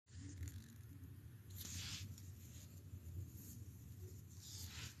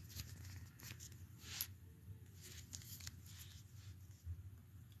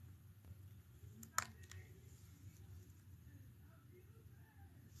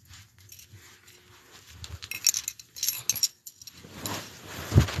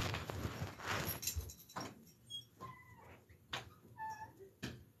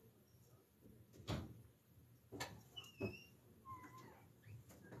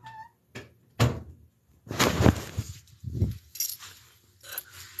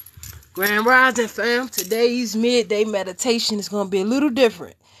Grand Rising, fam. Today's midday meditation is going to be a little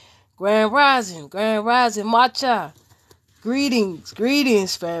different. Grand Rising, Matcha.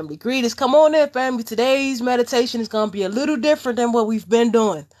 Greetings, family. Greetings. Come on in, family. Today's meditation is going to be a little different than what we've been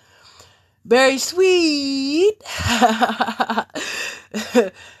doing. Very sweet.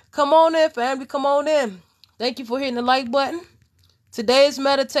 Come on in, family. Come on in. Thank you for hitting the like button. Today's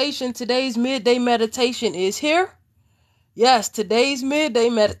midday meditation is here. Yes, today's midday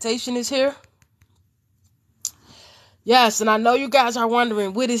meditation is here. Yes, and I know you guys are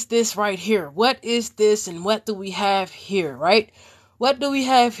wondering, what is this right here? What is this and what do we have here, right? What do we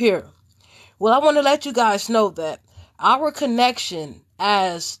have here? Well, I want to let you guys know that our connection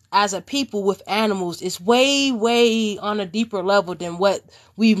as a people with animals is way on a deeper level than what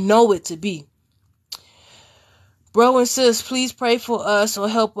we know it to be. Bro and sis, please pray for us or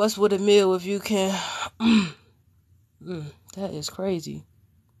help us with a meal if you can. That is crazy.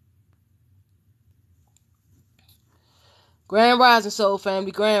 Grand Rising, soul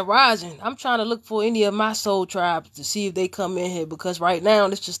family. Grand Rising. I'm trying to look for any of my soul tribes to see if they come in here, because right now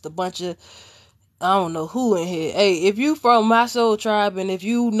it's just a bunch of, I don't know who in here. Hey, if you from my soul tribe and if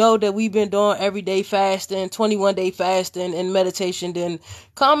you know that we've been doing everyday fasting, 21-day fasting and meditation, then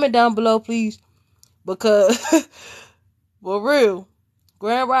comment down below, please. Because, for real,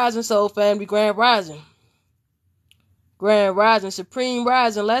 Grand Rising, soul family. Grand Rising. Grand Rising, Supreme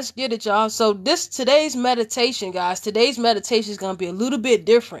Rising. Let's get it, y'all. So today's meditation, guys, today's meditation is going to be a little bit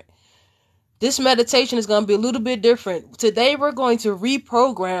different. This meditation is going to be a little bit different. Today, we're going to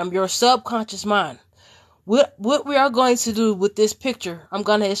reprogram your subconscious mind. What we are going to do with this picture, I'm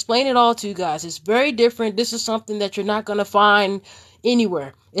going to explain it all to you guys. It's very different. This is something that you're not going to find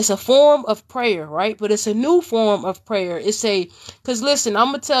anywhere. It's a form of prayer, right? But it's a new form of prayer. Because listen, I'm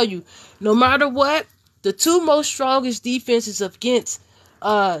going to tell you, no matter what, the two most strongest defenses against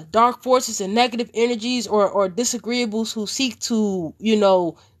dark forces and negative energies or disagreeables who seek to,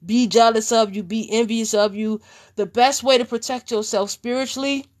 be jealous of you, be envious of you, the best way to protect yourself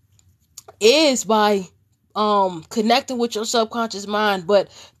spiritually is by connecting with your subconscious mind, but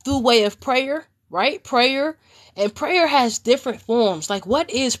through way of prayer, right? Prayer. And prayer has different forms. Like, what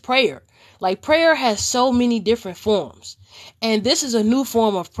is prayer? Like, prayer has so many different forms. And this is a new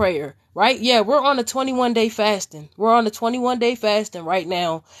form of prayer, right? Yeah, we're on a 21-day fasting. We're on a 21-day fasting right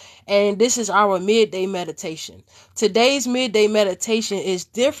now. And this is our midday meditation. Today's midday meditation is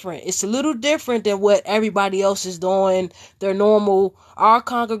different. It's a little different than what everybody else is doing. They're normal. Our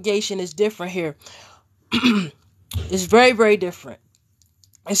congregation is different here. It's very different.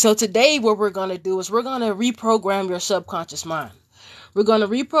 And so today what we're going to do is we're going to reprogram your subconscious mind. We're going to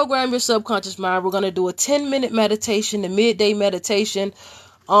reprogram your subconscious mind. We're going to do a 10-minute meditation, a midday meditation.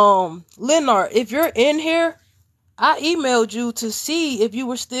 Leonard, if you're in here, I emailed you to see if you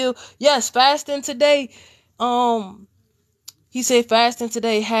were still, fasting today. He said fasting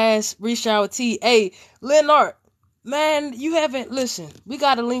today has reshower tea. Hey, Leonard, man, you haven't, listen, we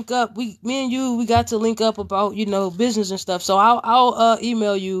got to link up. Me and you, we got to link up about, business and stuff. So I'll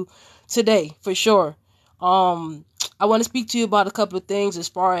email you today for sure. I want to speak to you about a couple of things as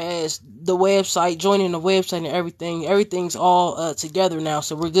far as the website, joining the website and everything. Everything's all together now,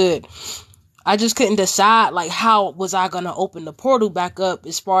 so we're good. I just couldn't decide, like, how was I going to open the portal back up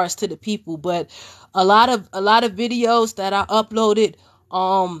as far as to the people. But a lot of videos that I uploaded,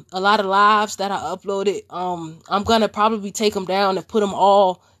 a lot of lives that I uploaded, I'm going to probably take them down and put them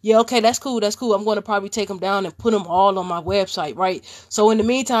all. Yeah, okay, that's cool. I'm going to probably take them down and put them all on my website, right? So in the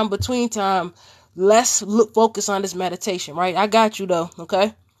meantime, between time, let's focus on this meditation, right? I got you though,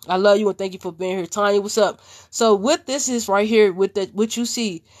 okay? I love you and thank you for being here. Tanya, what's up? So what this is right here, what you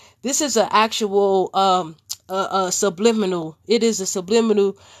see, this is an actual subliminal. It is a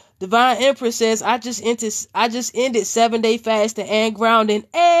subliminal. Divine Empress says, I just ended 7-day fasting and grounding.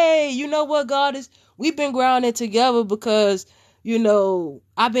 Hey, you know what, Goddess? We've been grounding together because,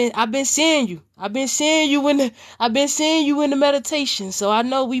 I've been seeing you. I've been seeing you in the meditation. So I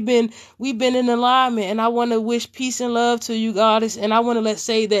know we've been in alignment, and I want to wish peace and love to you, Goddess. And I want to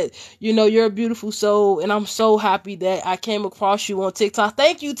say that, you're a beautiful soul, and I'm so happy that I came across you on TikTok.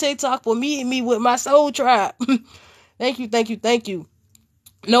 Thank you, TikTok, for meeting me with my soul tribe. Thank you.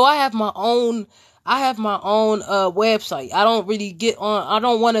 No, I have my own website. I don't really get on. I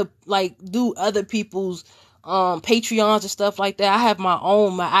don't want to do other people's Patreons and stuff like that. I have my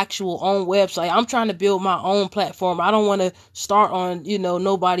actual own website. I'm trying to build my own platform. I don't want to start on,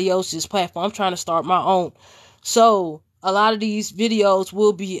 nobody else's platform. I'm trying to start my own. So a lot of these videos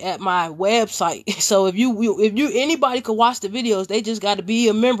will be at my website. So if anybody could watch the videos, they just got to be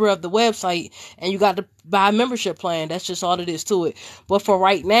a member of the website, and you got to buy a membership plan. That's just all it is to it. But for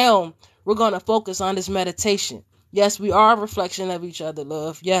right now, we're going to focus on this meditation. Yes, we are a reflection of each other,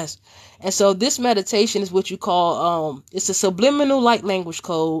 love. Yes. And so this meditation is what you call, it's a subliminal light language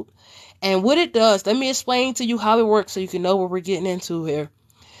code. And what it does, let me explain to you how it works so you can know what we're getting into here.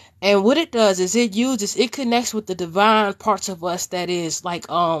 And what it does is it connects with the divine parts of us that is like,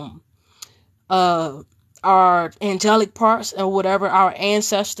 our angelic parts and whatever, our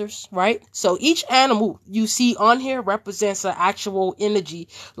ancestors, right? So each animal you see on here represents an actual energy.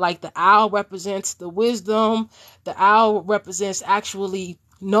 Like the owl represents the wisdom. The owl represents actually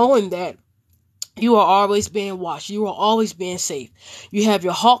knowing that you are always being watched. You are always being safe. You have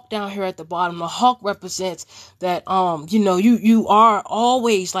your hawk down here at the bottom. The hawk represents that, you are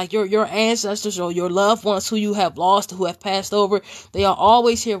always like your ancestors or your loved ones who you have lost, who have passed over. They are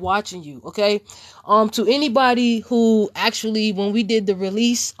always here watching you. Okay. To anybody who actually, when we did the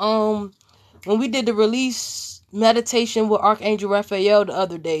release meditation with Archangel Raphael the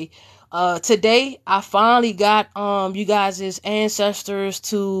other day, today I finally got you guys' ancestors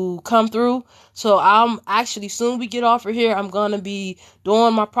to come through. So I'm actually, soon we get off of here, I'm gonna be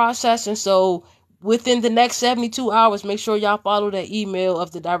doing my process. And so within the next 72 hours, make sure y'all follow that email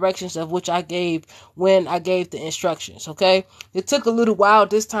of the directions of which I gave when I gave the instructions. Okay, it took a little while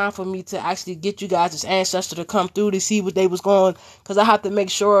this time for me to actually get you guys' ancestor to come through to see what they was going, because I have to make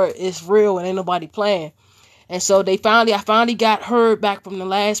sure it's real and ain't nobody playing. And so I finally got heard back from the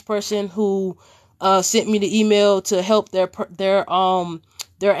last person who sent me the email to help their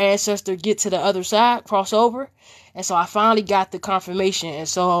ancestor get to the other side, cross over. And so I finally got the confirmation. And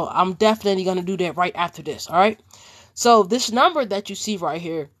so I'm definitely going to do that right after this. All right. So this number that you see right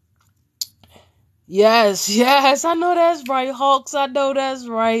here. Yes, I know that's right, Hawks. I know that's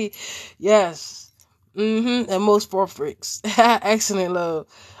right. Yes. And most for freaks. Excellent, love.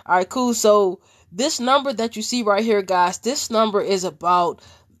 All right, cool. So this number that you see right here, guys, this number is about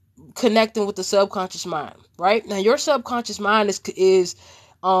connecting with the subconscious mind, right? Now, your subconscious mind is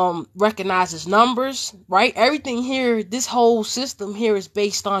recognizes numbers, right? Everything here, this whole system here is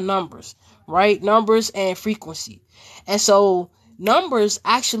based on numbers, right? Numbers and frequency. And so numbers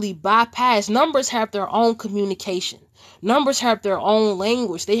actually numbers have their own communication. Numbers have their own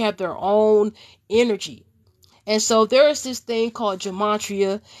language. They have their own energy. And so there is this thing called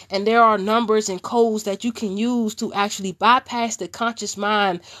gematria, and there are numbers and codes that you can use to actually bypass the conscious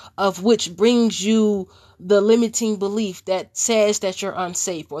mind, of which brings you the limiting belief that says that you're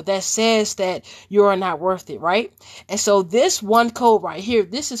unsafe or that says that you are not worth it, right? And so this one code right here,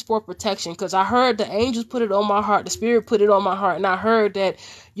 this is for protection, because I heard the angels put it on my heart, the spirit put it on my heart, and I heard that,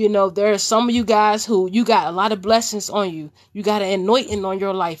 there's some of you guys who you got a lot of blessings on you. You got an anointing on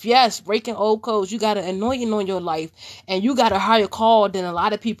your life. Yes, breaking old codes. You got an anointing on your life, and you got a higher call than a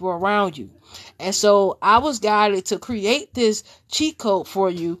lot of people around you. And so I was guided to create this cheat code for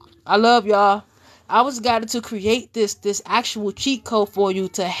you. I love y'all. I was guided to create this actual cheat code for you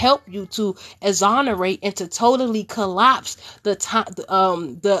to help you to exonerate and to totally collapse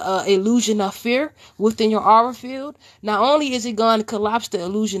the illusion of fear within your aura field. Not only is it going to collapse the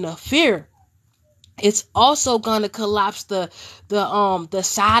illusion of fear, it's also going to collapse the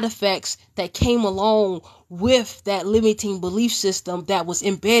side effects that came along with that limiting belief system that was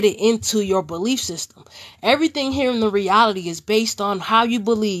embedded into your belief system. Everything here in the reality is based on how you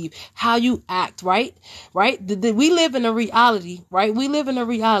believe, how you act, right? We live in a reality, right? We live in a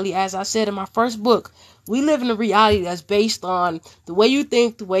reality, as I said in my first book, we live in a reality that's based on the way you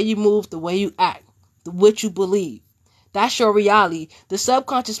think, the way you move, the way you act, what you believe. That's your reality. The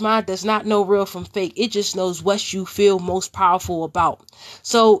subconscious mind does not know real from fake. It just knows what you feel most powerful about.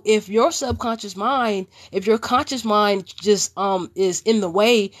 So if your conscious mind just is in the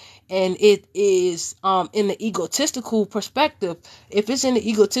way, and it is in the egotistical perspective, if it's in the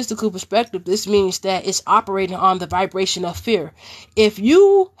egotistical perspective, this means that it's operating on the vibration of fear. If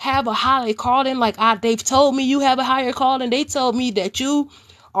you have a higher calling, they've told me you have a higher calling, they told me that you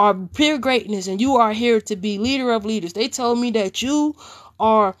are pure greatness and you are here to be leader of leaders. They told me that you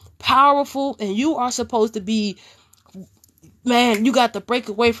are powerful and you are supposed to be, man, you got to break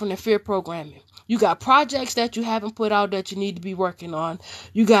away from the fear programming. You got projects that you haven't put out that you need to be working on.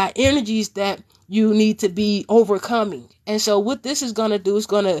 You got energies that you need to be overcoming. And so what this is going to do is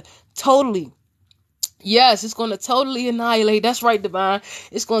going to totally annihilate. That's right, Divine.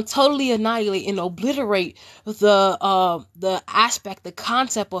 It's going to totally annihilate and obliterate the aspect, the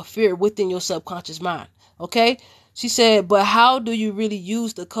concept of fear within your subconscious mind. Okay? She said, but how do you really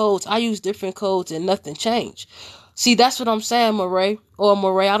use the codes? I use different codes and nothing changed. See, that's what I'm saying, Moray.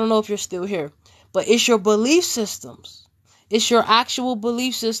 I don't know if you're still here. But it's your belief systems. It's your actual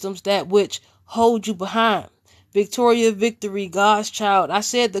belief systems that which hold you behind. Victoria, victory, God's child. I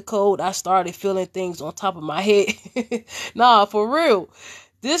said the code. I started feeling things on top of my head. Nah, for real.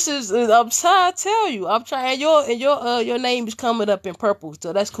 This is, I'm trying to tell you. I'm trying, your name is coming up in purple.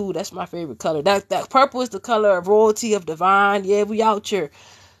 So that's cool. That's my favorite color. That purple is the color of royalty, of divine. Yeah, we out here.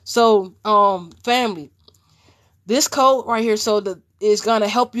 So, family, this code right here, is going to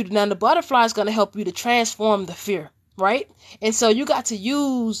help you. Now, the butterfly is going to help you to transform the fear, right? And so you got to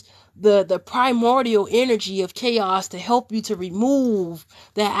use the primordial energy of chaos to help you to remove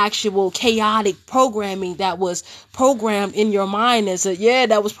that actual chaotic programming that was programmed in your mind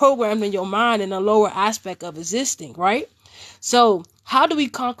that was programmed in your mind in a lower aspect of existing, right? So how do we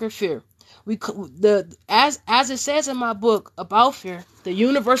conquer fear? As it says in my book about fear, the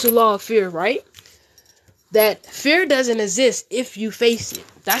universal law of fear, right? That fear doesn't exist if you face it.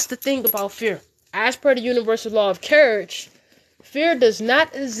 That's the thing about fear. As per the universal law of courage, fear does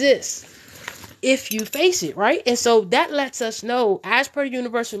not exist if you face it, right? And so that lets us know, as per the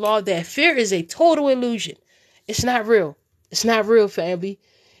universal law, that fear is a total illusion. It's not real. It's not real, family.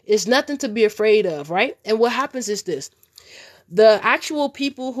 It's nothing to be afraid of, right? And what happens is this. The actual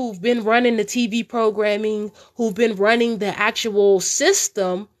people who've been running the TV programming, who've been running the actual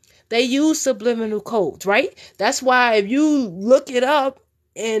system, they use subliminal codes, right? That's why if you look it up,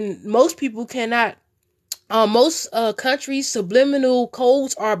 and most people cannot, most countries, subliminal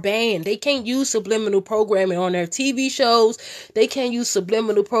codes are banned. They can't use subliminal programming on their TV shows. They can't use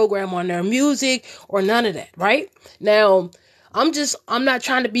subliminal program on their music or none of that, right? Now, I'm not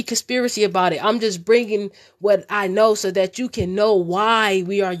trying to be conspiracy about it. I'm just bringing what I know so that you can know why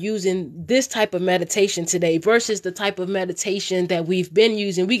we are using this type of meditation today versus the type of meditation that we've been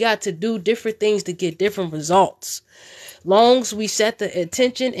using. We got to do different things to get different results. Long as we set the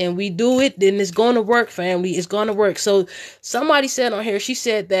intention and we do it, then it's going to work, family. It's going to work. So somebody said on here, she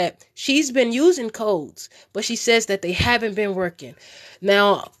said that she's been using codes, but she says that they haven't been working.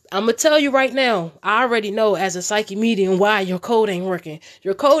 Now, I'm going to tell you right now, I already know as a psychic medium why your code ain't working.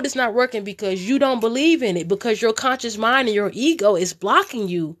 Your code is not working because you don't believe in it, because your conscious mind and your ego is blocking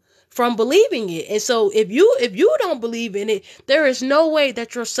you from believing it. And so if you don't believe in it, there is no way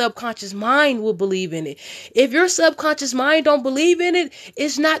that your subconscious mind will believe in it. If your subconscious mind don't believe in it,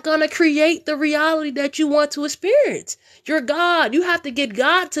 it's not going to create the reality that you want to experience. You're God. You have to get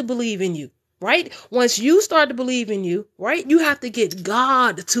God to believe in you, right? Once you start to believe in you, right, you have to get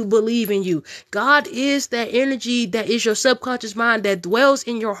God to believe in you. God is that energy that is your subconscious mind that dwells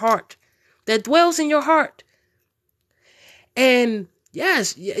in your heart. That dwells in your heart. And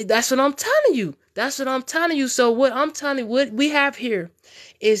yes, that's what I'm telling you. That's what I'm telling you. So what I'm telling you, what we have here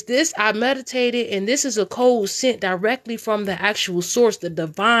is this. I meditated, and this is a code sent directly from the actual source, the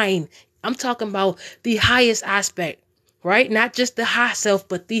divine. I'm talking about the highest aspect, right? Not just the high self,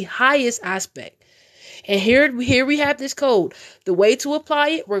 but the highest aspect. And here we have this code. The way to apply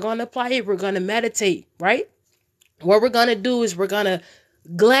it, we're going to apply it. We're going to meditate, right? What we're going to do is we're going to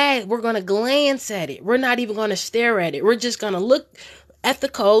glance at it. We're not even going to stare at it. We're just going to look at the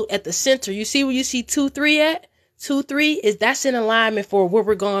code at the center. You see where you see 2-3 at? 2-3 that's in alignment for where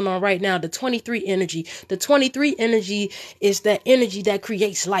we're going on right now. The 23 energy. The 23 energy is that energy that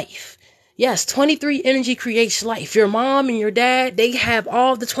creates life. Yes, 23 energy creates life. Your mom and your dad, they have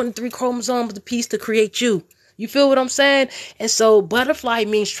all the 23 chromosomes of the piece to create you. You feel what I'm saying? And so butterfly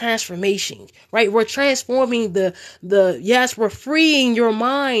means transformation, right? We're transforming yes, we're freeing your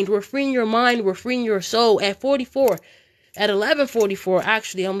mind. We're freeing your mind. We're freeing your soul at 44. At 11:44,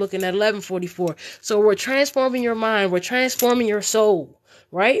 actually, I'm looking at 11:44. So we're transforming your mind. We're transforming your soul,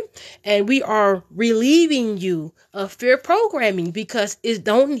 right? And we are relieving you of fear programming because you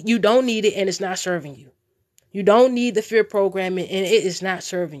don't need it and it's not serving you. You don't need the fear programming and it is not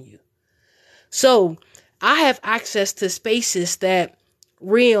serving you. So I have access to spaces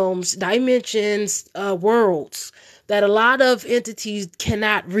realms, dimensions, worlds that a lot of entities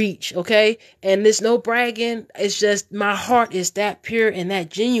cannot reach, okay? And there's no bragging. It's just my heart is that pure and that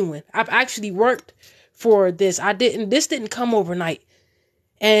genuine. I've actually worked for this. This didn't come overnight.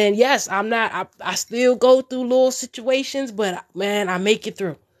 And yes, I still go through little situations, but man, I make it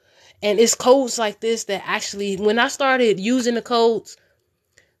through. And it's codes like this that actually, when I started using the codes,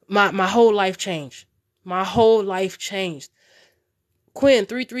 my whole life changed. My whole life changed. Quinn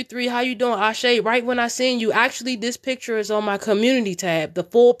 333, how you doing? Ashe, right when I send you, actually this picture is on my community tab, the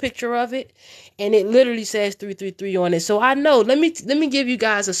full picture of it, and it literally says 333 on it. So I know, let me give you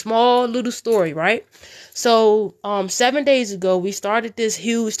guys a small little story, right? So 7 days ago we started this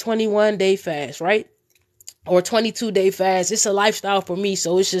huge 21-day fast, right? Or 22-day fast. It's a lifestyle for me,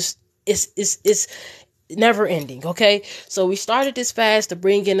 so it's never ending. Okay. So we started this fast to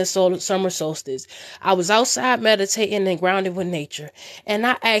bring in the summer solstice. I was outside meditating and grounded with nature. And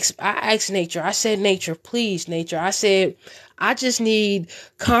I asked nature, I said, nature, please, nature. I said, I just need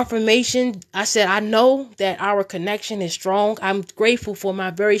confirmation. I said, I know that our connection is strong. I'm grateful for my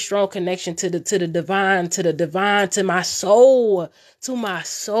very strong connection to the divine, to my soul, to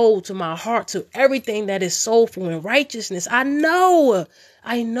my heart, to everything that is soulful and righteousness. I know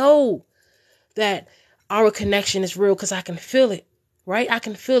that our connection is real because I can feel it, right? I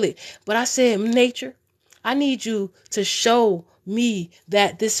can feel it. But I said, nature, I need you to show me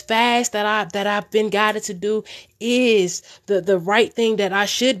that this fast that I've been guided to do is the right thing that I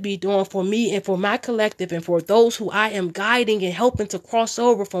should be doing for me and for my collective and for those who I am guiding and helping to cross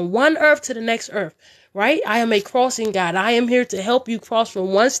over from one earth to the next earth. Right? I am a crossing guide. I am here to help you cross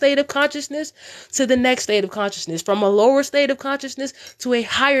from one state of consciousness to the next state of consciousness, from a lower state of consciousness to a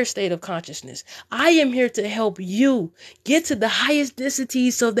higher state of consciousness. I am here to help you get to the highest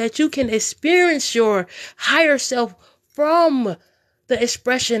densities so that you can experience your higher self from the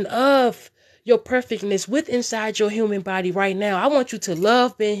expression of your perfectness with inside your human body right now. I want you to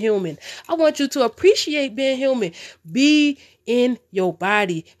love being human. I want you to appreciate being human. Be in your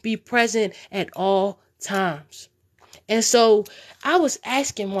body. Be present at all times. And so I was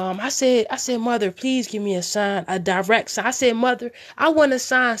asking Mom, I said, Mother, please give me a sign, a direct sign. I said, Mother, I want a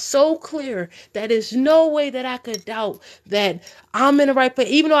sign so clear that there's no way that I could doubt that I'm in the right place,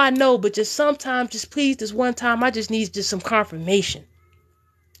 even though I know, but just sometimes, just please, this one time, I just need just some confirmation.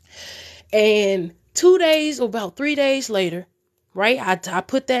 And 2 days or about 3 days later, right, I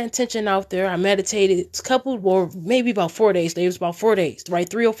put that intention out there. I meditated a couple, or maybe about 4 days. It was about 4 days, right?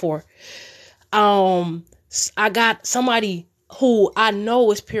 3 or 4. I got somebody who I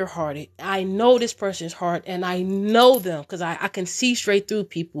know is pure hearted. I know this person's heart, and I know them because I can see straight through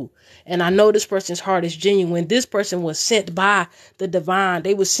people, and I know this person's heart is genuine. This person was sent by the divine.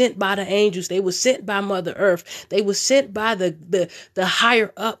 They were sent by the angels. They were sent by Mother Earth. They were sent by the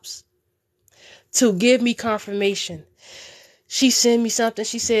higher ups to give me confirmation. She sent me something.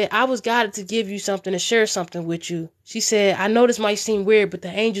 She said, I was guided to give you something, to share something with you. She said, I know this might seem weird, but the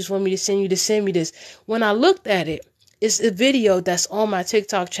angels want me to send me this. When I looked at it, it's a video that's on my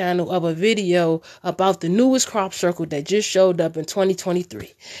TikTok channel of a video about the newest crop circle that just showed up in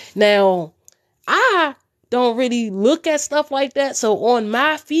 2023. Now, I don't really look at stuff like that. So on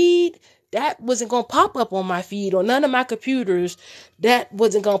my feed, that wasn't going to pop up on my feed, or none of my computers. That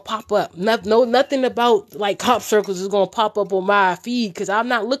wasn't going to pop up. Nothing about like crop circles is going to pop up on my feed, because I'm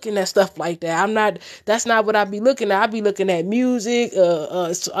not looking at stuff like that. That's not what I be looking at. I be looking at music,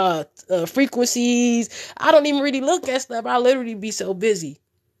 frequencies. I don't even really look at stuff. I literally be so busy.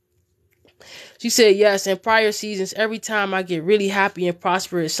 She said, yes, in prior seasons, every time I get really happy and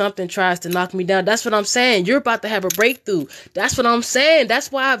prosperous, something tries to knock me down. That's what I'm saying. You're about to have a breakthrough. That's what I'm saying.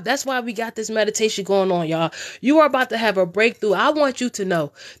 That's why we got this meditation going on, y'all. You are about to have a breakthrough. I want you to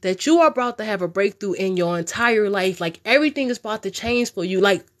know that you are about to have a breakthrough in your entire life. Like, everything is about to change for you.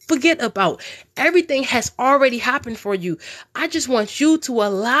 Like, forget about everything has already happened for you. I just want you to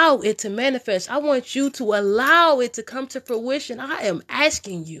allow it to manifest. I want you to allow it to come to fruition. I am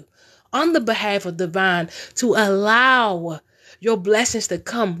asking you, on the behalf of divine, to allow your blessings to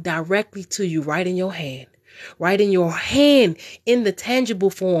come directly to you, right in your hand, in the tangible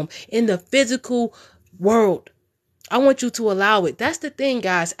form, in the physical world. I want you to allow it. That's the thing,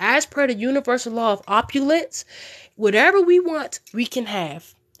 guys. As per the universal law of opulence, whatever we want, we can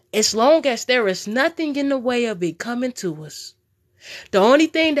have, as long as there is nothing in the way of it coming to us. The only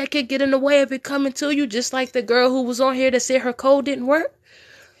thing that could get in the way of it coming to you, just like the girl who was on here that said her code didn't work,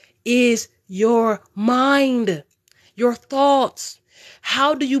 is your mind, your thoughts.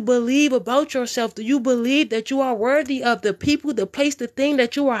 How do you believe about yourself? Do you believe that you are worthy of the people, the place, the thing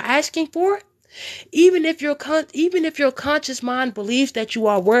that you are asking for? Even if your conscious mind believes that you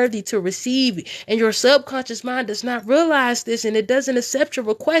are worthy to receive, and your subconscious mind does not realize this, and it doesn't accept your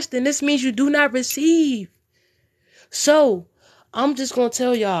request, then this means you do not receive. So I'm just going to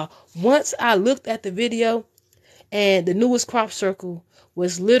tell y'all, once I looked at the video, and the newest crop circle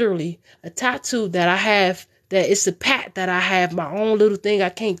was literally a tattoo that I have, that it's a pat that I have, my own little thing. I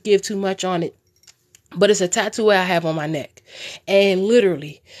can't give too much on it, but it's a tattoo I have on my neck. And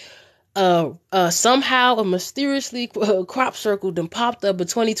literally, somehow a mysteriously crop circle then popped up in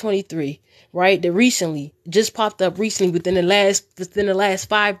 2023, right? That recently just popped up recently within the last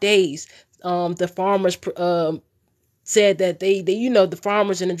 5 days. The farmers said that they the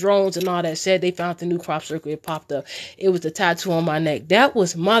farmers and the drones and all that said they found the new crop circle. It popped up. It was the tattoo on my neck. That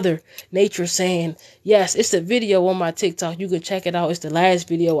was Mother Nature saying, yes, it's a video on my TikTok. You can check it out. It's the last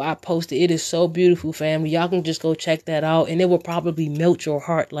video I posted. It is so beautiful, family. Y'all can just go check that out, and it will probably melt your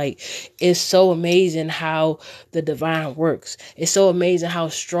heart. Like, it's so amazing how the divine works. It's so amazing how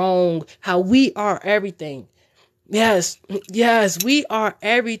strong, how we are everything. Yes, we are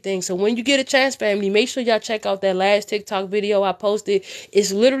everything. So when you get a chance, family, make sure y'all check out that last TikTok video I posted.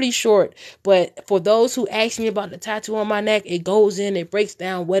 It's literally short, but for those who ask me about the tattoo on my neck, it goes in, it breaks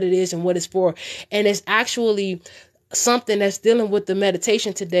down what it is and what it's for. And it's actually something that's dealing with the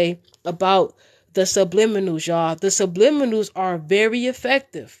meditation today about the subliminals, y'all. The subliminals are very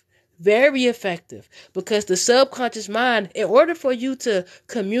effective. Very effective, because the subconscious mind, in order for you to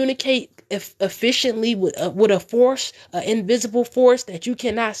communicate efficiently with a force, an invisible force that you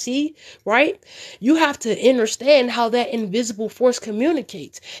cannot see, right? You have to understand how that invisible force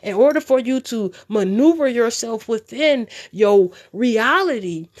communicates. In order for you to maneuver yourself within your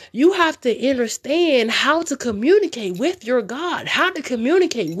reality, you have to understand how to communicate with your God, how to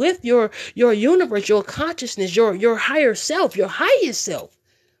communicate with your universe, your consciousness, your higher self, your highest self.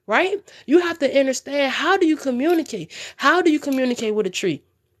 Right? You have to understand, how do you communicate? How do you communicate with a tree?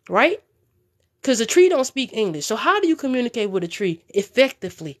 Right? Because a tree don't speak English. So how do you communicate with a tree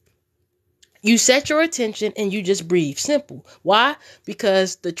effectively? You set your attention and you just breathe. Simple. Why?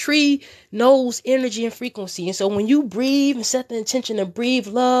 Because the tree knows energy and frequency. And so when you breathe and set the intention to breathe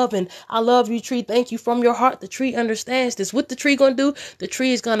love and I love you, tree, thank you, from your heart, the tree understands this. What the tree going to do? The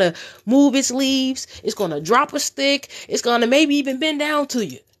tree is going to move its leaves. It's going to drop a stick. It's going to maybe even bend down to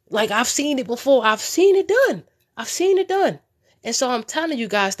you. Like, I've seen it before. I've seen it done. And so I'm telling you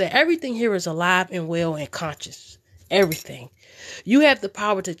guys that everything here is alive and well and conscious. Everything. You have the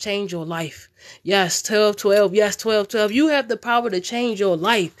power to change your life. Yes, 12-12. Yes, 12-12. You have the power to change your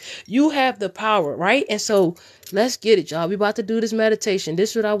life. You have the power, right? And so let's get it, y'all. We about to do this meditation.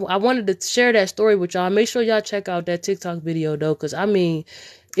 This is what I wanted to share that story with y'all. Make sure y'all check out that TikTok video, though, because I mean,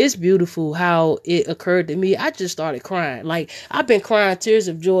 it's beautiful how it occurred to me. I just started crying. Like, I've been crying tears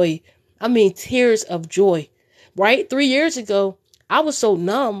of joy. I mean, tears of joy, right? 3 years ago, I was so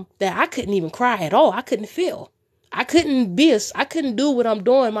numb that I couldn't even cry at all. I couldn't feel. I couldn't do what I'm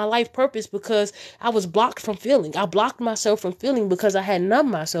doing, my life purpose, because I was blocked from feeling. I blocked myself from feeling because I had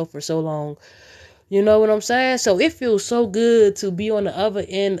numbed myself for so long. You know what I'm saying? So it feels so good to be on the other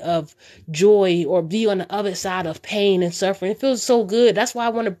end of joy or be on the other side of pain and suffering. It feels so good. That's why I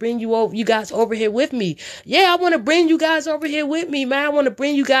want to bring you guys over here with me. Yeah, I want to bring you guys over here with me, man. I want to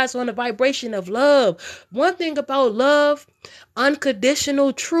bring you guys on the vibration of love. One thing about love,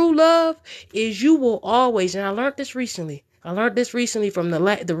 unconditional, true love, is you will always, and I learned this recently. From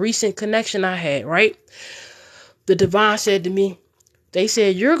the recent connection I had, right? The divine said to me, they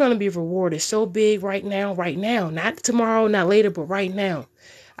said, you're going to be rewarded so big right now, not tomorrow, not later, but right now.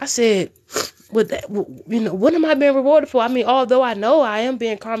 I said, what am I being rewarded for? I mean, although I know I am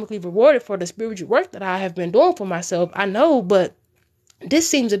being karmically rewarded for the spiritual work that I have been doing for myself, I know, but this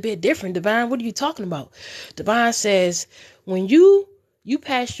seems a bit different. Divine, what are you talking about? Divine says, when you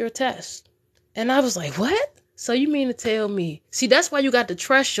passed your test. And I was like, what? So you mean to tell me? See, that's why you got to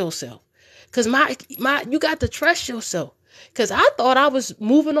trust yourself. Because you got to trust yourself. Because I thought I was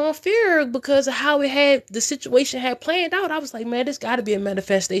moving on fear because of how the situation had planned out. I was like, man, this got to be a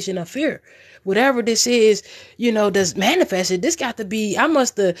manifestation of fear. Whatever this is, does manifest it. This got to be,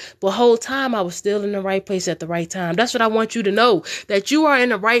 the whole time I was still in the right place at the right time. That's what I want you to know, that you are in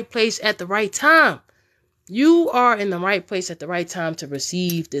the right place at the right time. You are in the right place at the right time to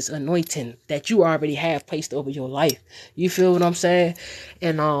receive this anointing that you already have placed over your life. You feel what I'm saying?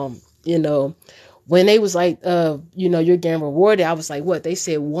 And, when they was like, you're getting rewarded, I was like, what? They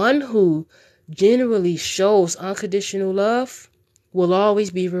said, one who generally shows unconditional love will always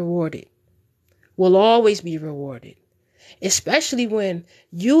be rewarded. Will always be rewarded. Especially when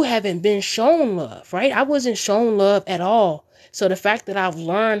you haven't been shown love, right? I wasn't shown love at all. So the fact that I've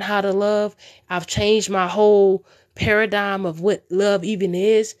learned how to love, I've changed my whole paradigm of what love even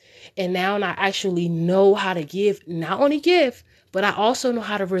is. And now I actually know how to give, not only give, but I also know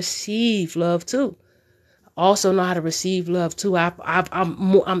how to receive love too. I'm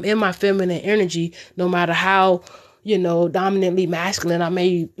in my feminine energy, no matter how, dominantly masculine I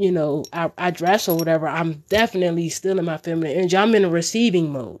may, I dress or whatever. I'm definitely still in my feminine energy. I'm in a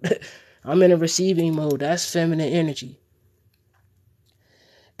receiving mode. That's feminine energy.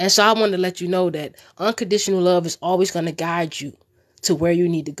 And so I want to let you know that unconditional love is always going to guide you to where you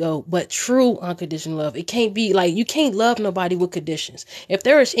need to go. But true unconditional love, it can't be like, you can't love nobody with conditions. If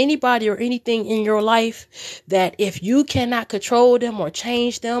there is anybody or anything in your life that if you cannot control them or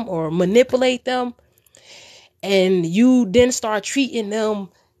change them or manipulate them, and you then start treating them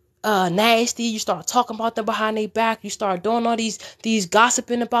nasty, you start talking about them behind their back, you start doing all these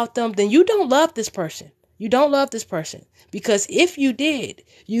gossiping about them, then you don't love this person. You don't love this person, because if you did,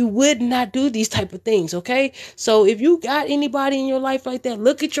 you would not do these type of things. Okay. So if you got anybody in your life like that,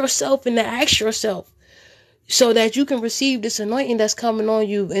 look at yourself and ask yourself, so that you can receive this anointing that's coming on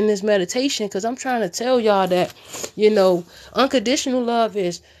you in this meditation. Because I'm trying to tell y'all that, unconditional love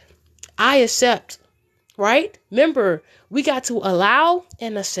is I accept. Right? Remember, we got to allow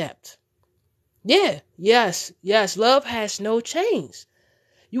and accept. Yeah. Yes. Love has no chains.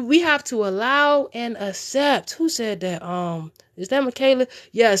 We have to allow and accept. Who said that? Is that Michaela?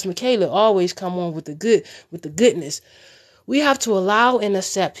 Yes, Michaela always come on with the goodness. We have to allow and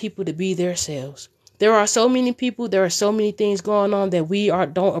accept people to be themselves. There are so many people, there are so many things going on that we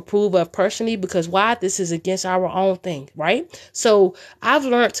don't approve of personally, because why? This is against our own thing, right? So I've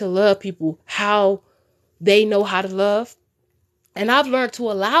learned to love people how they know how to love. And I've learned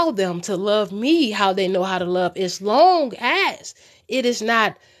to allow them to love me how they know how to love, as long as it is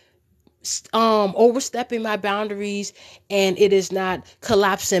not overstepping my boundaries and it is not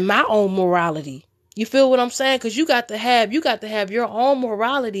collapsing my own morality. You feel what I'm saying? Because you got to have your own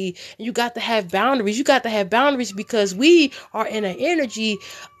morality, and you got to have boundaries. You got to have boundaries because we are in an energy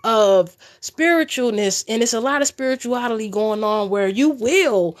of spiritualness, and it's a lot of spirituality going on where you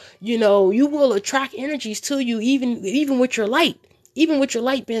will attract energies to you, even with your light. Even with your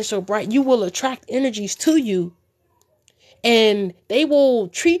light being so bright, you will attract energies to you. And they will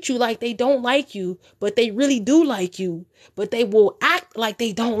treat you like they don't like you, but they really do like you. But they will act like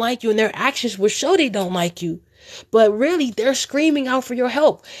they don't like you, and their actions will show they don't like you. But really, they're screaming out for your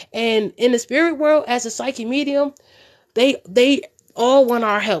help. And in the spirit world, as a psychic medium, they all want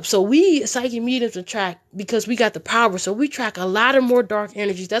our help. So we psychic mediums attract, because we got the power. So we track a lot of more dark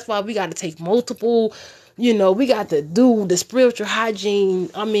energies. That's why we got to take multiple, we got to do the spiritual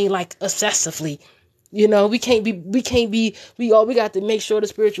hygiene. Like obsessively. We got to make sure the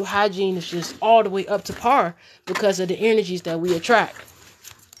spiritual hygiene is just all the way up to par because of the energies that we attract.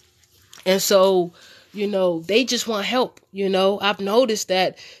 And so, they just want help. I've noticed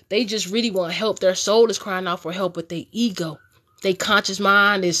that they just really want help. Their soul is crying out for help, but their ego, their conscious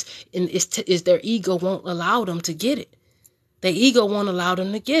mind is their ego won't allow them to get it. Their ego won't allow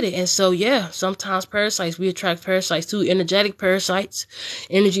them to get it. And so, sometimes we attract parasites too, energetic parasites,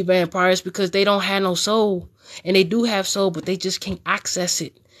 energy vampires, because they don't have no soul. And they do have soul, but they just can't access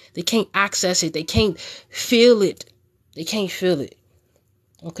it. They can't access it. They can't feel it. They can't feel it.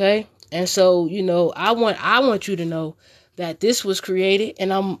 Okay? And so, I want you to know that this was created,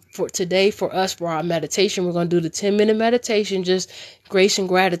 and for our meditation, we're going to do the 10-minute meditation, just grace and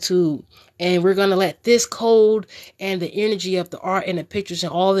gratitude. And we're going to let this code and the energy of the art and the pictures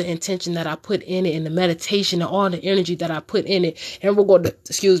and all the intention that I put in it, and the meditation and all the energy that I put in it. And we're going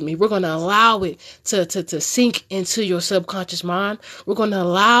to allow it to sink into your subconscious mind. We're going to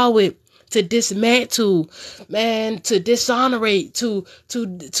allow it to dismantle, to dishonorate,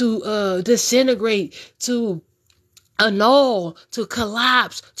 to disintegrate, to annul, to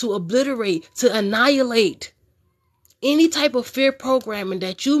collapse, to obliterate, to annihilate any type of fear programming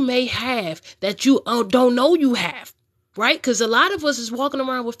that you may have that you don't know you have, right? Because a lot of us is walking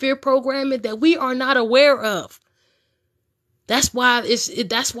around with fear programming that we are not aware of. That's why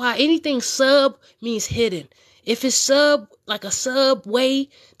anything sub means hidden. If it's sub, like a subway,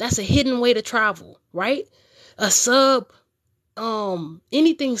 that's a hidden way to travel, right? A sub,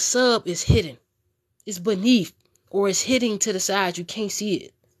 anything sub is hidden. It's beneath, or it's hitting to the side. You can't see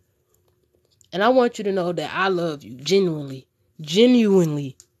it. And I want you to know that I love you genuinely,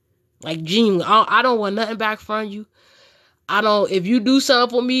 like genuinely. I don't want nothing back from you. If you do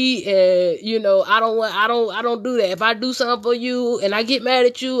something for me, I don't do that. If I do something for you and I get mad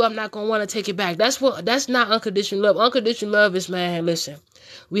at you, I'm not going to want to take it back. That's not unconditional love. Unconditional love is, man, listen,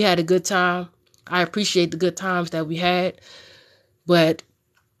 we had a good time. I appreciate the good times that we had, but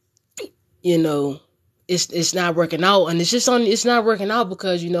it's not working out, and it's not working out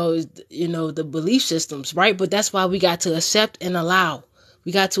because, the belief systems, right? But that's why we got to accept and allow.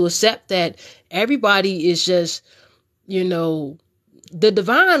 We got to accept that everybody is just, the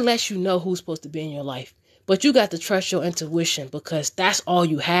divine lets you know who's supposed to be in your life, but you got to trust your intuition, because that's all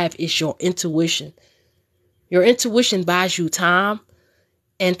you have is your intuition. Your intuition buys you time,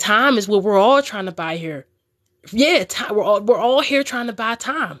 and time is what we're all trying to buy here. Yeah, time, we're all here trying to buy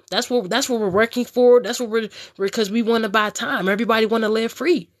time. That's what we're working for. That's what we're because we want to buy time. Everybody want to live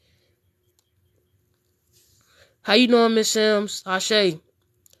free. How you doing, Miss Sims? Ashe.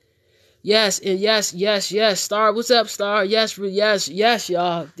 Yes, and yes. Star, what's up, Star? Yes,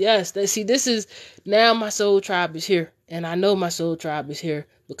 y'all. Yes, see, this is now my soul tribe is here, and I know my soul tribe is here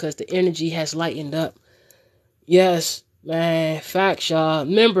because the energy has lightened up. Yes, man, facts, y'all.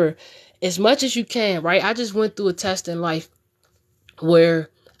 Remember, as much as you can, right? I just went through a test in life where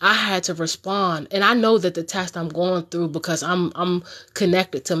I had to respond, and I know that the test I'm going through because I'm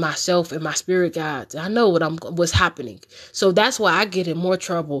connected to myself and my spirit guides. I know what's happening, so that's why I get in more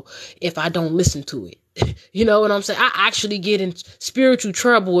trouble if I don't listen to it. You know what I'm saying? I actually get in spiritual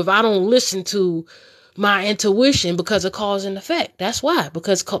trouble if I don't listen to my intuition because of cause and effect. That's why,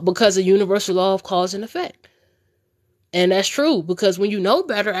 because of universal law of cause and effect. And that's true, because when you know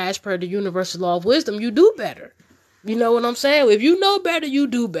better, as per the universal law of wisdom, you do better. You know what I'm saying? If you know better, you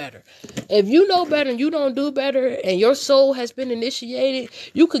do better. If you know better and you don't do better, and your soul has been initiated,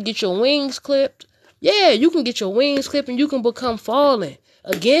 you could get your wings clipped. Yeah, you can get your wings clipped and you can become fallen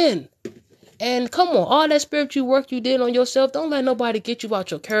again. And come on, all that spiritual work you did on yourself, don't let nobody get you out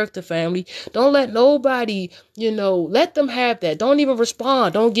your character, family. Don't let nobody, let them have that. Don't even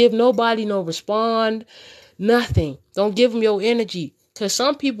respond. Don't give nobody no respond. Nothing. Don't give them your energy. Because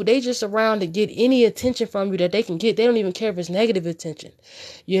some people, they just around to get any attention from you that they can get. They don't even care if it's negative attention.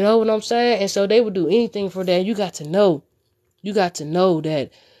 You know what I'm saying? And so they would do anything for that. You got to know. You got to know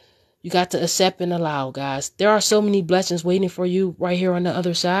that you got to accept and allow, guys. There are so many blessings waiting for you right here on the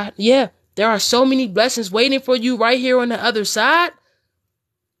other side. Yeah, there are so many blessings waiting for you right here on the other side.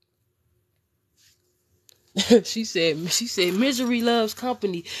 she said, misery loves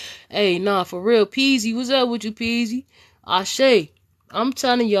company. Hey, nah, for real. Peasy, what's up with you, Peasy? Ashe. I'm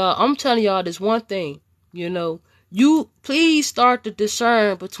telling y'all this one thing, you please start to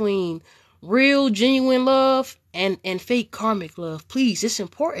discern between real, genuine love and fake karmic love. Please, it's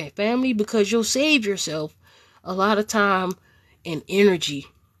important, family, because you'll save yourself a lot of time and energy.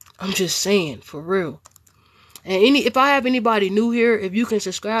 I'm just saying, for real. And if I have anybody new here, if you can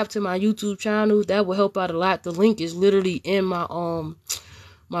subscribe to my YouTube channel, that will help out a lot. The link is literally in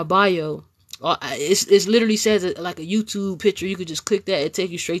my bio. It's literally says it like a YouTube picture. You could just click that and take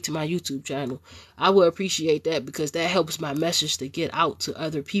you straight to my YouTube channel. I would appreciate that because that helps my message to get out to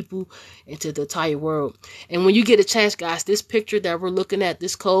other people and to the entire world. And when you get a chance, guys, this picture that we're looking at,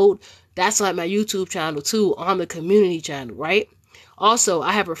 this code, that's like my YouTube channel too, on the community channel, right? Also,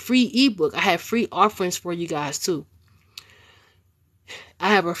 I have a free ebook. I have free offerings for you guys too. I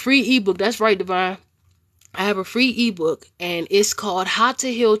have a free ebook. That's right, Divine. I have a free ebook, and it's called How to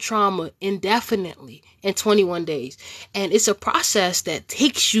Heal Trauma Indefinitely in 21 Days. And it's a process that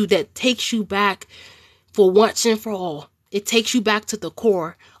takes you back for once and for all. It takes you back to the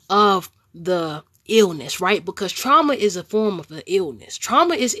core of the illness, right? Because trauma is a form of an illness.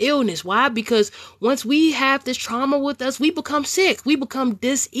 Trauma is illness. Why? Because once we have this trauma with us, we become sick. We become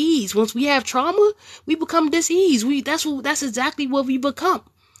diseased. Once we have trauma, we become diseased. That's exactly what we become.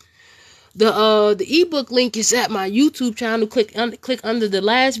 The ebook link is at my YouTube channel. Click under the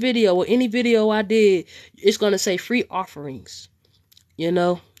last video or any video I did. It's gonna say free offerings,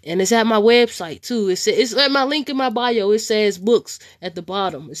 and it's at my website too. It's at my link in my bio. It says books at the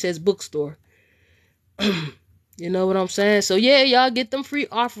bottom. It says bookstore. You know what I'm saying? So yeah, y'all get them free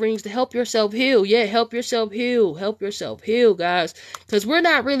offerings to help yourself heal. Yeah, help yourself heal. Help yourself heal, guys. Because we're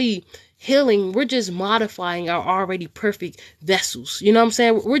not really healing. We're just modifying our already perfect vessels. You know what I'm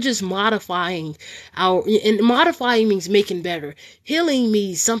saying? We're just modifying and modifying means making better. Healing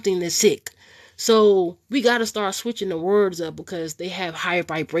means something that's sick. So we got to start switching the words up because they have higher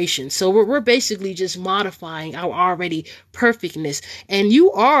vibrations. So we're basically just modifying our already perfectness. And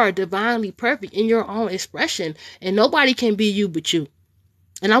you are divinely perfect in your own expression. And nobody can be you but you.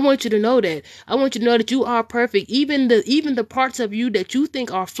 And I want you to know that. I want you to know that you are perfect. Even the parts of you that you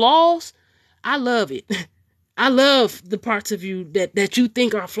think are flaws, I love it. I love the parts of you that you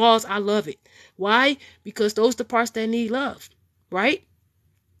think are flaws. I love it. Why? Because those are the parts that need love. Right?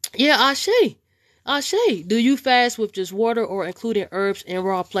 Yeah, Ashe. Do you fast with just water or including herbs and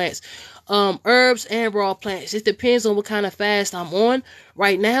raw plants? Herbs and raw plants. It depends on what kind of fast I'm on.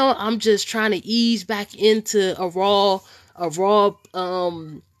 Right now, I'm just trying to ease back into a raw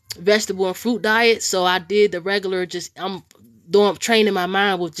vegetable and fruit diet. So I did the regular, I'm training my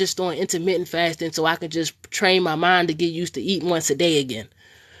mind with just doing intermittent fasting so I can just train my mind to get used to eating once a day again.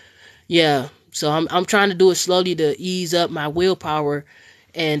 Yeah. So I'm trying to do it slowly to ease up my willpower,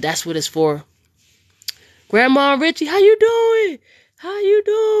 and that's what it's for. Grandma Richie, how you doing?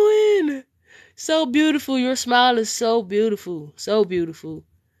 So beautiful. Your smile is so beautiful. So beautiful.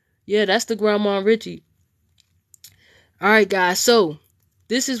 Yeah, that's the Grandma Richie. All right, guys. So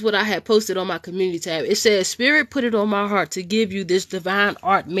this is what I had posted on my community tab. It says, Spirit put it on my heart to give you this divine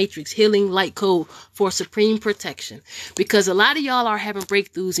art matrix healing light code for supreme protection. Because a lot of y'all are having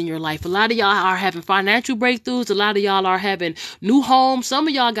breakthroughs in your life. A lot of y'all are having financial breakthroughs. A lot of y'all are having new homes. Some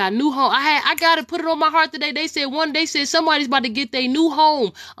of y'all got new home. I got to put it on my heart today. They said somebody's about to get their new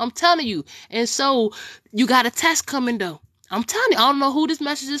home. I'm telling you. And so you got a test coming though. I'm telling you, I don't know who this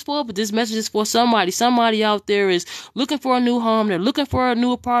message is for, but this message is for somebody. Somebody out there is looking for a new home. They're looking for a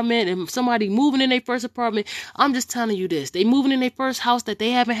new apartment, and somebody moving in their first apartment. I'm just telling you this. They moving in their first house that they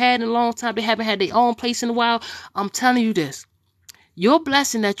haven't had in a long time. They haven't had their own place in a while. I'm telling you this. Your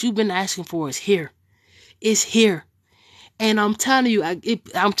blessing that you've been asking for is here. It's here. And I'm telling you, it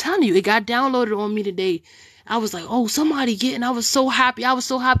got downloaded on me today. I was like, oh, somebody getting, I was so happy. I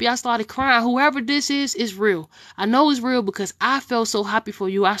started crying. Whoever this is real. I know it's real because I felt so happy for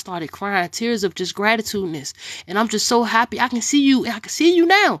you. I started crying, tears of just gratitudeness. And I'm just so happy. I can see you. I can see you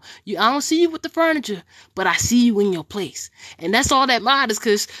now. I don't see you with the furniture, but I see you in your place. And that's all that matters,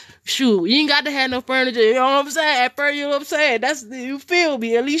 because shoot, you ain't got to have no furniture. You know what I'm saying? You know what I'm saying? You feel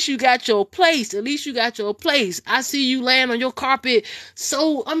me? At least you got your place. I see you laying on your carpet.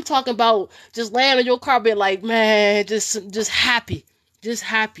 So I'm talking about just laying on your carpet like, man, just happy. Just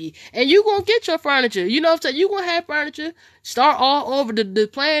happy. And you gonna get your furniture. You know what I'm saying? You gonna have furniture. Start all over. The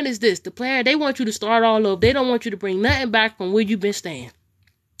plan is this. The plan, they want you to start all over. They don't want you to bring nothing back from where you've been staying.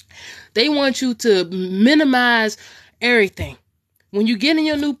 They want you to minimize everything. When you get in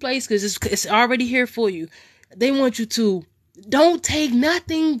your new place, because it's already here for you, they want you to don't take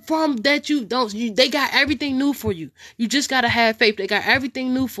nothing from that they got everything new for you. You just got to have faith. They got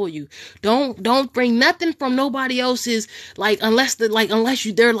everything new for you. Don't bring nothing from nobody else's, unless they're like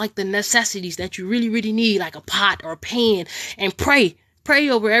the necessities that you really, really need, like a pot or a pan, and pray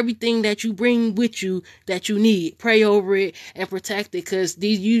over everything that you bring with you that you need. Pray over it and protect it, because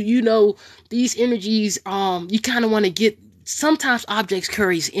these energies, you kind of want to get. Sometimes objects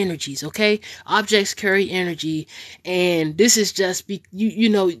carries energies, okay? Objects carry energy, and this is just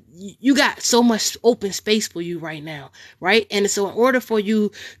you got so much open space for you right now, right? And so in order for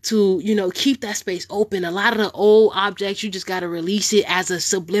you to keep that space open, a lot of the old objects, you just got to release it as a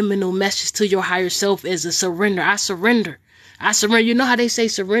subliminal message to your higher self, as a surrender. I surrender. You know how they say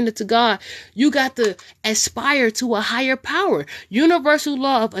surrender to God? You got to aspire to a higher power. Universal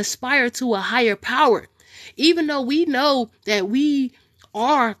law of aspire to a higher power. Even though we know that we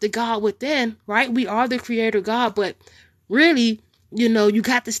are the God within, right? We are the creator God, but really, you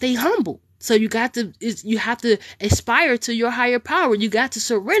got to stay humble. So you have to aspire to your higher power. You got to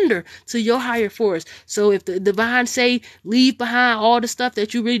surrender to your higher force. So if the divine say, leave behind all the stuff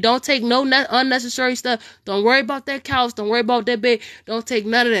that you really don't take, no unnecessary stuff. Don't worry about that couch. Don't worry about that bed. Don't take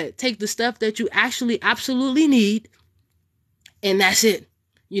none of that. Take the stuff that you actually absolutely need. And that's it.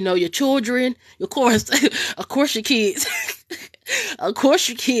 Your children, of course your kids,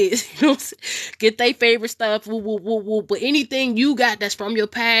 get their favorite stuff. But anything you got that's from your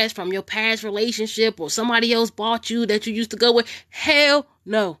past relationship, or somebody else bought you that you used to go with, hell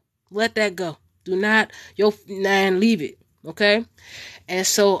no, let that go. Do not, leave it. Okay. And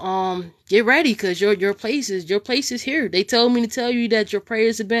so, get ready, because your place is here. They told me to tell you that your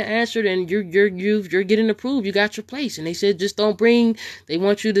prayers have been answered and you're getting approved. You got your place. And they said, just don't they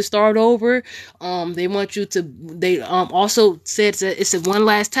want you to start over. They also said that it's a one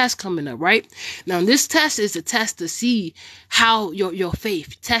last test coming up, right? Now, this test is a test to see how your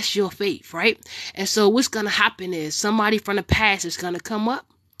faith, test your faith, right? And so what's going to happen is somebody from the past is going to come up.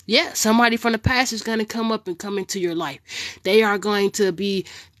 Yeah, somebody from the past is going to come up and come into your life. They are going to be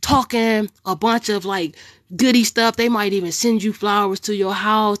talking a bunch of goody stuff. They might even send you flowers to your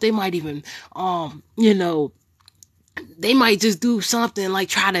house. They might even, they might just do something like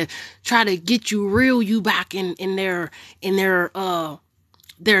try to get you, reel you back in their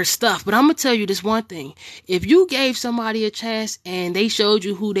stuff. But I'm going to tell you this one thing. If you gave somebody a chance and they showed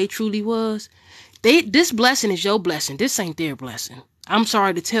you who they truly was, this blessing is your blessing. This ain't their blessing. I'm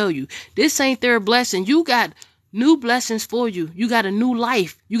sorry to tell you, this ain't their blessing. You got new blessings for you. You got a new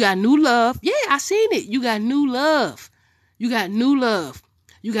life. You got new love. Yeah, I seen it. You got new love. You got new love.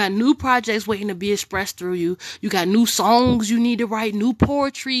 You got new projects waiting to be expressed through you. You got new songs you need to write, new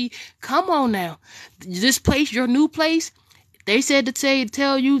poetry. Come on now. This place, your new place, they said to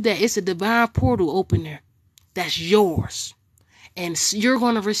tell you that it's a divine portal open there. That's yours. And you're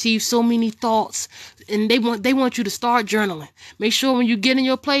going to receive so many thoughts, and they want you to start journaling. Make sure when you get in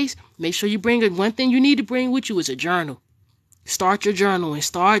your place, make sure you bring it. One thing you need to bring with you is a journal. Start your journaling.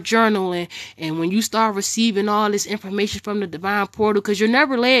 Start journaling. And when you start receiving all this information from the divine portal, because you're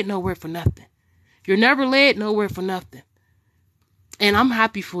never led nowhere for nothing. You're never led nowhere for nothing. And I'm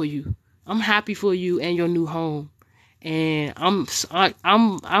happy for you. I'm happy for you and your new home. And I'm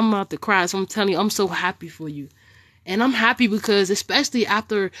about to cry. So I'm telling you, I'm so happy for you. And I'm happy because, especially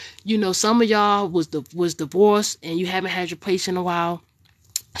after, some of y'all was divorced and you haven't had your place in a while.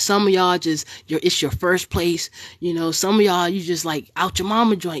 Some of y'all it's your first place. Some of y'all, you just like out your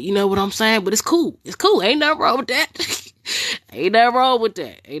mama joint. You know what I'm saying? But it's cool. It's cool. Ain't nothing wrong with that. Ain't nothing wrong with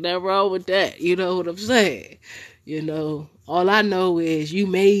that. Ain't nothing wrong with that. You know what I'm saying? All I know is you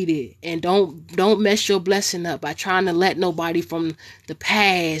made it, and don't mess your blessing up by trying to let nobody from the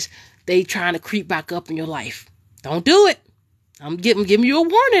past, they trying to creep back up in your life. Don't do it. I'm giving you a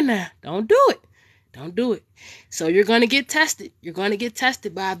warning now. Don't do it. Don't do it. So you're going to get tested. You're going to get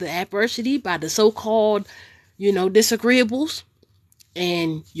tested by the adversity, by the so-called, disagreeables.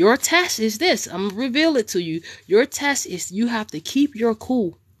 And your test is this. I'm going to reveal it to you. Your test is you have to keep your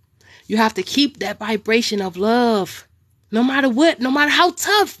cool. You have to keep that vibration of love. No matter what, no matter how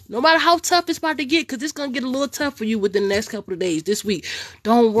tough it's about to get, because it's going to get a little tough for you within the next couple of days, this week.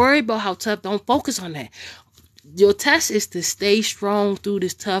 Don't worry about how tough. Don't focus on that. Your test is to stay strong through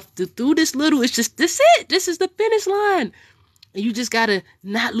this tough, through this little. It's just, this it. This is the finish line. And you just got to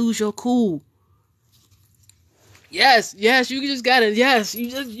not lose your cool. Yes, you just got to,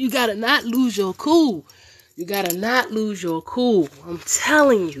 you got to not lose your cool. You got to not lose your cool. I'm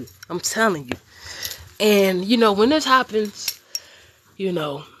telling you. And, when this happens,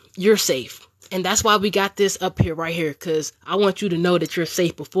 you're safe. And that's why we got this up here, right here, because I want you to know that you're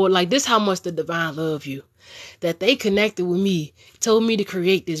safe before. Like, this how much the divine love you. That they connected with me, told me to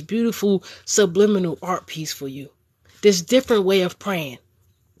create this beautiful subliminal art piece for you. This different way of praying,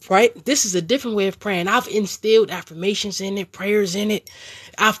 right? This is a different way of praying. I've instilled affirmations in it, prayers in it.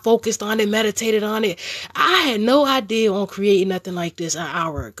 I focused on it, meditated on it. I had no idea on creating nothing like this an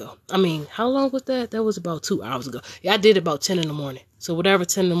hour ago. I mean, how long was that? That was about 2 hours ago. Yeah, I did it about 10 in the morning. So whatever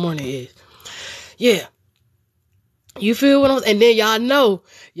 10 in the morning is. Yeah. You feel what I'm saying? And then y'all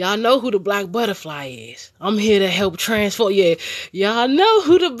know who the black butterfly is. I'm here to help transform. Yeah, y'all know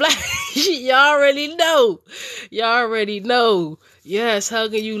who the black, y'all already know. Yes,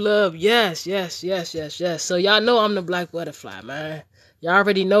 hugging you love. Yes. So y'all know I'm the black butterfly, man. Y'all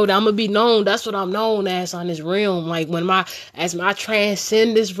already know that I'm gonna be known. That's what I'm known as on this realm. Like as I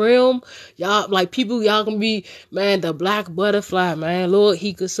transcend this realm, y'all can be, man, the black butterfly, man. Lord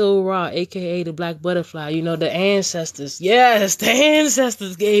Hikaso, aka the black butterfly. The ancestors. Yes, the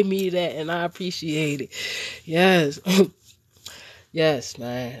ancestors gave me that, and I appreciate it. Yes. Yes,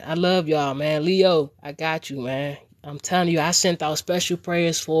 man. I love y'all, man. Leo, I got you, man. I'm telling you, I sent out special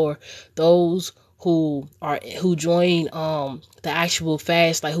prayers for those who joined the actual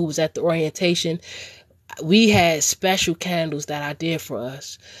fast, like who was at the orientation. We had special candles that I did for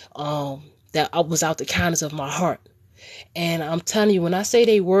us, that was out the kindness of my heart. And I'm telling you, when I say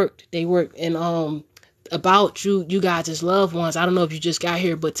they worked. And about you guys' loved ones, I don't know if you just got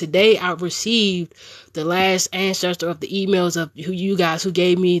here, but today I received the last ancestor of the emails of you guys who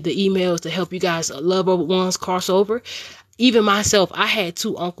gave me the emails to help you guys loved ones cross over. Even myself, I had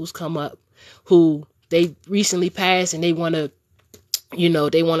 2 uncles come up who they recently passed, and they want to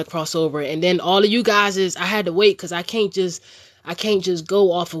cross over. And then all of you guys I had to wait, because I can't just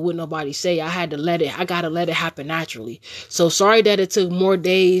go off of what nobody say. I gotta let it happen naturally. So sorry that it took more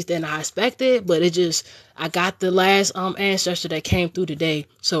days than I expected, but I got the last ancestor that came through today.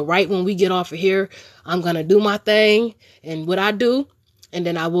 So right when we get off of here, I'm gonna do my thing and what I do. And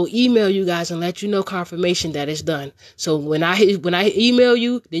then I will email you guys and let you know confirmation that it's done. So when I email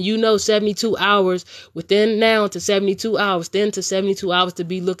you, then 72 hours, within now to 72 hours, then to 72 hours to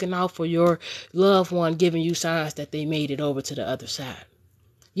be looking out for your loved one, giving you signs that they made it over to the other side.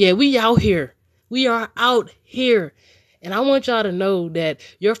 Yeah, we out here. We are out here. And I want y'all to know that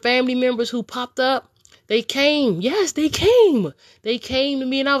your family members who popped up, they came. Yes, they came. They came to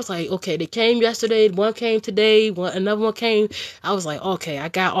me, and I was like, okay, they came yesterday. One came today. Another one came. I was like, okay, I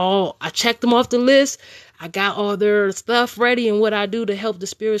checked them off the list. I got all their stuff ready and what I do to help the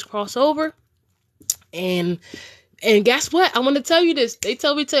spirits cross over. And guess what? I want to tell you this.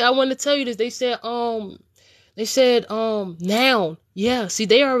 I want to tell you this. They said, now. Yeah, see,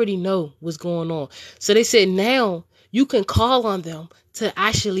 they already know what's going on. So they said, now you can call on them to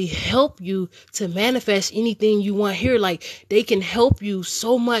actually help you to manifest anything you want here. Like, they can help you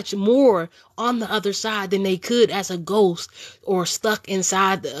so much more on the other side than they could as a ghost or stuck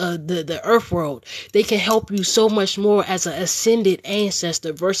inside the earth world. They can help you so much more as an ascended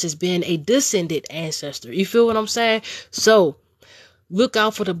ancestor versus being a descended ancestor. You feel what I'm saying? So look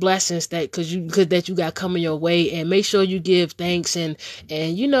out for the blessings that you got coming your way, and make sure you give thanks, and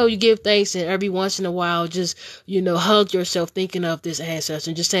you give thanks, and every once in a while just hug yourself thinking of this ancestor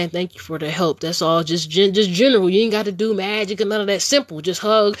and just saying thank you for the help. That's all. Just general. You ain't got to do magic and none of that. Simple. Just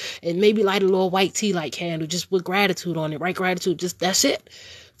hug and maybe light a little white tea light candle just with gratitude on it, right? Gratitude. Just that's it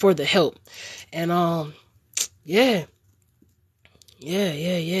for the help. And yeah.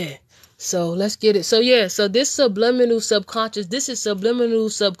 So let's get it. So this subliminal subconscious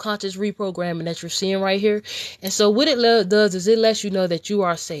reprogramming that you're seeing right here. And so what it does is it lets you know that you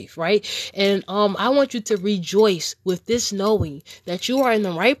are safe, right? And I want you to rejoice with this knowing that you are in the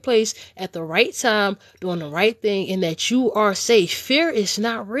right place at the right time, doing the right thing, and that you are safe. Fear is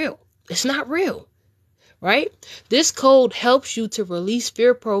not real. It's not real. Right? This code helps you to release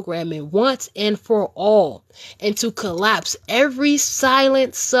fear programming once and for all, and to collapse every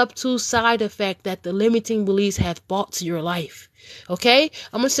silent, subtle side effect that the limiting beliefs have brought to your life. Okay?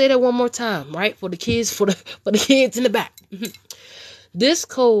 I'm going to say that one more time, right? For the kids, for the kids in the back. This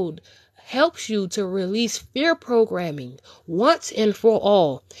code helps you to release fear programming once and for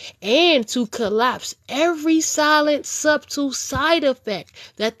all, and to collapse every silent, subtle side effect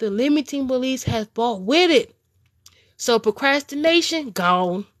that the limiting beliefs have brought with it. So procrastination,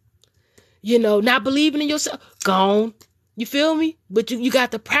 gone. Not believing in yourself, gone. You feel me? But you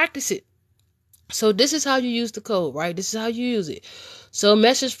got to practice it. So this is how you use the code, right? This is how you use it. So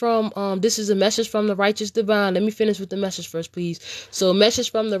message from, this is a message from the righteous divine. Let me finish with the message first, please. So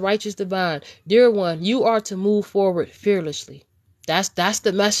message from the righteous divine. Dear one, you are to move forward fearlessly. That's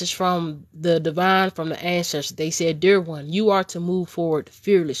the message from the divine, from the ancestors. They said, dear one, you are to move forward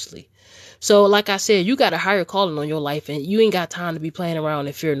fearlessly. So like I said, you got a higher calling on your life, and you ain't got time to be playing around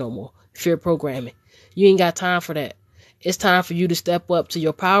in fear no more. Fear programming. You ain't got time for that. It's time for you to step up to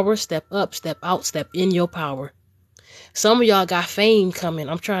your power, step up, step out, step in your power. Some of y'all got fame coming.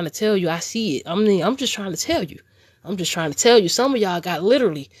 I'm trying to tell you. I see it. I'm just trying to tell you. Some of y'all got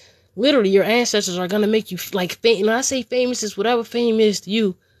literally your ancestors are going to make you like fame. When I say famous, is whatever fame is to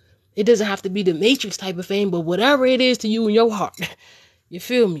you. It doesn't have to be the Matrix type of fame, but whatever it is to you in your heart. You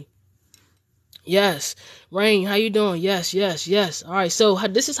feel me? Yes. Rain, how you doing? Yes. All right. So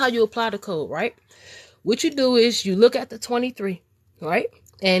this is how you apply the code, right? What you do is you look at the 23, right?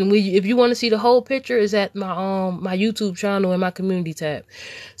 And if you want to see the whole picture, is at my YouTube channel and my community tab.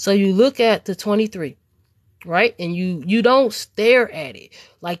 So you look at the 23, right? And you don't stare at it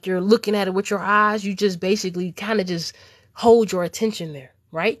like you're looking at it with your eyes. You just basically kind of just hold your attention there,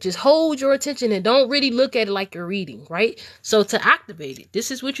 right? Just hold your attention and don't really look at it like you're reading, right? So to activate it, this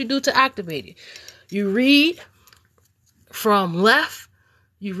is what you do to activate it. You read from left.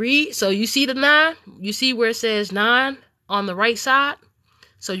 You read, so you see the 9, you see where it says 9 on the right side.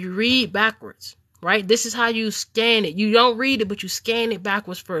 So you read backwards, right? This is how you scan it. You don't read it, but you scan it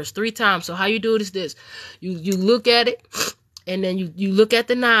backwards first 3 times. So how you do it is this. You look at it, and then you look at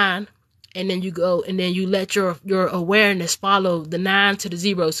the 9, and then you go, and then you let your awareness follow the 9 to the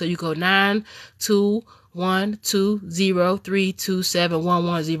 0. So you go 9, 2, 1, 2, 0, 3, 2, 7, 1,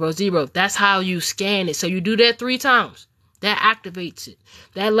 1, 0, 0. That's how you scan it. So you do that 3 times. That activates it.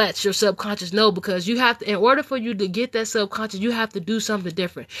 That lets your subconscious know, because you have to, in order for you to get that subconscious, you have to do something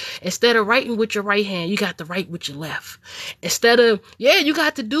different. Instead of writing with your right hand, you got to write with your left. You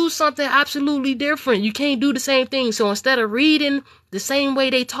got to do something absolutely different. You can't do the same thing. So instead of reading the same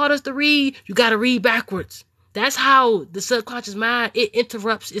way they taught us to read, you got to read backwards. That's how the subconscious mind, it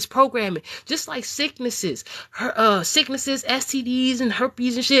interrupts its programming. Just like sicknesses, STDs and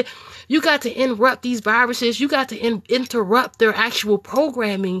herpes and shit. You got to interrupt these viruses. You got to interrupt their actual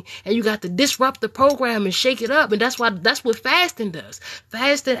programming, and you got to disrupt the program and shake it up. And that's what fasting does.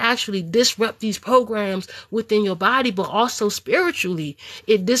 Fasting actually disrupt these programs within your body, but also spiritually,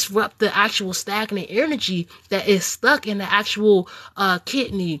 it disrupts the actual stagnant energy that is stuck in the actual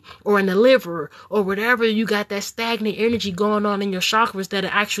kidney or in the liver or whatever. You got that stagnant energy going on in your chakras that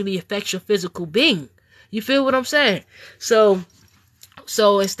actually affects your physical being. You feel what I'm saying? So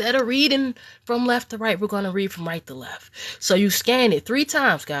instead of reading from left to right, we're going to read from right to left. So you scan it 3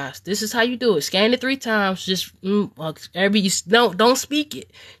 times, guys. This is how you do it. Scan it 3 times. Just don't speak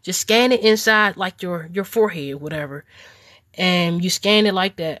it. Just scan it inside like your forehead, whatever. And you scan it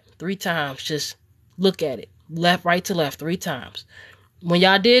like that 3 times. Just look at it. Left, right to left 3 times. When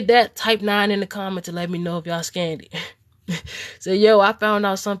y'all did that, type 9 in the comments to let me know if y'all scanned it. So, yo, I found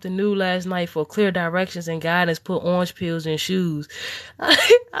out something new last night for clear directions and guidance. Put orange pills in shoes.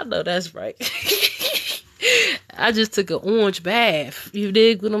 I know that's right. I just took an orange bath. You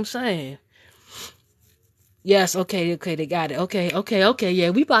dig what I'm saying? Yes, okay, they got it. Okay. Yeah,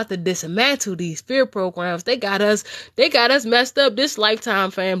 we about to dismantle these spirit programs. They got us messed up this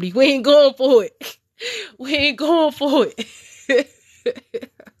lifetime, family. We ain't going for it. We ain't going for it.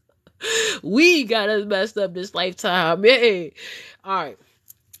 We got us messed up this lifetime. Yeah. All right.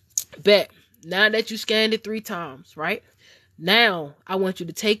 Bet. Now that you scanned it 3 times, right? Now I want you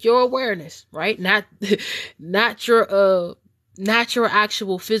to take your awareness, right? Not your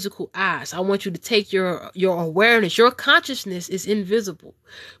actual physical eyes. I want you to take your awareness. Your consciousness is invisible,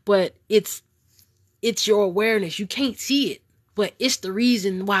 but it's your awareness. You can't see it, but it's the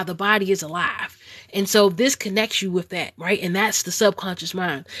reason why the body is alive. And so this connects you with that, right? And that's the subconscious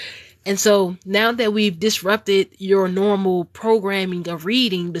mind. And so now that we've disrupted your normal programming of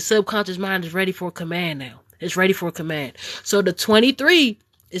reading, the subconscious mind is ready for a command now. It's ready for a command. So the 23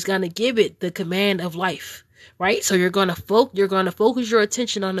 is going to give it the command of life, right? So you're going to focus your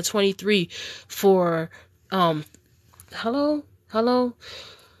attention on the 23 for, for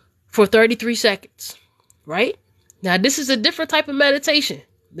 33 seconds, right? Now, this is a different type of meditation.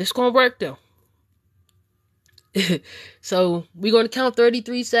 This going to work though. So we're going to count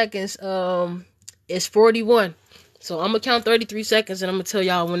 33 seconds. It's 41. So I'm going to count 33 seconds and I'm going to tell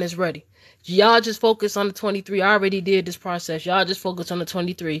y'all when it's ready. Y'all just focus on the 23. I already did this process. Y'all just focus on the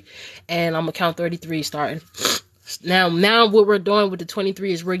 23 and I'm going to count 33 starting. Now what we're doing with the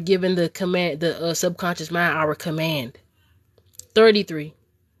 23 is we're giving the command, the subconscious mind our command. 33.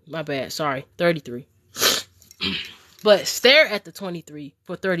 My bad. Sorry. 33. But stare at the 23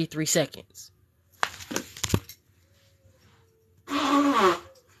 for 33 seconds.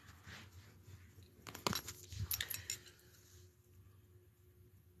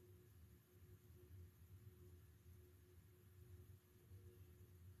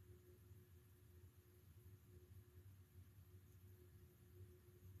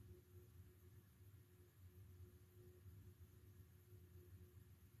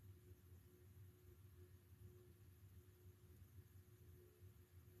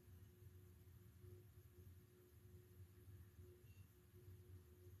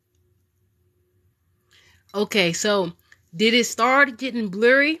 Okay, so did it start getting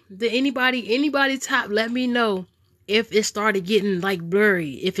blurry? Did anybody top let me know if it started getting like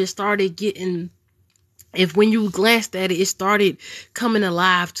blurry, if when you glanced at it, it started coming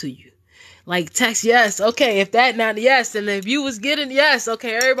alive to you. Like text yes, okay, if that not yes, and if you was getting yes,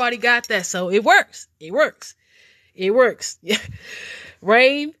 okay, everybody got that. So it works. Yeah.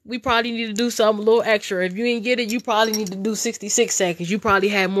 Rain, we probably need to do something a little extra. If you ain't get it, you probably need to do 66 seconds. You probably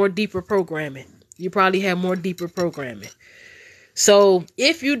had more deeper programming. So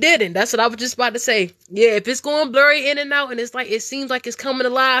if you didn't, that's what I was just about to say. Yeah, if it's going blurry in and out and it's like, it seems like it's coming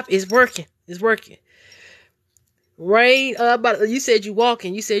alive, it's working. Rain, but you said you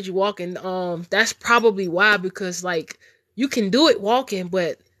walking. That's probably why, because like you can do it walking,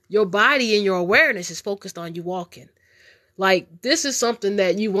 but your body and your awareness is focused on you walking. Like this is something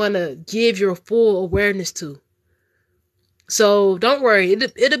that you want to give your full awareness to. So don't worry,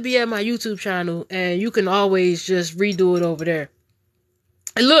 it'll be at my YouTube channel, and you can always just redo it over there.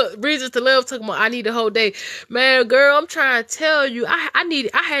 And look, Reasons to Live talking about I need a whole day. Man, girl, I'm trying to tell you, I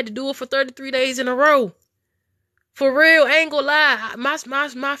had to do it for 33 days in a row. For real, I ain't gonna lie.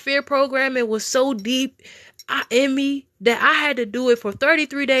 My fear programming was so deep in me that I had to do it for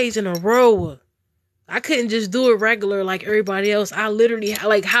 33 days in a row. I couldn't just do it regular like everybody else. I literally,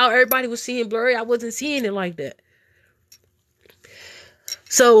 like how everybody was seeing blurry, I wasn't seeing it like that.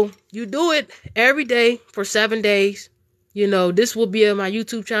 So you do it every day for 7 days. You know, this will be on my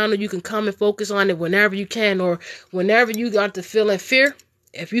YouTube channel. You can come and focus on it whenever you can, or whenever you got to feel in fear.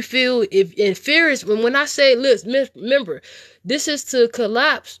 If you feel, if fear is, when I say, listen, remember, this is to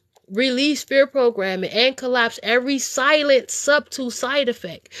collapse, release fear programming, and collapse every silent, subtle side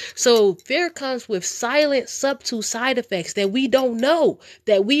effect. So fear comes with silent, subtle side effects that we don't know,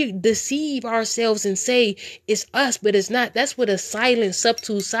 that we deceive ourselves and say it's us, but it's not. That's what a silent,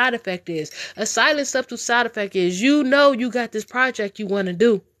 subtle side effect is. A silent, subtle side effect is, you know, you got this project you want to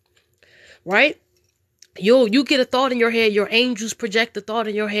do, right? You get a thought in your head, your angels project a thought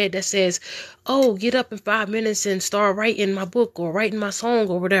in your head that says, oh, get up in 5 minutes and start writing my book or writing my song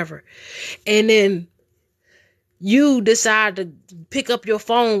or whatever. And then you decide to pick up your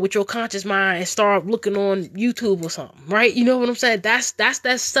phone with your conscious mind and start looking on YouTube or something, right? You know what I'm saying? That's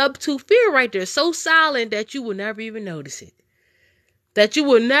that subtle fear right there. So silent that you will never even notice it. that you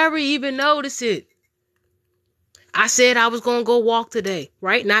will never even notice it. I said I was going to go walk today,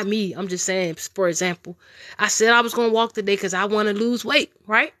 right? Not me. I'm just saying, for example. I said I was going to walk today because I want to lose weight,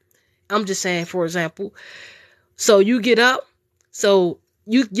 right? I'm just saying, for example. So you get up. So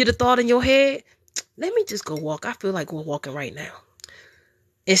you get a thought in your head. Let me just go walk. I feel like we're walking right now.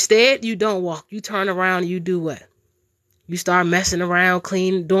 Instead, you don't walk. You turn around and you do what? You start messing around,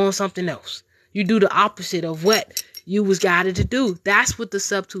 cleaning, doing something else. You do the opposite of what you was guided to do. That's what the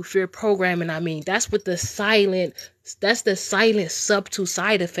subtle fear programming, I mean. That's the silent subtle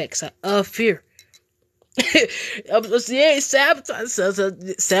side effects of fear. Yeah, sabotage.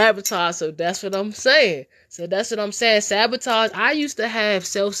 Sabotage. So that's what I'm saying. Sabotage. I used to have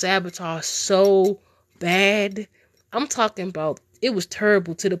self-sabotage so bad. I'm talking about it was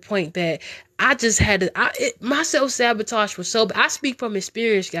terrible to the point that I just had to, my self-sabotage was so bad. I speak from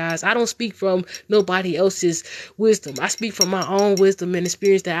experience, guys. I don't speak from nobody else's wisdom. I speak from my own wisdom and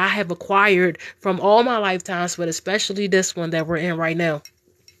experience that I have acquired from all my lifetimes, but especially this one that we're in right now.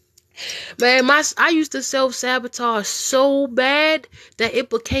 Man, I used to self-sabotage so bad that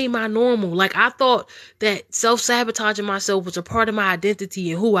it became my normal. Like, I thought that self-sabotaging myself was a part of my identity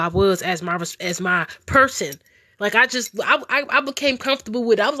and who I was as my person. Like, I became comfortable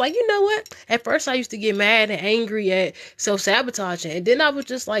with it. I was like, you know what? At first, I used to get mad and angry at self-sabotaging. And then I was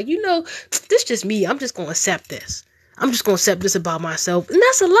just like, this just me. I'm just going to accept this. I'm just going to accept this about myself. And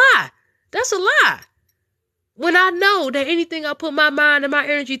that's a lie. That's a lie. When I know that anything I put my mind and my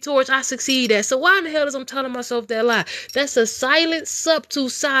energy towards, I succeed at. So why in the hell is I'm telling myself that lie? That's a silent, subtle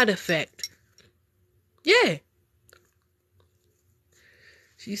side effect. Yeah.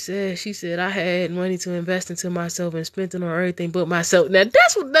 She said I had money to invest into myself and spent it on everything but myself. Now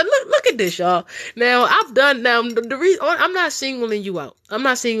look at this, y'all. Now the reason I'm not singling you out. I'm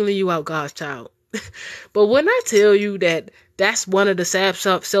not singling you out, God's child. But when I tell you that that's one of the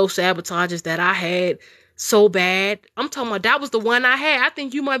self-sabotages that I had so bad, I'm talking about that was the one I had. I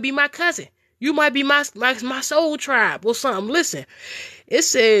think you might be my cousin. You might be my soul tribe or something. Listen,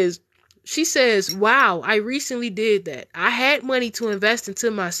 she says, wow, I recently did that. I had money to invest into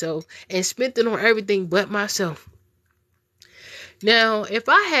myself and spent it on everything but myself. Now, if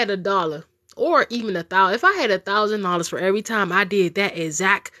I had $1 or even $1,000, if I had $1,000 for every time I did that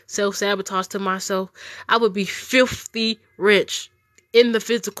exact self-sabotage to myself, I would be filthy rich in the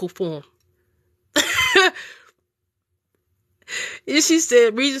physical form. And she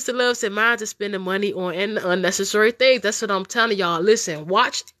said, reasons to love said, mine to spending money on unnecessary things. That's what I'm telling y'all. Listen,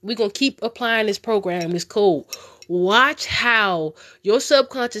 watch. We're going to keep applying this program, this code. Watch how your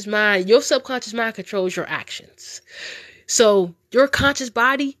subconscious mind controls your actions. So your conscious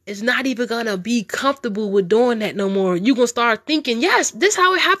body is not even going to be comfortable with doing that no more. You're going to start thinking, yes, this is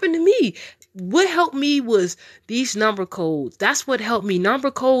how it happened to me. What helped me was these number codes. That's what helped me. Number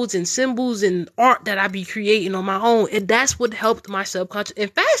codes and symbols and art that I be creating on my own. And that's what helped my subconscious.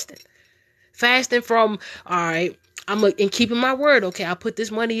 And fasting. Fasting from, all right, and keeping my word. Okay, I put this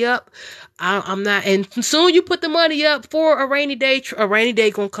money up. I'm not. And soon you put the money up for a rainy day. A rainy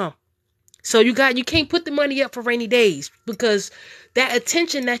day gonna come. So you can't put the money up for rainy days because that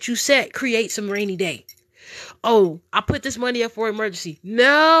attention that you set creates some rainy day. Oh, I put this money up for emergency.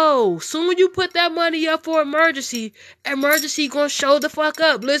 No, soon you put that money up for emergency gonna show the fuck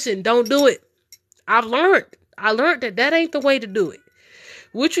up. Listen, don't do it. I learned that ain't the way to do it.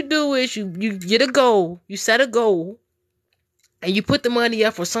 What you do is you get a goal, you set a goal, and you put the money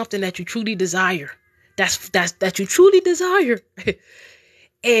up for something that you truly desire. That you truly desire.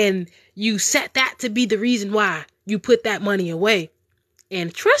 And you set that to be the reason why you put that money away.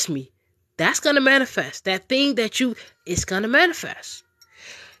 And trust me, that's going to manifest. That thing it's going to manifest.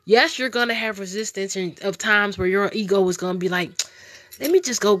 Yes, you're going to have resistance of times where your ego is going to be like, let me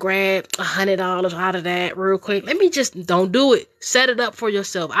just go grab $100 out of that real quick. Don't do it. Set it up for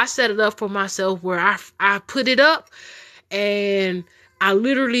yourself. I set it up for myself where I put it up and I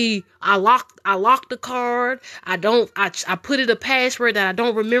locked the card. I put it a password that I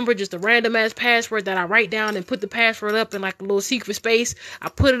don't remember, just a random ass password that I write down and put the password up in like a little secret space. I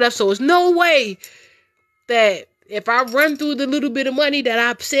put it up so there's no way that if I run through the little bit of money that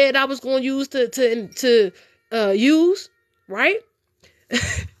I said I was going to use to use, right?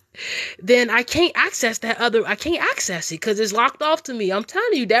 Then I can't access I can't access it because it's locked off to me. I'm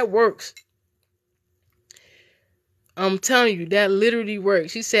telling you, that works. I'm telling you, that literally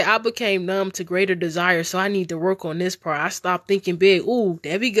works. She said, I became numb to greater desire, so I need to work on this part. I stopped thinking big. Ooh,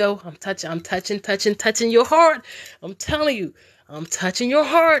 there we go. I'm touching your heart. I'm telling you, I'm touching your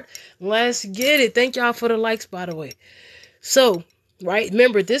heart. Let's get it. Thank y'all for the likes, by the way. So, right?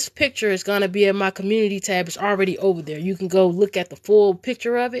 Remember, this picture is going to be in my community tab. It's already over there. You can go look at the full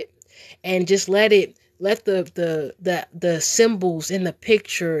picture of it and just let the symbols in the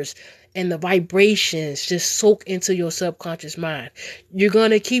pictures and the vibrations just soak into your subconscious mind. You're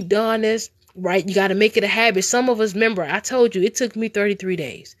going to keep doing this, right? You got to make it a habit. Some of us, remember, I told you it took me 33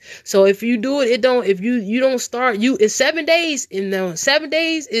 days. So if you do it, if you don't start, it's 7 days. And 7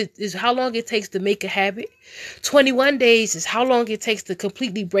 days is how long it takes to make a habit. 21 days is how long it takes to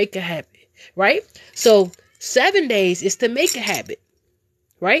completely break a habit, right? So 7 days is to make a habit,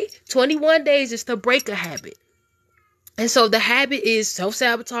 right? 21 days is to break a habit. And so the habit is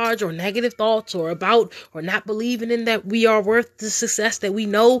self-sabotage or negative thoughts or not believing in that we are worth the success that we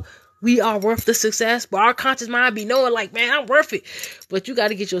know we are worth the success. But our conscious mind be knowing like, man, I'm worth it. But you got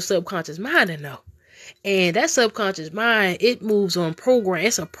to get your subconscious mind to know. And that subconscious mind, it moves on program.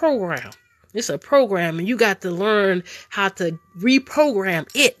 It's a program. It's a program. And you got to learn how to reprogram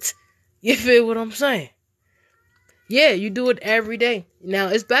it. You feel what I'm saying? Yeah, you do it every day. Now,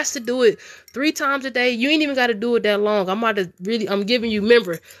 it's best to do it 3 times a day. You ain't even got to do it that long. I'm giving you,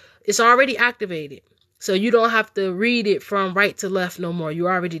 remember, it's already activated. So you don't have to read it from right to left no more. You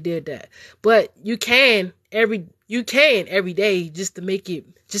already did that. But you can every day just to make it,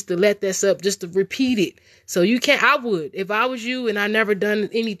 just to let this up, just to repeat it. So you can, I would, if I was you and I never done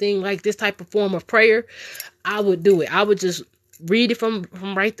anything like this type of form of prayer, I would do it. I would just read it from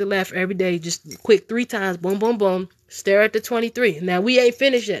right to left every day, just quick 3 times, boom, boom, boom, stare at the 23. Now, we ain't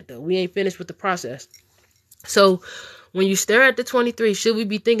finished yet, though. We ain't finished with the process. So when you stare at the 23, should we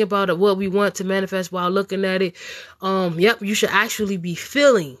be thinking about what we want to manifest while looking at it? Yep, you should actually be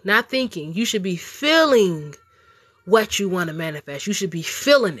feeling, not thinking. You should be feeling what you want to manifest. You should be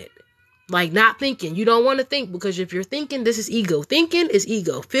feeling it. Like, not thinking. You don't want to think, because if you're thinking, this is ego. Thinking is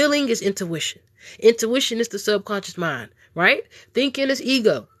ego. Feeling is intuition. Intuition is the subconscious mind, right? Thinking is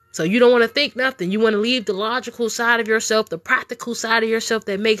ego. So you don't want to think nothing. You want to leave the logical side of yourself, the practical side of yourself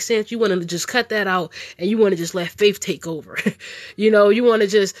that makes sense. You want to just cut that out, and you want to just let faith take over. You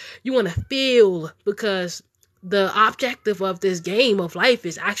want to feel, because the objective of this game of life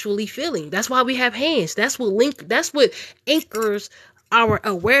is actually feeling. That's why we have hands. That's what anchors our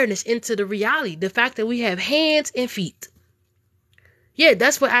awareness into the reality. The fact that we have hands and feet. Yeah,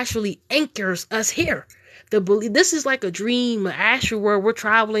 that's what actually anchors us here. This is like a dream, an astral where we're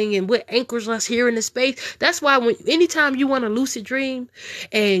traveling, and what anchors us here in the space. That's why anytime you want to lucid dream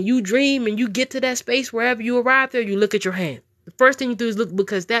and you dream and you get to that space, wherever you arrive there, you look at your hand. The first thing you do is look,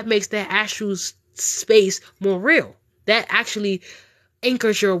 because that makes that astral space more real. That actually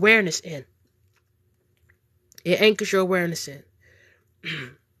anchors your awareness in. It anchors your awareness in.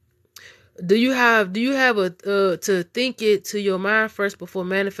 Do you have to think it to your mind first before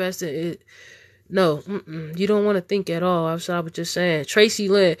manifesting it? No, you don't want to think at all. I was just saying. Tracy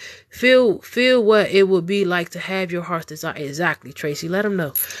Lynn, feel what it would be like to have your heart's desire. Exactly, Tracy. Let them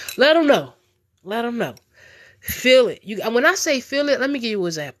know. Let them know. Feel it. When I say feel it, let me give you an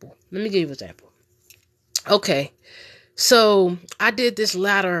example. Okay. So I did this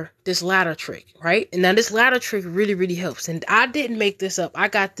ladder trick, right? And now this ladder trick really, really helps. And I didn't make this up. I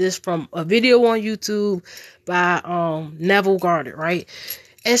got this from a video on YouTube by Neville Gardner, right?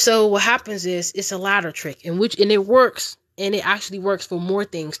 And so what happens is, it's a ladder trick and it works. And it actually works for more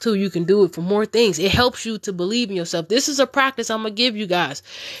things too. You can do it for more things. It helps you to believe in yourself. This is a practice I'm going to give you guys.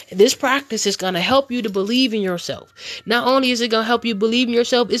 This practice is going to help you to believe in yourself. Not only is it going to help you believe in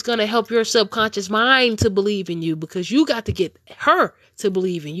yourself, it's going to help your subconscious mind to believe in you, because you got to get her to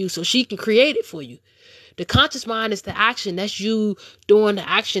believe in you so she can create it for you. The conscious mind is the action. That's you doing the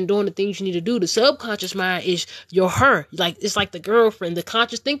action, doing the things you need to do. The subconscious mind is your her. It's like the girlfriend. The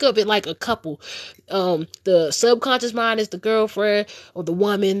conscious, think of it like a couple. The subconscious mind is the girlfriend or the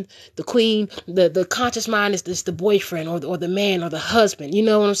woman, the queen. The conscious mind is the boyfriend or the man or the husband. You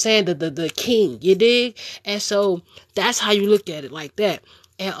know what I'm saying? The king. You dig? And so that's how you look at it, like that.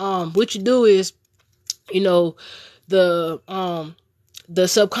 And what you do is, the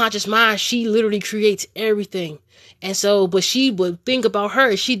subconscious mind, she literally creates everything. And so, but she would think about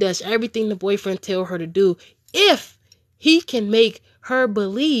her. She does everything the boyfriend tell her to do, if he can make her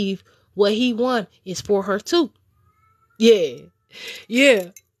believe what he wants is for her too. Yeah.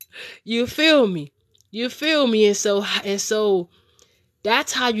 You feel me? And so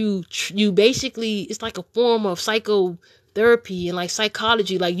that's how you basically, it's like a form of psychotherapy and like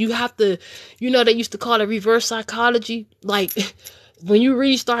psychology. Like, you have to, they used to call it reverse psychology. Like, when you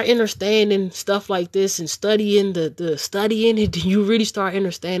really start understanding stuff like this and studying studying it, you really start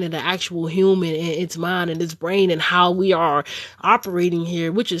understanding the actual human and its mind and its brain and how we are operating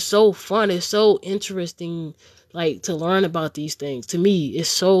here, which is so fun. It's so interesting like to learn about these things. To me, it's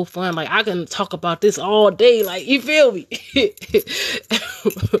so fun. Like I can talk about this all day. Like you feel me?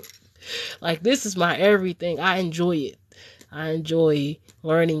 Like this is my everything. I enjoy it. I enjoy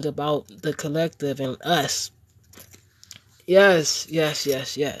learning about the collective and us. Yes.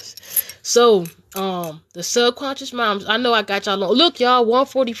 So, the subconscious minds, I know I got y'all on. Look, y'all,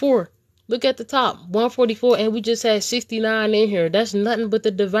 144. Look at the top, 144, and we just had 69 in here. That's nothing but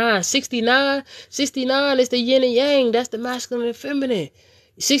the divine. 69 is the yin and yang. That's the masculine and feminine.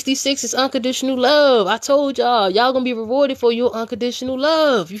 66 is unconditional love. I told y'all gonna be rewarded for your unconditional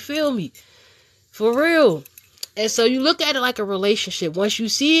love. You feel me? For real. And so you look at it like a relationship. Once you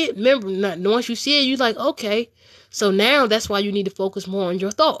see it, remember, once you see it, you're like, okay. So now that's why you need to focus more on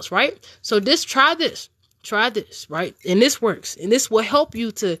your thoughts, right? So try this, right? And this works. And this will help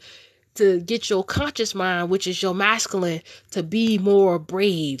you to get your conscious mind, which is your masculine, to be more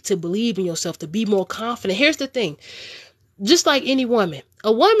brave, to believe in yourself, to be more confident. Here's the thing. Just like any woman,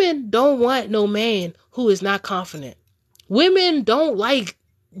 a woman don't want no man who is not confident. Women don't like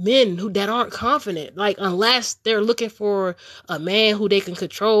men that aren't confident, like unless they're looking for a man who they can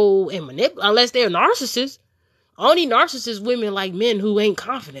control and manipulate, unless they're narcissists. Only narcissist women like men who ain't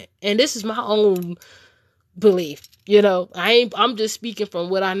confident. And this is my own belief. I'm just speaking from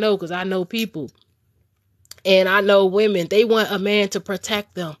what I know, because I know people and I know women, they want a man to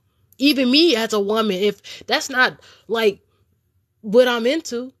protect them. Even me as a woman, if that's not like what I'm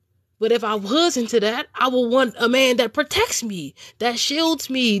into, but if I was into that, I would want a man that protects me, that shields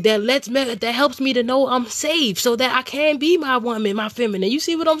me, that helps me to know I'm safe, so that I can be my woman, my feminine. You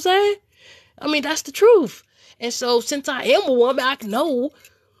see what I'm saying? I mean, that's the truth. And so since I am a woman, I know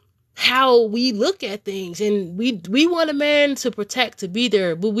how we look at things, and we want a man to protect, to be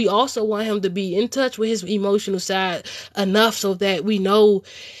there, but we also want him to be in touch with his emotional side enough so that we know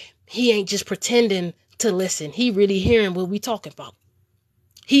he ain't just pretending to listen. He really hearing what we talking about.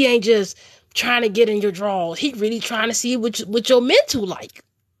 He ain't just trying to get in your drawers. He really trying to see what your mental like.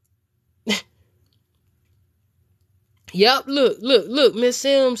 Yep, look. Miss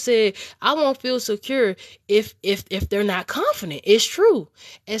Sims said, I won't feel secure if they're not confident. It's true.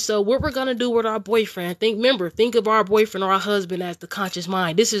 And so what we're gonna do with our boyfriend, think of our boyfriend or our husband as the conscious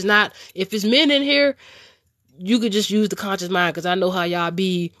mind. This is not, if it's men in here, you could just use the conscious mind, because I know how y'all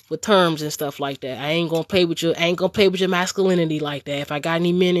be with terms and stuff like that. I ain't gonna play with your masculinity like that. If I got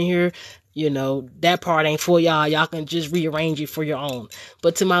any men in here, that part ain't for y'all. Y'all can just rearrange it for your own.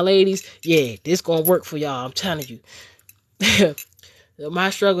 But to my ladies, yeah, this gonna work for y'all. I'm telling you. My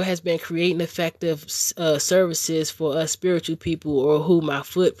struggle has been creating effective services for us spiritual people, or who my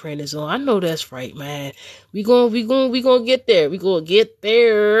footprint is on. I know that's right, man. We gonna get there. We gonna get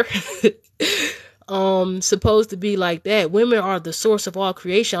there. Supposed to be like that. Women are the source of all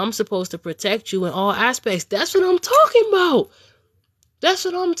creation. I'm supposed to protect you in all aspects. That's what I'm talking about.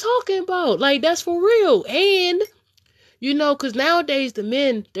 Like, that's for real. And because nowadays the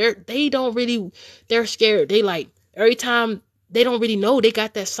men, they're scared. They like, every time, they don't really know, they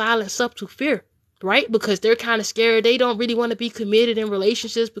got that silent subtle fear, right? Because they're kind of scared. They don't really want to be committed in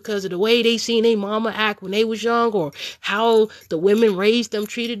relationships because of the way they seen their mama act when they was young, or how the women raised them,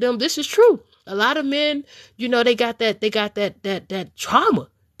 treated them. This is true. A lot of men, they got that trauma.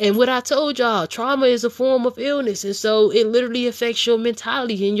 And what I told y'all, trauma is a form of illness. And so it literally affects your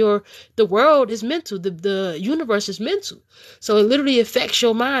mentality, and the world is mental. The universe is mental. So it literally affects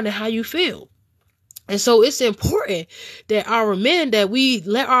your mind and how you feel. And so it's important that we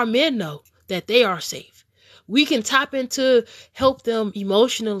let our men know that they are safe. We can tap into, help them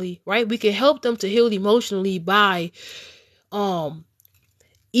emotionally, right? We can help them to heal emotionally by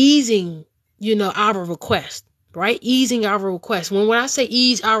easing, our request, right? Easing our request. When I say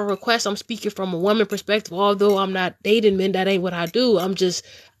ease our request, I'm speaking from a woman perspective. Although I'm not dating men, that ain't what I do.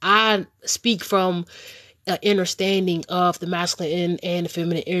 I speak from an understanding of the masculine and the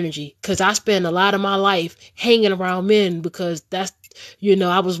feminine energy, because I spend a lot of my life hanging around men, because that's,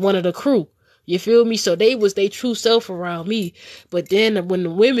 I was one of the crew. You feel me? So they was their true self around me. But then when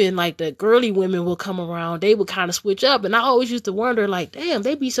the women, like the girly women, would come around, they would kind of switch up. And I always used to wonder, like, damn,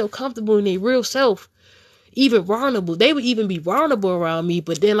 they be so comfortable in their real self, even vulnerable. They would even be vulnerable around me.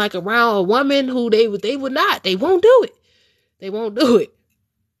 But then, like, around a woman who they would not. They won't do it. They won't do it.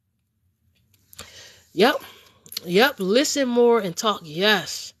 Yep. Listen more and talk.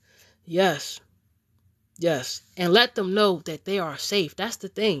 Yes. And let them know that they are safe. That's the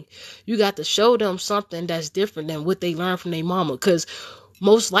thing. You got to show them something that's different than what they learned from their mama. Because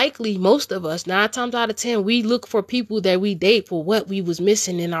most likely, most of us, 9 times out of 10, we look for people that we date for what we was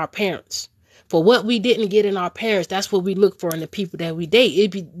missing in our parents. For what we didn't get in our parents, that's what we look for in the people that we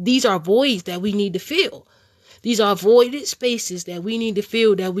date. These are voids that we need to fill. These are voided spaces that we need to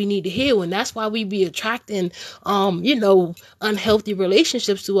fill, that we need to heal. And that's why we be attracting, unhealthy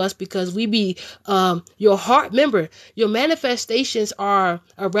relationships to us, because we be, your heart, remember, your manifestations are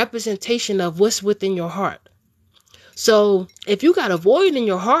a representation of what's within your heart. So if you got a void in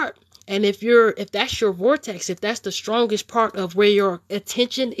your heart, and if that's your vortex, if that's the strongest part of where your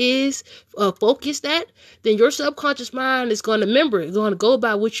attention is focused at, then your subconscious mind is going to remember. It's going to go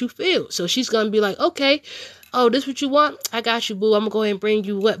by what you feel. So she's going to be like, okay, oh, this what you want? I got you, boo. I'm going to go ahead and bring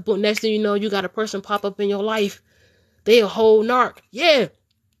you what? But next thing you know, you got a person pop up in your life. They a whole narc. Yeah.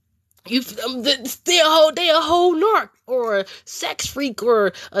 They a whole narc, or a sex freak,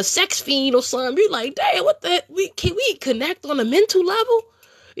 or a sex fiend, or something. You're like, damn, what the? Can we connect on a mental level?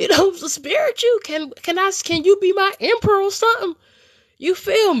 The spiritual. Can you be my emperor or something? You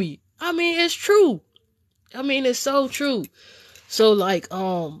feel me? I mean, it's true. I mean, it's so true. So like,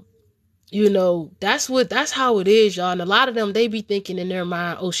 that's how it is, y'all. And a lot of them, they be thinking in their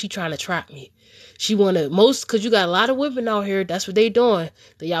mind, oh, she trying to trap me. She cause you got a lot of women out here. That's what they doing.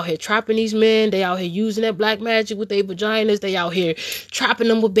 They out here trapping these men. They out here using that black magic with their vaginas. They out here trapping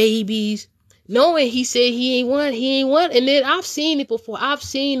them with babies. Knowing he said he ain't one. And then I've seen it before. I've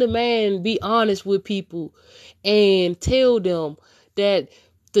seen a man be honest with people and tell them that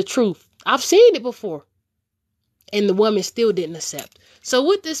the truth. I've seen it before. And the woman still didn't accept. So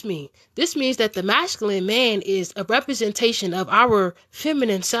what this mean? This means that the masculine man is a representation of our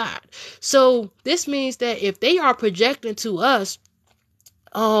feminine side. So this means that if they are projecting to us,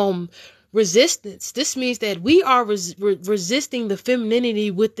 resistance, this means that we are resisting the femininity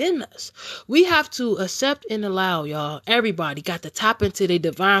within us. We have to accept and allow, y'all. Everybody got to tap into their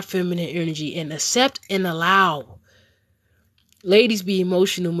divine feminine energy and accept and allow. Ladies, be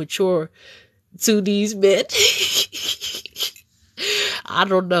emotional mature to these men. I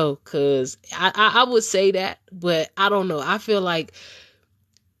don't know, cause I would say that, but I don't know. I feel like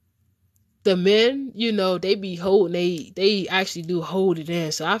the men, they be holding, they actually do hold it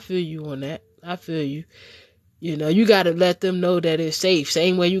in. So I feel you on that. I feel you. You got to let them know that it's safe.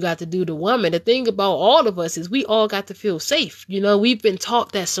 Same way you got to do the woman. The thing about all of us is we all got to feel safe. We've been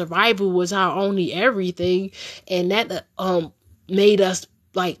taught that survival was our only everything, and that made us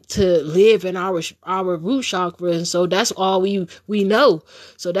like to live in our root chakra. And so that's all we know.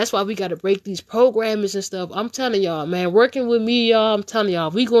 So that's why we got to break these programmings and stuff. I'm telling y'all, man, working with me, y'all, I'm telling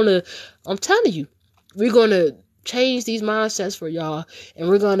y'all, we're going to change these mindsets for y'all. And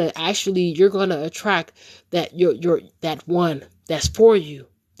you're going to attract that that one that's for you.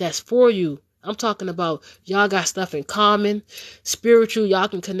 That's for you. I'm talking about y'all got stuff in common, spiritual. Y'all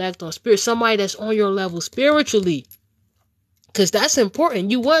can connect on spirit. Somebody that's on your level spiritually. Because that's important.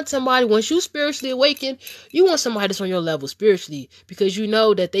 You want somebody, once you spiritually awaken, you want somebody that's on your level spiritually. Because you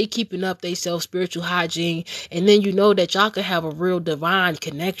know that they keeping up their self-spiritual hygiene. And then you know that y'all can have a real divine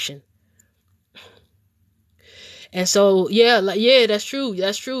connection. And so, yeah, that's true.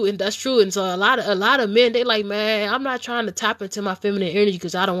 That's true. And that's true. And so a lot of men, they like, man, I'm not trying to tap into my feminine energy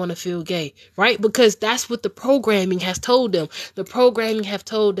because I don't want to feel gay. Right? Because that's what the programming has told them. The programming have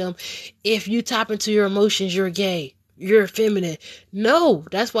told them, if you tap into your emotions, you're gay. You're feminine. No,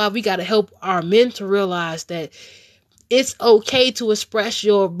 that's why we got to help our men to realize that it's okay to express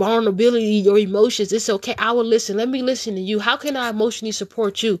your vulnerability, your emotions. It's okay. I will listen. Let me listen to you. How can I emotionally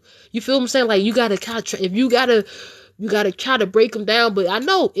support you? You feel what I'm saying? Like you got to try to break them down. But I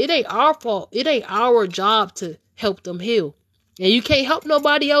know it ain't our fault. It ain't our job to help them heal. And you can't help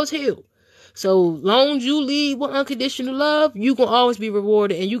nobody else heal. So long as you lead with unconditional love, you gonna always be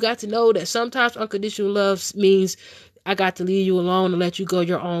rewarded. And you got to know that sometimes unconditional love means I got to leave you alone and let you go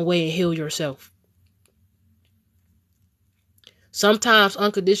your own way and heal yourself. Sometimes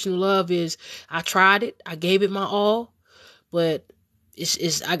unconditional love is I tried it, I gave it my all, but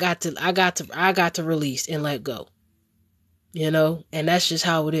it's I got to release and let go. And that's just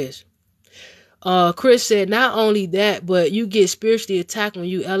how it is. Chris said, not only that, but you get spiritually attacked when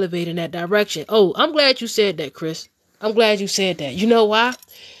you elevate in that direction. Oh, I'm glad you said that, Chris. I'm glad you said that. You know why?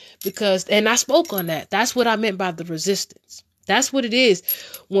 Because, and I spoke on that. That's what I meant by the resistance. That's what it is.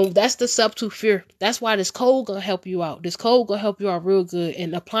 That's the subtle fear. That's why this code gonna help you out. This code gonna help you out real good.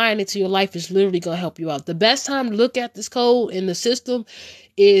 And applying it to your life is literally gonna help you out. The best time to look at this code in the system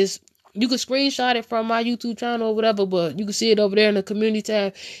is, you can screenshot it from my YouTube channel or whatever, but you can see it over there in the community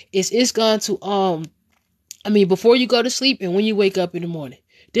tab. It's going to, before you go to sleep and when you wake up in the morning.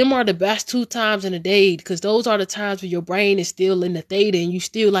 Them are the best 2 times in a day, because those are the times where your brain is still in the theta and you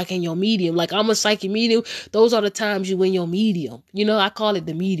still like in your medium. Like I'm a psychic medium. Those are the times you in your medium. I call it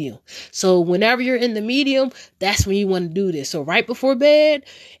the medium. So whenever you're in the medium, that's when you want to do this. So right before bed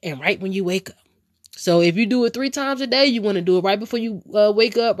and right when you wake up. So if you do it 3 times a day, you want to do it right before you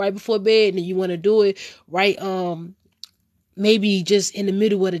wake up, right before bed, and you want to do it right, maybe just in the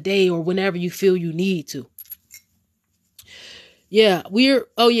middle of the day or whenever you feel you need to. Yeah,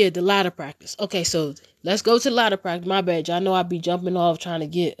 the ladder practice. Okay, so let's go to ladder practice. My bad, y'all know I be jumping off trying to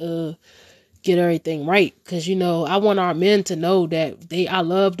get everything right. Cause I want our men to know that I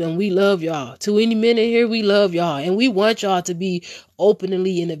love them. We love y'all. To any men in here, we love y'all. And we want y'all to be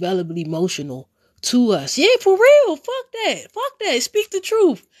openly and availably emotional to us. Yeah, for real. Fuck that. Speak the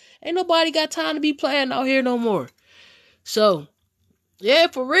truth. Ain't nobody got time to be playing out here no more. So, yeah,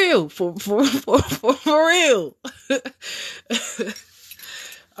 for real. For real.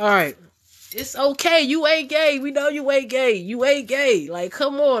 All right. It's okay. You ain't gay. We know you ain't gay. You ain't gay. Like,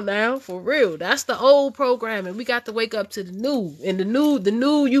 come on now. For real. That's the old programming. We got to wake up to the new. And the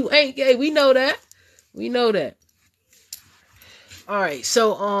new, you ain't gay. We know that. All right.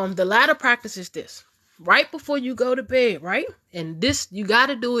 So, the ladder practice is this. Right before you go to bed, right? And this, you got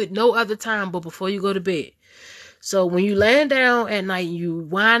to do it no other time but before you go to bed. So, when you laying down at night, you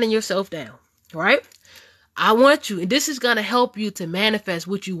winding yourself down, right? I want you, and this is going to help you to manifest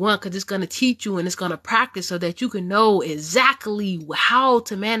what you want, because it's going to teach you and it's going to practice so that you can know exactly how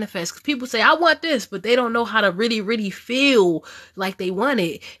to manifest. Because people say, I want this, but they don't know how to really, really feel like they want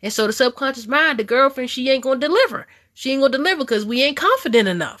it. And so the subconscious mind, the girlfriend, she ain't going to deliver. She ain't going to deliver because we ain't confident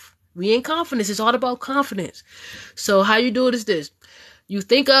enough. We ain't confident. It's all about confidence. So how you do it is this. You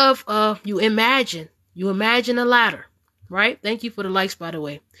think of, you imagine a ladder, right? Thank you for the likes, by the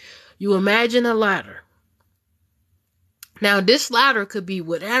way. You imagine a ladder. Now, this ladder could be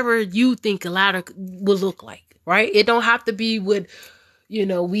whatever you think a ladder will look like, right? It don't have to be what, a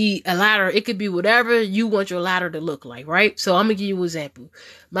ladder. It could be whatever you want your ladder to look like, right? So I'm going to give you an example.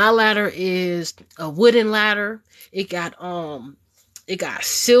 My ladder is a wooden ladder. It got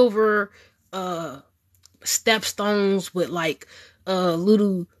silver, stepstones with like,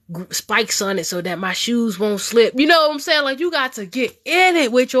 little spikes on it so that my shoes won't slip. You know what I'm saying? Like, you got to get in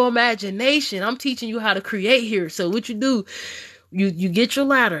it with your imagination. I'm teaching you how to create here. So what you do, you get your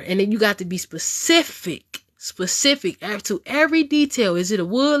ladder, and then you got to be specific to every detail. Is it a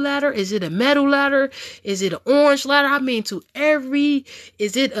wood ladder? Is it a metal ladder? Is it an orange ladder? I mean,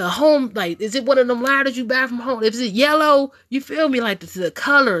 is it a home, like, is it one of them ladders you buy from home? Is it yellow? You feel me? Like the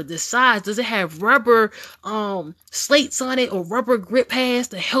color, the size. Does it have rubber slates on it or rubber grip pads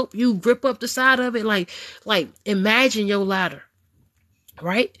to help you grip up the side of it? Like imagine your ladder,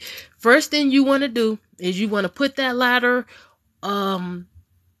 right? First thing you want to do is you want to put that ladder on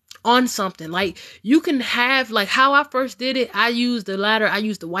something. Like, you can have, like, how I first did it, I used the ladder, I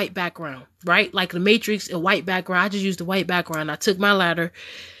used the white background, right? Like the Matrix, a white background. I just used the white background. I took my ladder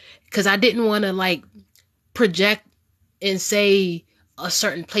because I didn't want to, like, project and say a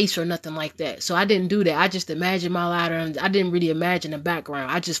certain place or nothing like that. So I didn't do that. I just imagined my ladder, and I didn't really imagine the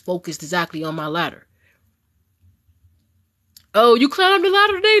background. I just focused exactly on my ladder. Oh, you climbed the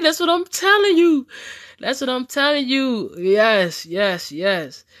ladder today? That's what I'm telling you. Yes.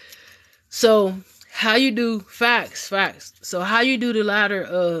 So how you do facts. So how you do the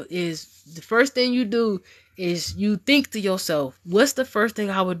ladder is, the first thing you do is you think to yourself, what's the first thing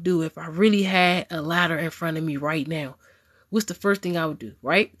I would do if I really had a ladder in front of me right now? What's the first thing I would do,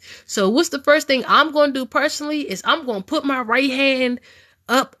 right? So what's the first thing I'm going to do personally is I'm going to put my right hand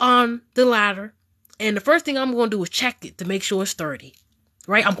up on the ladder, and the first thing I'm going to do is check it to make sure it's sturdy.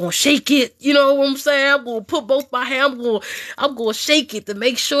 Right? I'm going to shake it. You know what I'm saying? I'm going to put both my hands, I'm going to shake it to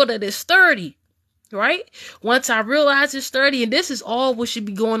make sure that it's sturdy. Right? Once I realize it's sturdy, and this is all what should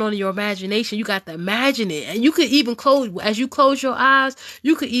be going on in your imagination. You got to imagine it. And you could even as you close your eyes,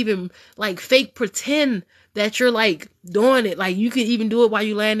 you could even like fake pretend that you're like doing it. Like, you could even do it while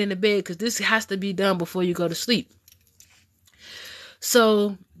you laying in the bed, because this has to be done before you go to sleep.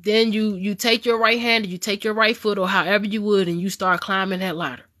 So then you take your right hand, and you take your right foot, or however you would, and you start climbing that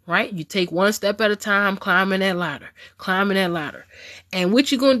ladder, right? You take one step at a time, climbing that ladder. And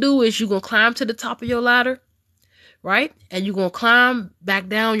what you're going to do is you're going to climb to the top of your ladder, right? And you're going to climb back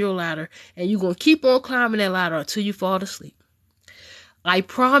down your ladder, and you're going to keep on climbing that ladder until you fall asleep. I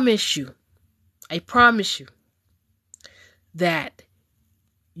promise you that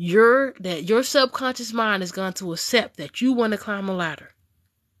your subconscious mind is going to accept that you want to climb a ladder.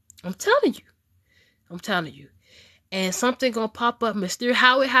 I'm telling you. And something gonna pop up mysterious.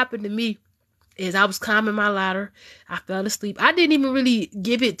 How it happened to me is I was climbing my ladder. I fell asleep. I didn't even really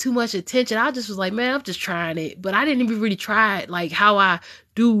give it too much attention. I just was like, man, I'm just trying it. But I didn't even really try it like how I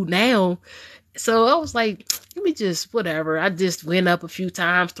do now. So I was like, let me just, whatever. I just went up a few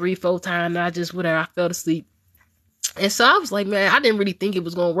times, 3-4 times. And I just, whatever. I fell asleep. And so I was like, man, I didn't really think it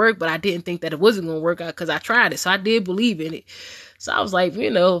was going to work, but I didn't think that it wasn't going to work out because I tried it. So I did believe in it. So I was like,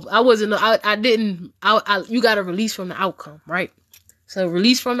 you know, you got to release from the outcome, right? So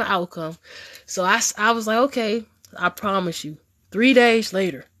release from the outcome. So I was like, okay, I promise you. 3 days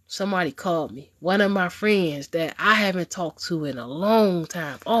later, somebody called me. One of my friends that I haven't talked to in a long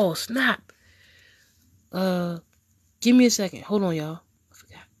time. Oh, snap. Give me a second. Hold on, y'all. I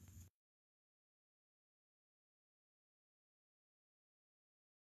forgot.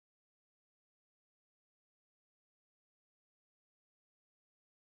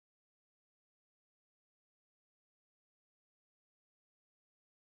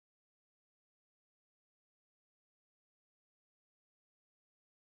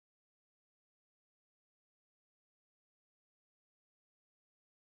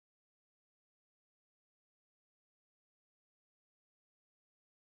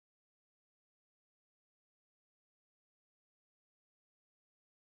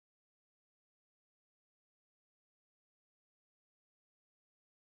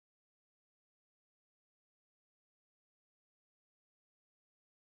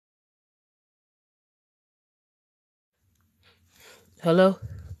 Hello?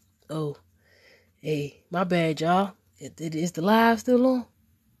 Oh, hey, my bad, y'all. Is the live still on?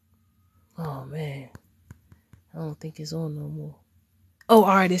 Oh, man. I don't think it's on no more. Oh,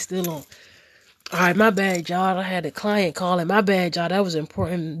 all right, it's still on. All right, my bad, y'all. I had a client calling. My bad, y'all. That was an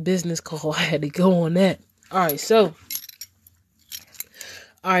important business call. I had to go on that. All right, so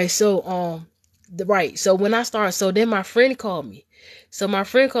right. So when I started, so then my friend called me. So my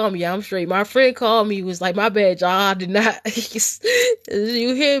friend called me. Yeah, I'm straight. My friend called me, was like, my bad, y'all. I did not.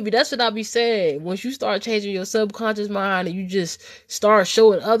 You hear me? That's what I be saying. Once you start changing your subconscious mind and you just start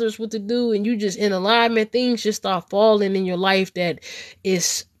showing others what to do and you just in alignment, things just start falling in your life that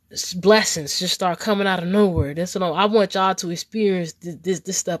is blessings just start coming out of nowhere. That's what I want y'all to experience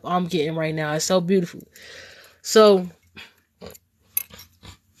this stuff I'm getting right now. It's so beautiful. So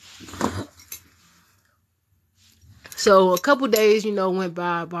a couple days, went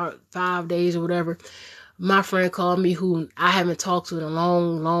by, about 5 days or whatever. My friend called me, who I haven't talked to in a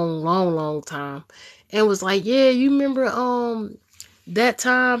long time, and was like, yeah, you remember that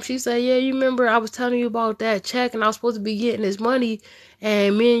time? She said, yeah, you remember I was telling you about that check and I was supposed to be getting this money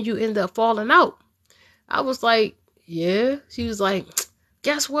and me and you ended up falling out. I was like, yeah. She was like,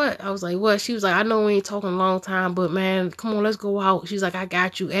 guess what? I was like, what? She was like, I know we ain't talking a long time, but man, come on, let's go out. She's like, I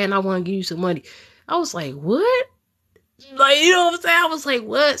got you and I want to give you some money. I was like, what? Like, you know what I'm saying? I was like,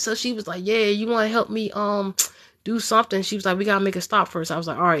 what? So she was like, yeah, you want to help me do something? She was like, we got to make a stop first. I was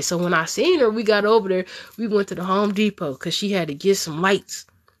like, all right. So when I seen her, we got over there. We went to the Home Depot because she had to get some lights.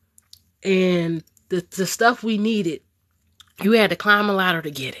 And the stuff we needed, you had to climb a ladder to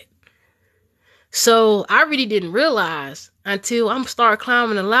get it. So I really didn't realize until I'm start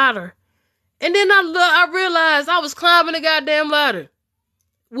climbing the ladder. And then I realized I was climbing the goddamn ladder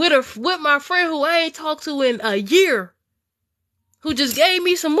with my friend who I ain't talked to in a year, who just gave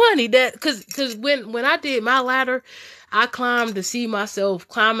me some money. That cause when I did my ladder, I climbed to see myself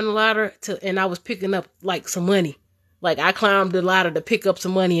climbing the ladder and I was picking up like some money. Like I climbed the ladder to pick up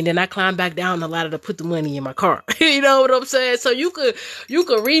some money and then I climbed back down the ladder to put the money in my car. You know what I'm saying? So you could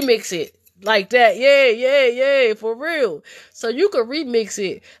remix it like that. Yeah, for real. So you could remix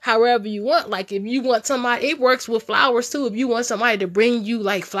it however you want. Like if you want somebody, it works with flowers too. If you want somebody to bring you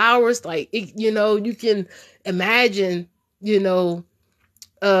like flowers, like it, you can imagine, you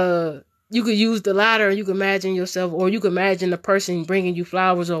could use the ladder and you can imagine yourself, or you can imagine the person bringing you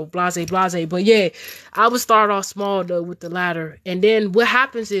flowers or blase. But yeah, I would start off small though with the ladder. And then what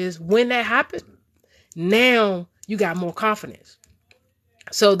happens is when that happens, now you got more confidence.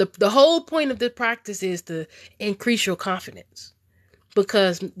 So the whole point of this practice is to increase your confidence,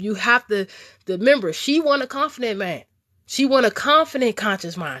 because you have to remember, she want a confident man. She want a confident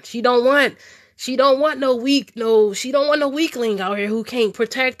conscious mind. She don't want no weakling out here who can't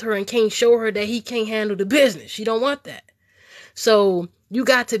protect her and can't show her that he can't handle the business. She don't want that. So you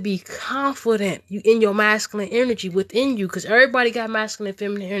got to be confident in your masculine energy within you, because everybody got masculine and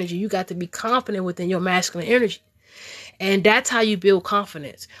feminine energy. You got to be confident within your masculine energy. And that's how you build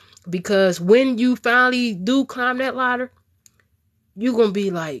confidence. Because when you finally do climb that ladder, you're going to be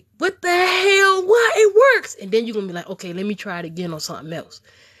like, what the hell? What? It works. And then you're going to be like, okay, let me try it again on something else.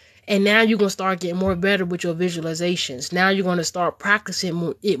 And now you're going to start getting more better with your visualizations. Now you're going to start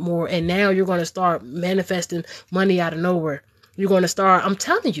practicing it more. And now you're going to start manifesting money out of nowhere. You're going to start, I'm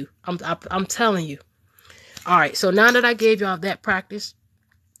telling you. I'm telling you. All right. So now that I gave y'all that practice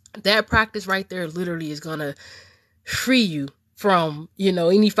right there literally is going to free you from,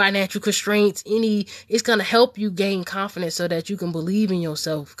 any financial constraints, it's going to help you gain confidence so that you can believe in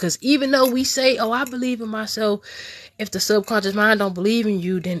yourself. Because even though we say, oh, I believe in myself, if the subconscious mind don't believe in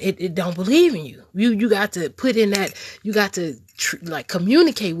you, then it don't believe in you. You got to put in that, you got to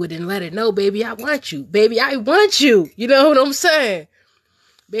communicate with it and let it know, baby, I want you. Baby, I want you. You know what I'm saying?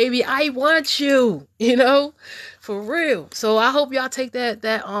 Baby, I want you, for real. So I hope y'all take that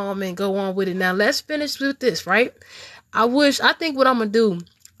and go on with it. Now let's finish with this, right? I think what I'm going to do,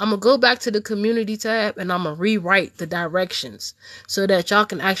 I'm going to go back to the community tab and I'm going to rewrite the directions so that y'all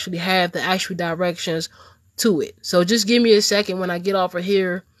can actually have the actual directions to it. So just give me a second when I get off of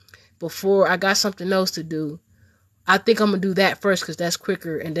here before I got something else to do. I think I'm going to do that first because that's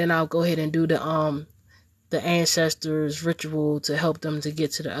quicker. And then I'll go ahead and do the ancestors ritual to help them to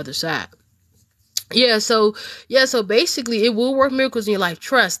get to the other side. So basically it will work miracles in your life.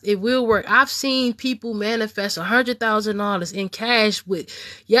 Trust, it will work. I've seen people manifest $100,000 in cash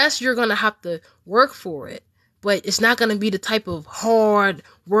yes, you're going to have to work for it, but it's not going to be the type of hard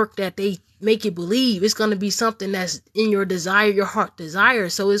work that they make you believe. It's going to be something that's in your desire, your heart desire.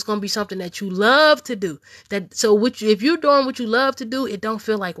 So it's going to be something that you love to do. If you're doing what you love to do, it don't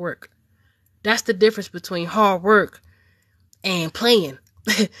feel like work. That's the difference between hard work and playing.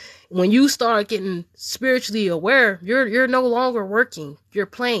 When you start getting spiritually aware, you're no longer working. You're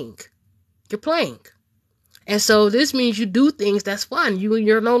playing. And so this means you do things that's fun.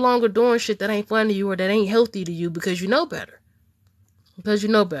 You're no longer doing shit that ain't fun to you or that ain't healthy to you because you know better.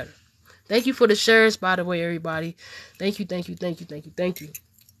 Thank you for the shares, by the way, everybody. Thank you.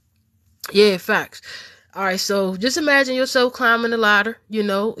 Yeah, facts. All right, so just imagine yourself climbing the ladder.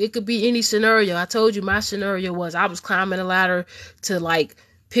 It could be any scenario. I told you my scenario was I was climbing the ladder to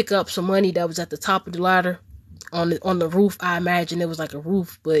pick up some money that was at the top of the ladder on the roof. I imagine it was like a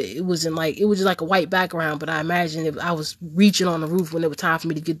roof, but it wasn't it was just like a white background. But I imagine I was reaching on the roof when it was time for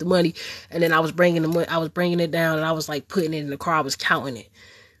me to get the money, and then I was bringing it down, and I was putting it in the car. I was counting it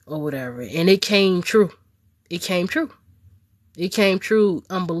or whatever, and it came true. It came true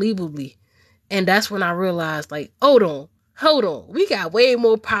unbelievably. And that's when I realized, hold on. We got way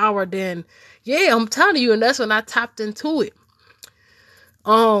more power than, I'm telling you. And that's when I tapped into it.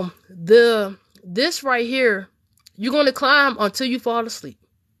 This right here, you're going to climb until you fall asleep.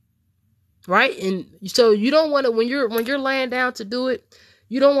 Right? And so you don't want to, when you're laying down to do it,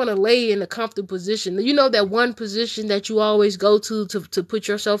 you don't want to lay in a comfortable position. You know that one position that you always go to put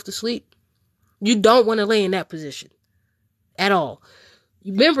yourself to sleep? You don't want to lay in that position at all.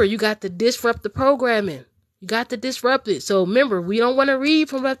 Remember, you got to disrupt the programming. You got to disrupt it. So remember, we don't want to read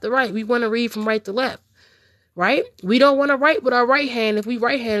from left to right. We want to read from right to left, right? We don't want to write with our right hand. If we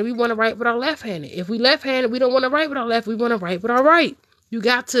right-handed, we want to write with our left-handed. If we left-handed, we don't want to write with our left. We want to write with our right. You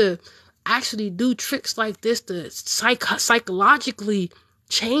got to actually do tricks like this to psychologically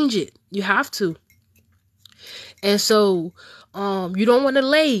change it. You have to. And so, you don't want to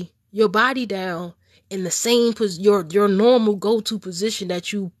lay your body down in the same your normal go-to position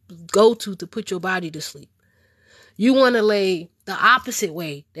that you go to put your body to sleep. You want to lay the opposite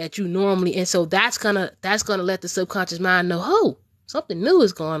way that you normally, and so that's gonna let the subconscious mind know, oh, something new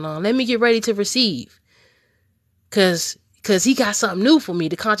is going on. Let me get ready to receive, cause he got something new for me.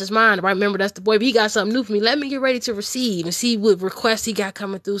 The conscious mind, right? Remember, that's the boy. But he got something new for me. Let me get ready to receive and see what requests he got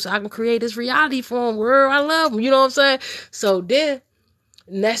coming through, so I can create this reality for him. Where I love him, you know what I'm saying? So then.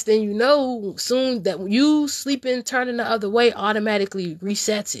 Next thing you know, soon that you sleeping, turning the other way automatically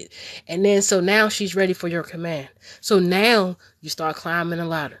resets it. And then, so now she's ready for your command. So now you start climbing the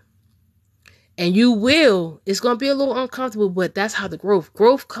ladder. And it's going to be a little uncomfortable, but that's how the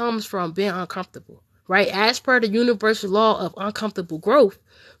growth comes from being uncomfortable, right? As per the universal law of uncomfortable growth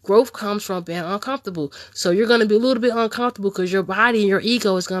comes from being uncomfortable. So you're going to be a little bit uncomfortable because your body and your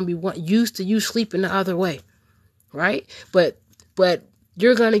ego is going to be used to you sleeping the other way, right? But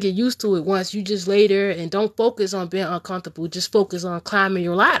you're going to get used to it once you just lay there and don't focus on being uncomfortable. Just focus on climbing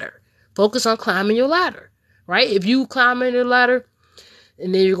your ladder. Focus on climbing your ladder, right? If you climb in the ladder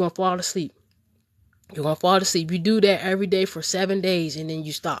and then you're going to fall asleep. You do that every day for 7 days and then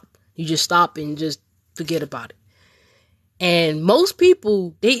you stop. You just stop and just forget about it. And most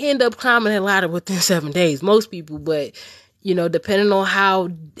people, they end up climbing that ladder within 7 days. Most people, but depending on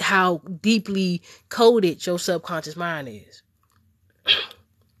how deeply coded your subconscious mind is.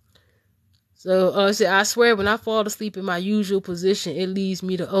 So I swear when I fall asleep in my usual position, it leads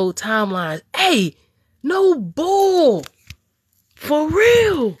me to old timelines. Hey, no bull. For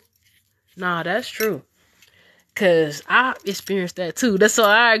real. Nah, that's true. Cause I experienced that too. That's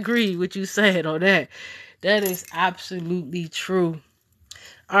why I agree with you saying on that. That is absolutely true.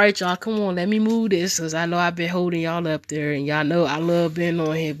 All right, y'all, come on, let me move this, because I know I've been holding y'all up there, and y'all know I love being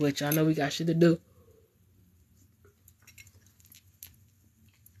on here, but y'all know we got shit to do.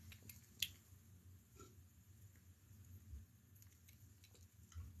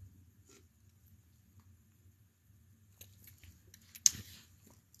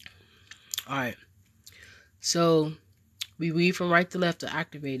 All right, so we read from right to left to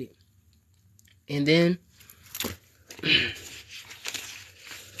activate it, and then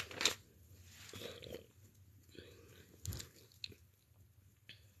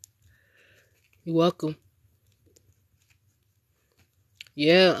you're welcome.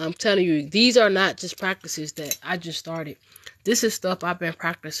 Yeah, I'm telling you, these are not just practices that I just started. This is stuff I've been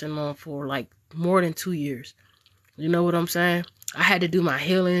practicing on for like more than 2 years. You know what I'm saying? I had to do my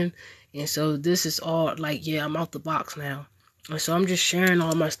healing, and so this is all like, yeah, I'm out the box now. And so I'm just sharing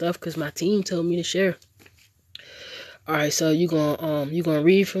all my stuff because my team told me to share. All right, so you're gonna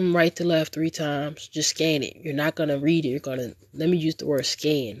read from right to left 3 times. Just scan it. You're not gonna read it. You're gonna, let me use the word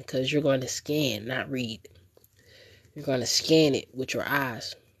scan, because you're going to scan, not read. You're going to scan it with your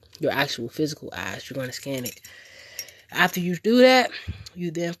eyes, your actual physical eyes. You're going to scan it. After you do that,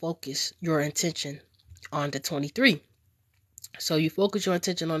 you then focus your intention on the 23. So you focus your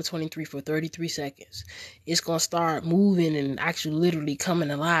attention on the 23 for 33 seconds. It's going to start moving and actually literally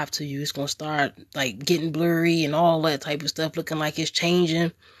coming alive to you. It's going to start like getting blurry and all that type of stuff, looking like it's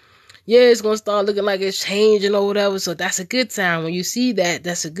changing. Yeah, it's going to start looking like it's changing or whatever. So that's a good sign. When you see that,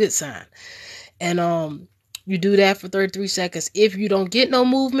 that's a good sign. And you do that for 33 seconds. If you don't get no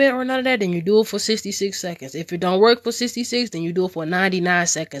movement or none of that, then you do it for 66 seconds. If it don't work for 66, then you do it for 99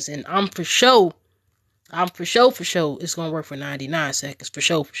 seconds. And I'm for sure, it's going to work for 99 seconds. For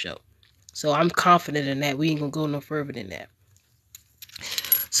sure. So I'm confident in that. We ain't going to go no further than that.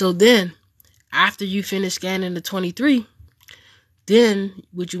 So then, after you finish scanning the 23, then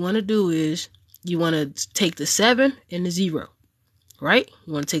what you want to do is you want to take the 7 and the 0, right?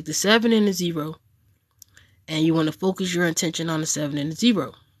 You want to take the 7 and the 0, and you want to focus your attention on the 7 and the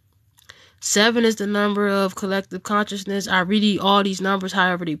 0. 7 is the number of collective consciousness. I really, all these numbers,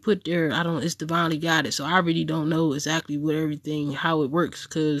 however they put there, it's divinely guided. So I really don't know exactly what everything, how it works,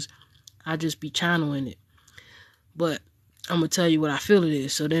 because I just be channeling it. But I'm going to tell you what I feel it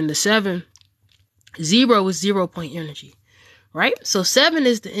is. So then the 7, 0 is 0 point energy, right? So 7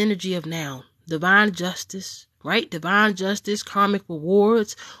 is the energy of now, divine justice, right? Divine justice, karmic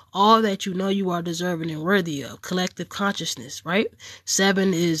rewards, all that you know you are deserving and worthy of, collective consciousness, right?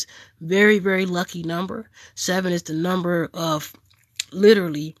 7 is very, very lucky number. 7 is the number of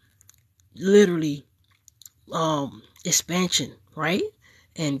literally, expansion, right?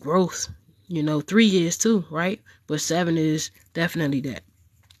 And growth. 3 is too, right? But 7 is definitely that.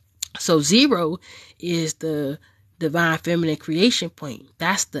 So 0 is the divine feminine creation point.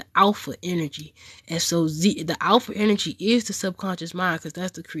 That's the alpha energy. And so the alpha energy is the subconscious mind, because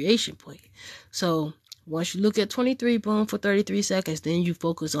that's the creation point. So once you look at 23, boom, for 33 seconds, then you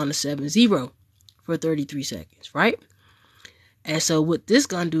focus on the 7-0 for 33 seconds, right? And so what this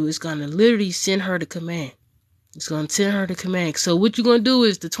gonna do is gonna literally send her the command. It's gonna send her the command. So what you're gonna do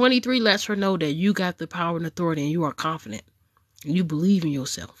is the 23 lets her know that you got the power and authority, and you are confident, and you believe in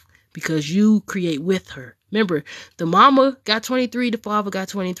yourself, because you create with her. Remember, the mama got 23, the father got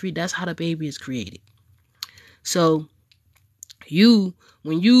 23. That's how the baby is created. So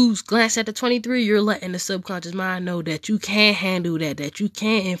when you glance at the 23, you're letting the subconscious mind know that you can handle that you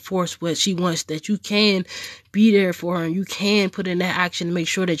can enforce what she wants, that you can be there for her, and you can put in that action to make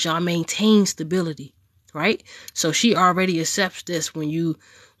sure that y'all maintain stability, right? So she already accepts this. When you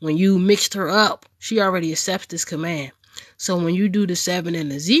mixed her up, she already accepts this command. So when you do the 7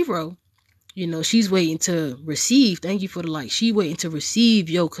 and the 0, she's waiting to receive. Thank you for the like. She waiting to receive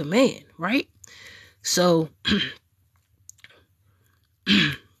your command, right? So,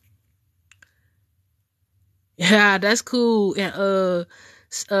 yeah, that's cool. And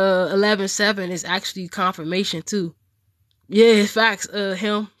 11-7 is actually confirmation too. Yeah, facts.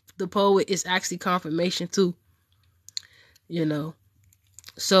 Him, the poet, is actually confirmation too.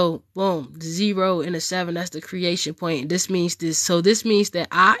 So boom, the 0 and the 7, that's the creation point. This means this. So this means that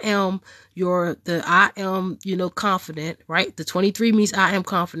I am confident, right? The 23 means I am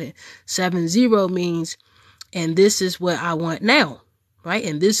confident. 7-0 means, and this is what I want now, right?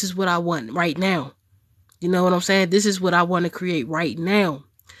 And this is what I want right now. You know what I'm saying? This is what I want to create right now.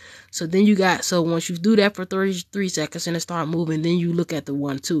 So then so once you do that for 33 seconds and it start moving, then you look at the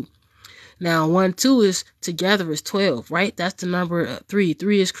 1-2. Now, 1-2 is together is 12, right? That's the number 3.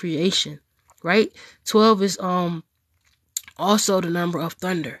 3 is creation, right? 12 is also the number of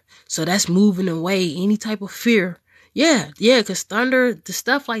thunder. So that's moving away any type of fear, Yeah, because thunder, the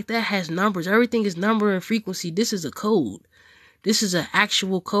stuff like that has numbers. Everything is number and frequency. This is a code. This is an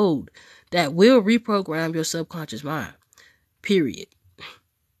actual code that will reprogram your subconscious mind. Period.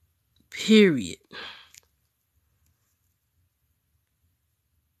 Period.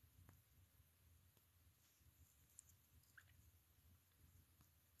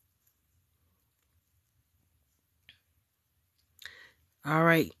 All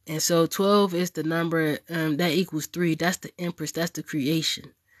right. And so 12 is the number that equals 3. That's the Empress. That's the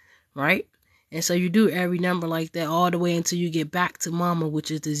creation. Right? And so you do every number like that all the way until you get back to Mama,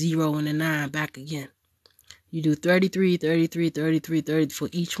 which is the 0 and the 9 back again. You do 33, 33, 33, 30 for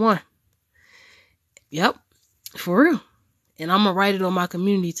each one. Yep. For real. And I'm going to write it on my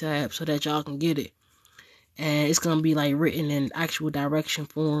community tab so that y'all can get it. And it's going to be like written in actual direction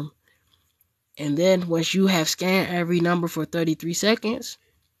form. And then once you have scanned every number for 33 seconds,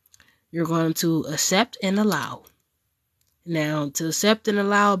 you're going to accept and allow. Now, to accept and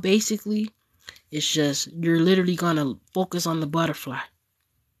allow, basically, it's just you're literally going to focus on the butterfly.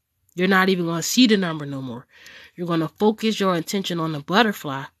 You're not even going to see the number no more. You're going to focus your attention on the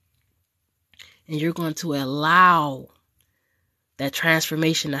butterfly. And you're going to allow that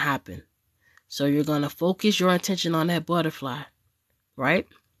transformation to happen. So you're going to focus your attention on that butterfly, right?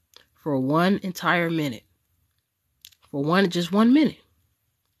 For 1 entire minute. For just 1 minute.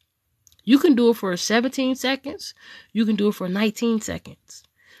 You can do it for 17 seconds. You can do it for 19 seconds.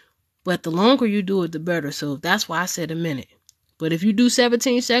 But the longer you do it, the better. So that's why I said a minute. But if you do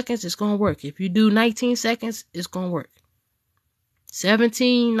 17 seconds, it's going to work. If you do 19 seconds, it's going to work.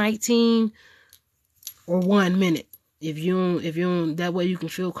 17, 19, or 1 minute. If you don't, that way you can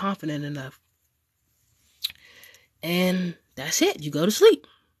feel confident enough. And that's it. You go to sleep.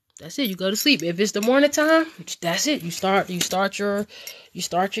 That's it. You go to sleep. If it's the morning time, that's it. You start your day. You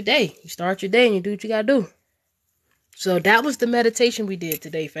start your day and you do what you gotta do. So that was the meditation we did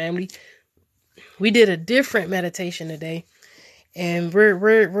today, family. We did a different meditation today. And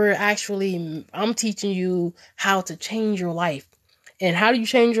we're actually, I'm teaching you how to change your life. And how do you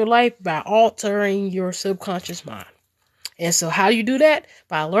change your life? By altering your subconscious mind. And so how do you do that?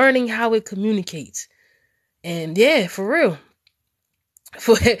 By learning how it communicates. And yeah, for real.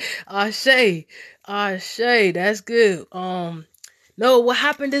 For Ashe, that's good. No, what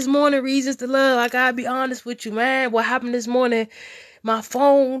happened this morning, reasons to love. I gotta be honest with you, man. What happened this morning? My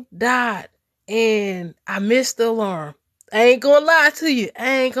phone died and I missed the alarm. I ain't gonna lie to you.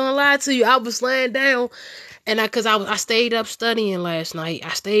 I was laying down and I stayed up studying last night.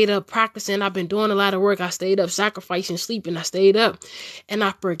 I stayed up practicing. I've been doing a lot of work. I stayed up sacrificing sleep and I stayed up and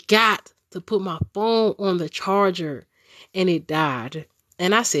I forgot to put my phone on the charger and it died.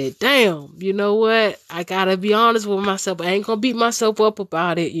 And I said, damn, you know what? I gotta be honest with myself. I ain't gonna beat myself up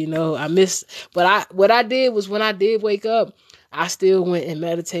about it. You know, what I did was when I did wake up, I still went and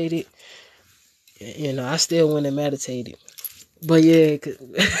meditated. You know, But yeah,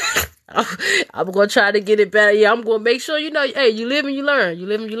 I'm going to try to get it better. Yeah, I'm going to make sure, hey, you live and you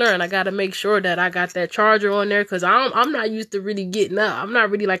learn. I got to make sure that I got that charger on there because I'm not used to really getting up. I'm not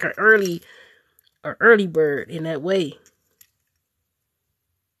really like an early bird in that way.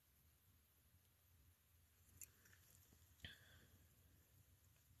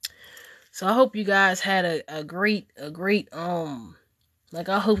 So I hope you guys had a great, I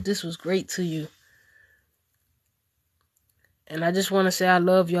hope this was great to you. And I just want to say I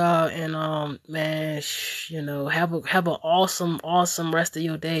love y'all and man, have an awesome rest of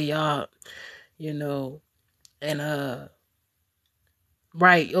your day, y'all. And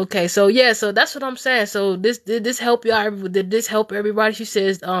right, okay. So yeah, so that's what I'm saying. So did this help y'all? Did this help everybody? She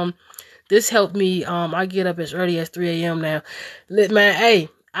says this helped me. I get up as early as 3 a.m. now. Man, hey,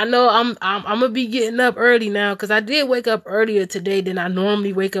 I know I'm gonna be getting up early now because I did wake up earlier today than I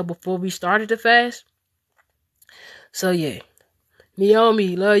normally wake up before we started the fast. So yeah,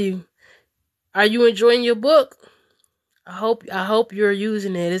 Naomi, love you. Are you enjoying your book? I hope you're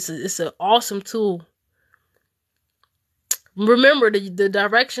using it. It's an awesome tool. Remember, the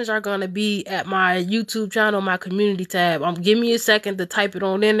directions are gonna be at my YouTube channel, my community tab. Give me a second to type it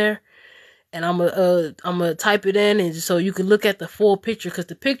on in there. And I'm gonna type it in, and so you can look at the full picture, because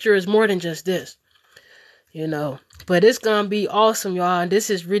the picture is more than just this, But it's gonna be awesome, y'all, and this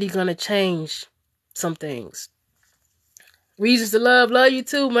is really gonna change some things. Reasons to love you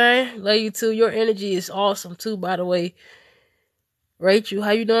too, man. Love you too. Your energy is awesome too, by the way. Rachel,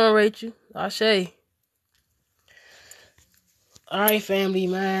 how you doing, Rachel? Ashe. All right, family,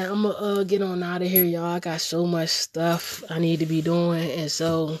 man. I'm gonna get on out of here, y'all. I got so much stuff I need to be doing, and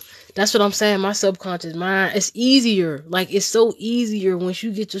so That's what I'm saying. My subconscious mind, it's easier. Like, it's so easier once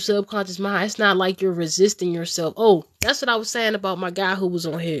you get your subconscious mind. It's not like you're resisting yourself. Oh, that's what I was saying about my guy who was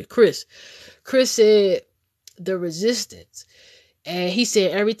on here, Chris. Chris said the resistance. And he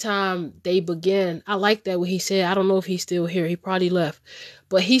said every time they begin, I like that what he said. I don't know if he's still here. He probably left.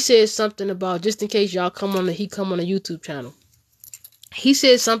 But he said something about, just in case y'all come on a YouTube channel. He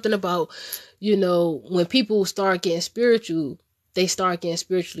said something about, when people start getting spiritual, they start getting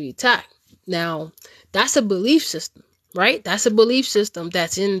spiritually attacked. Now, that's a belief system, right? That's a belief system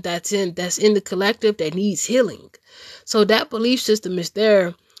that's in the collective that needs healing. So that belief system is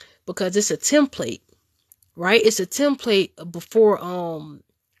there because it's a template, right? It's a template before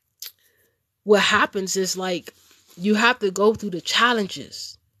what happens is, like, you have to go through the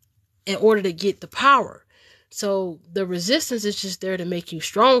challenges in order to get the power. So the resistance is just there to make you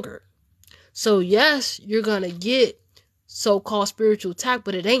stronger. So yes, you're going to get so-called spiritual attack,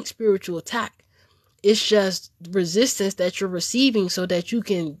 but it ain't spiritual attack. It's just resistance that you're receiving so that you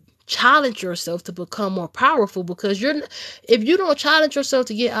can challenge yourself to become more powerful, because if you don't challenge yourself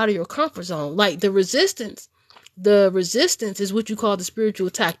to get out of your comfort zone, like the resistance is what you call the spiritual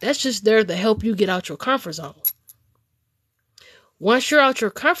attack. That's just there to help you get out your comfort zone. Once you're out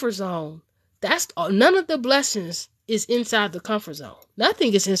your comfort zone, that's none of the blessings is inside the comfort zone.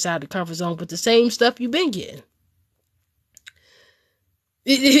 Nothing is inside the comfort zone but the same stuff you've been getting.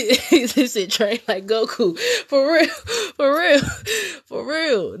 This is train like Goku. For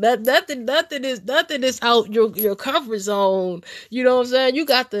real. Nothing is out your comfort zone. You know what I'm saying? You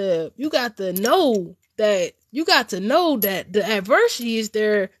got to know that the adversity is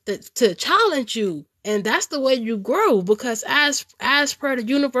there to challenge you. And that's the way you grow, because as per the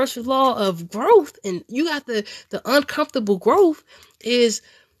universal law of growth, and you got the uncomfortable growth is,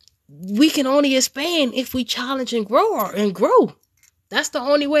 we can only expand if we challenge and grow. That's the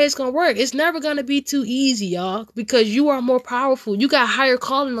only way it's going to work. It's never going to be too easy, y'all, because you are more powerful. You got higher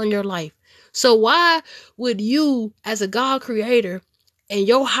calling on your life. So why would you, as a God creator and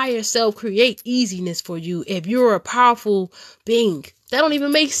your higher self, create easiness for you if you're a powerful being? That don't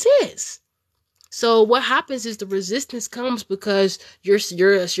even make sense. So what happens is the resistance comes because you're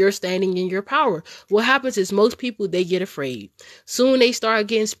standing in your power. What happens is most people, they get afraid. Soon they start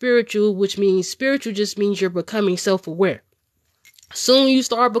getting spiritual, which means spiritual just means you're becoming self-aware. Soon you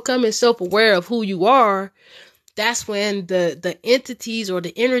start becoming self-aware of who you are. That's when the entities or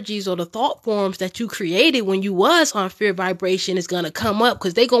the energies or the thought forms that you created when you was on fear vibration is going to come up,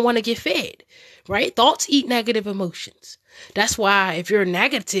 because they're going to want to get fed, right? Thoughts eat negative emotions. That's why if you're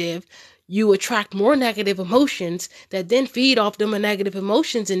negative, you attract more negative emotions that then feed off them negative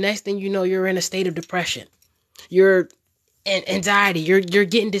emotions. And next thing you know, you're in a state of depression. You're in anxiety. You're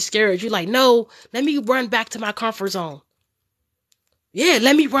getting discouraged. You're like, no, let me run back to my comfort zone. Yeah,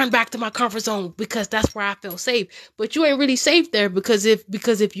 let me run back to my comfort zone because that's where I feel safe. But you ain't really safe there, because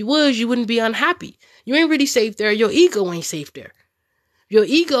if you was, you wouldn't be unhappy. You ain't really safe there. Your ego ain't safe there. Your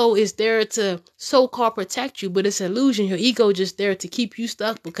ego is there to so-called protect you, but it's an illusion. Your ego just there to keep you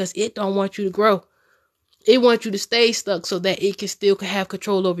stuck because it don't want you to grow. It wants you to stay stuck so that it can still have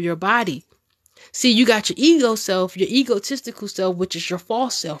control over your body. See, you got your ego self, your egotistical self, which is your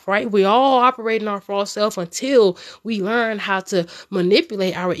false self, right? We all operate in our false self until we learn how to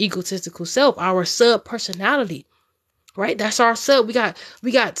manipulate our egotistical self, our sub-personality, right? That's our sub. We got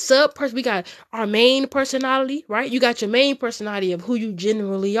we got our main personality, right? You got your main personality of who you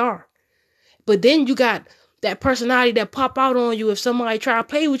generally are. But then you got that personality that pop out on you if somebody try to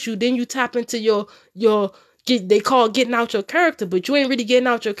play with you. Then you tap into they call it getting out your character, but you ain't really getting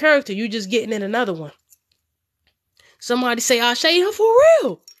out your character. You just getting in another one. Somebody say, "I'll show you for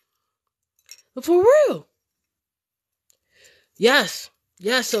real." For real. Yes.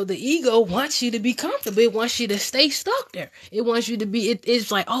 So the ego wants you to be comfortable. It wants you to stay stuck there. It wants you to be,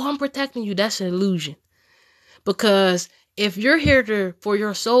 it's like, oh, I'm protecting you. That's an illusion. Because if you're here for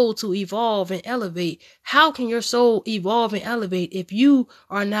your soul to evolve and elevate, how can your soul evolve and elevate if you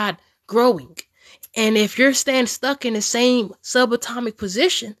are not growing? And if you're staying stuck in the same subatomic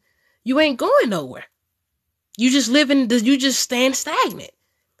position, you ain't going nowhere. You just stand stagnant.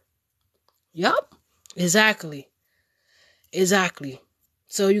 Yup. Exactly.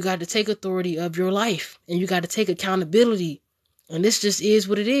 So you got to take authority of your life, and you got to take accountability. And this just is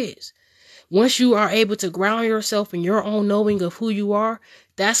what it is. Once you are able to ground yourself in your own knowing of who you are,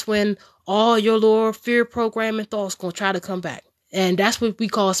 that's when all your lower fear programming thoughts going to try to come back. And that's what we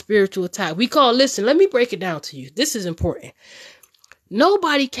call spiritual attack. Listen, let me break it down to you. This is important.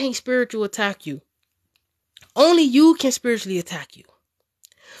 Nobody can spiritual attack you. Only you can spiritually attack you.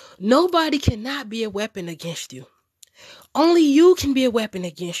 Nobody cannot be a weapon against you. Only you can be a weapon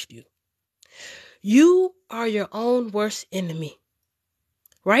against you. You are your own worst enemy.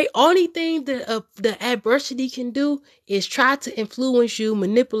 Right? Only thing that the adversity can do is try to influence you,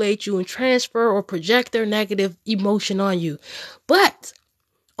 manipulate you, and transfer or project their negative emotion on you. But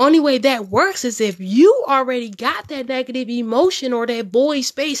only way that works is if you already got that negative emotion or that void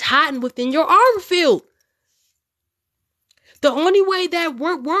space hiding within your aura field. The only way that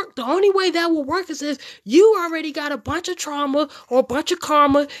the only way that will work is if you already got a bunch of trauma or a bunch of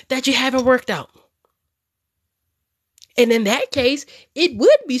karma that you haven't worked out. And in that case, it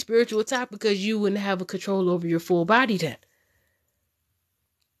would be spiritual attack because you wouldn't have a control over your full body then.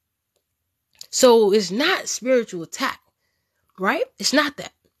 So it's not spiritual attack, right? It's not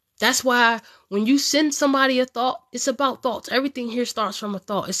that. That's why when you send somebody a thought, it's about thoughts. Everything here starts from a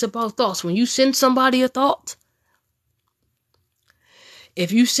thought. It's about thoughts. When you send somebody a thought,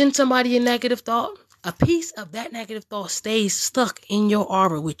 if you send somebody a negative thought, a piece of that negative thought stays stuck in your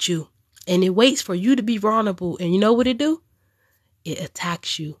aura with you. And it waits for you to be vulnerable. And you know what it do? It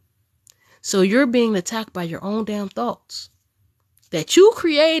attacks you. So you're being attacked by your own damn thoughts that you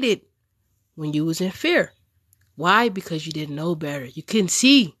created when you was in fear. Why? Because you didn't know better. You couldn't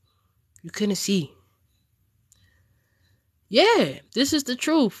see. You couldn't see. Yeah, this is the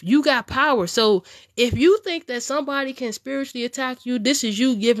truth. You got power. So if you think that somebody can spiritually attack you, this is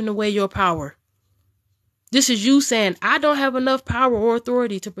you giving away your power. This is you saying, I don't have enough power or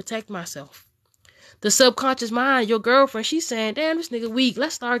authority to protect myself. The subconscious mind, your girlfriend, she's saying, damn, this nigga weak.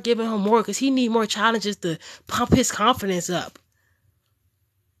 Let's start giving him more because he need more challenges to pump his confidence up.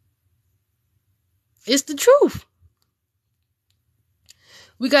 It's the truth.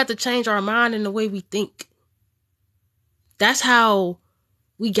 We got to change our mind in the way we think. That's how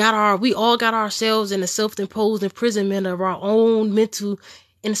we all got ourselves in a self-imposed imprisonment of our own mental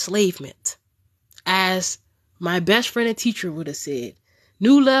enslavement. As my best friend and teacher would have said,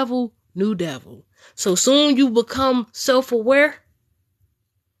 new level, new devil. So soon you become self-aware.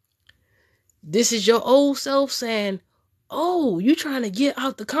 This is your old self saying, oh, you trying to get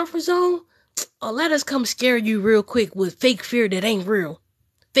out the comfort zone? Oh, let us come scare you real quick with fake fear that ain't real.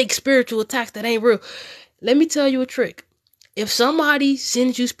 Fake spiritual attacks that ain't real. Let me tell you a trick. If somebody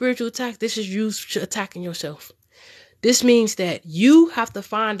sends you spiritual attack, this is you attacking yourself. This means that you have to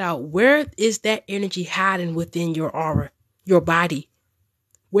find out where is that energy hiding within your aura, your body.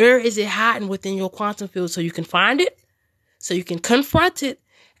 Where is it hiding within your quantum field so you can find it, so you can confront it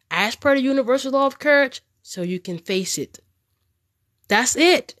as per the universal law of courage, so you can face it. That's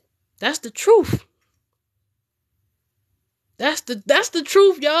it. That's the truth. That's the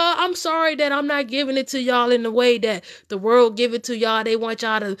truth, y'all. I'm sorry that I'm not giving it to y'all in the way that the world give it to y'all. They want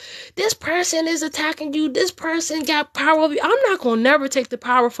y'all to, this person is attacking you. This person got power over you. I'm not going to never take the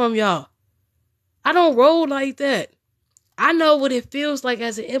power from y'all. I don't roll like that. I know what it feels like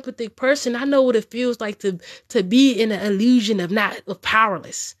as an empathic person. I know what it feels like to be in an illusion of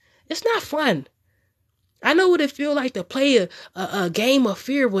powerless. It's not fun. I know what it feels like to play a game of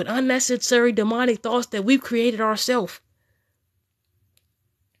fear with unnecessary demonic thoughts that we've created ourselves.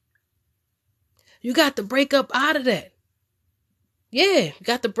 You got to break up out of that. Yeah, you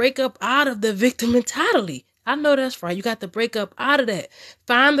got to break up out of the victim mentality. I know that's right. You got to break up out of that.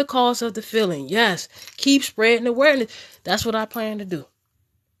 Find the cause of the feeling. Yes. Keep spreading awareness. That's what I plan to do.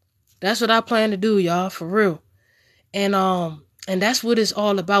 That's what I plan to do, y'all, for real. And that's what it's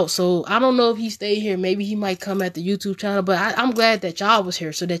all about. So I don't know if he stayed here. Maybe he might come at the YouTube channel, but I'm glad that y'all was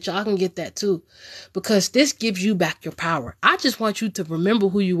here so that y'all can get that too, because this gives you back your power. I just want you to remember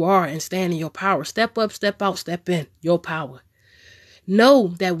who you are and stand in your power. Step up, step out, step in your power. Know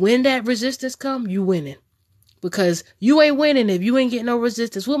that when that resistance come, you winning, because you ain't winning if you ain't getting no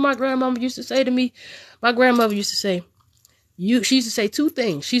resistance. What my grandmama used to say to me, my grandmother used to say, she used to say two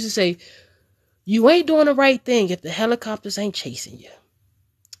things. She used to say, you ain't doing the right thing if the helicopters ain't chasing you.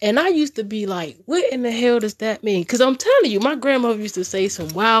 And I used to be like, what in the hell does that mean? Because I'm telling you, my grandmother used to say some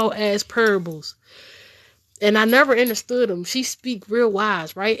wild ass parables. And I never understood them. She speak real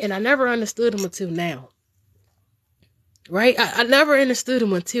wise, right? And I never understood them until now. Right? I never understood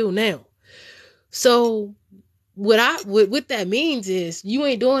them until now. So what that means is you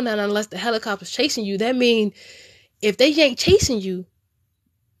ain't doing that unless the helicopter's chasing you. That means if they ain't chasing you,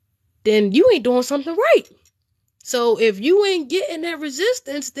 then you ain't doing something right. So if you ain't getting that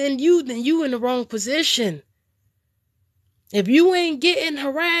resistance, then you in the wrong position. If you ain't getting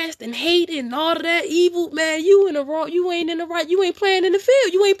harassed and hated and all of that evil, man, you in the wrong. You ain't in the right. You ain't playing in the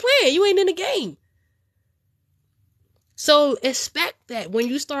field. You ain't playing. You ain't in the game. So expect that when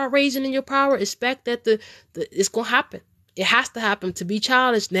you start raising in your power, expect that the it's gonna happen. It has to happen to be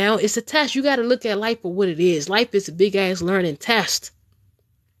challenged now. It's a test. You got to look at life for what it is. Life is a big ass learning test.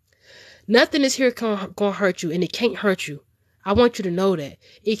 Nothing is here going to hurt you, and it can't hurt you. I want you to know that.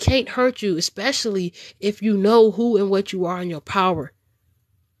 It can't hurt you, especially if you know who and what you are and your power.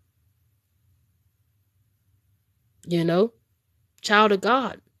 You know? Child of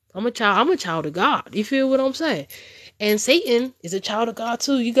God. I'm a child of God. You feel what I'm saying? And Satan is a child of God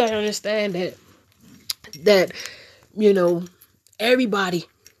too. You got to understand that, you know, everybody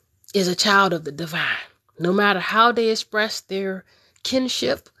is a child of the divine. No matter how they express their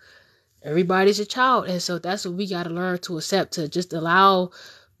kinship, everybody's a child. And so that's what we got to learn to accept, to just allow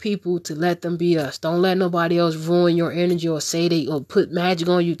people to let them be us. Don't let nobody else ruin your energy or say they or put magic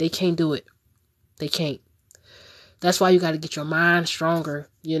on you. They can't do it. They can't. That's why you got to get your mind stronger,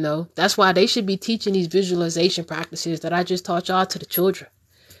 you know. That's why they should be teaching these visualization practices that I just taught y'all to the children.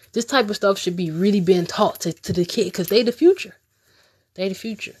 This type of stuff should be really being taught to the kid, because they the future. They the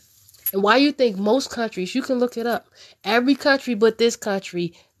future. And why you think most countries, you can look it up, every country but this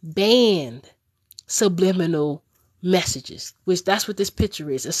country banned subliminal messages, which that's what this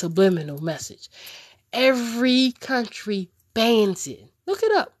picture is, a subliminal message. Every country bans it. Look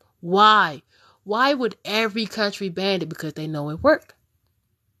it up. Why? Why would every country ban it? Because they know it worked.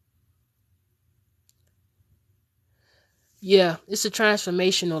 Yeah, it's a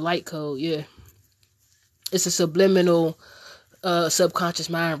transformational light code. Yeah. It's a subliminal subconscious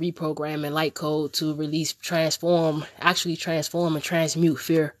mind reprogramming light code to actually transform and transmute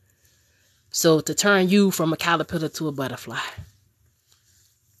fear. So to turn you from a caterpillar to a butterfly.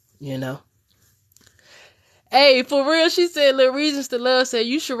 You know? Hey, for real, she said, Little Reasons to Love said,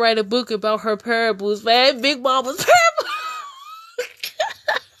 you should write a book about her parables, man. Big Mama's parables.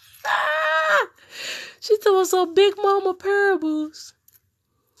 She told us some Big Mama parables.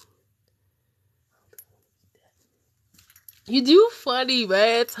 You do funny,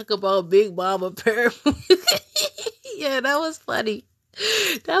 man. Talk about Big Mama parables. Yeah, that was funny.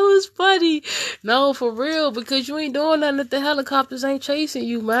 That was funny. No, for real, because you ain't doing nothing if the helicopters ain't chasing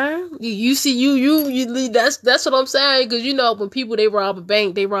you, man. You see, you that's what I'm saying. Because you know, when people they rob a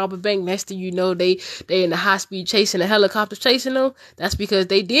bank. Next thing you know, they in the high speed chasing the helicopter chasing them. That's because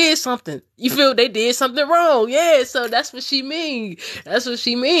they did something. You feel they did something wrong. Yeah, so that's what she mean. That's what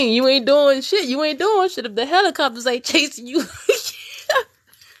she mean. You ain't doing shit. You ain't doing shit if the helicopters ain't chasing you.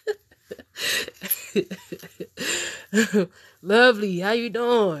 Lovely, how you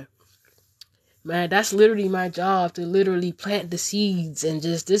doing? Man, that's literally my job, to literally plant the seeds, and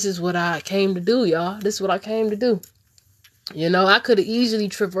just, this is what I came to do, y'all. This is what I came to do. You know, I could have easily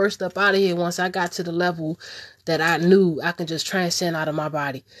traversed up out of here once I got to the level that I knew I could just transcend out of my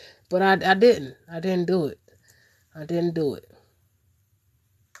body. But I didn't. I didn't do it.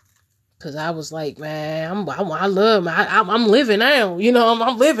 Cause I was like, man, I'm living now. You know,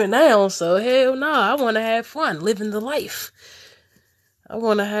 I'm living now. So hell no, I want to have fun, living the life. I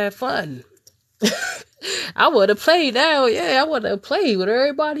want to have fun. I want to play now. Yeah, I want to play with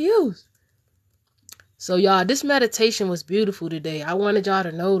everybody else. So y'all, this meditation was beautiful today. I wanted y'all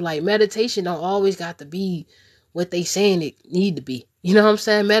to know, like, meditation don't always got to be what they saying it need to be. You know what I'm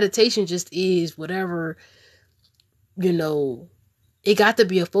saying? Meditation just is whatever, you know. It got to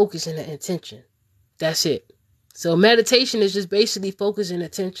be a focus and an intention. That's it. So meditation is just basically focus and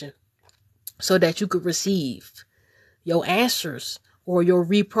attention so that you could receive your answers or your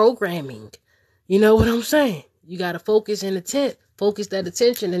reprogramming. You know what I'm saying? You got to focus and focus that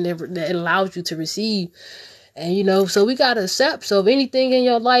attention, and that allows you to receive. And, you know, so we got to accept. So if anything in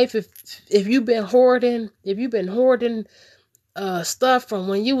your life, if you've been hoarding, stuff from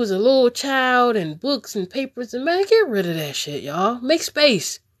when you was a little child, and books and papers, and man, get rid of that shit, y'all. Make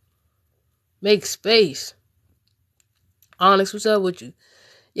space. Onyx, what's up with you?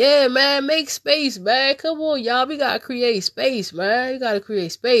 Yeah, man, make space, man. Come on, y'all. We gotta create space, man. You gotta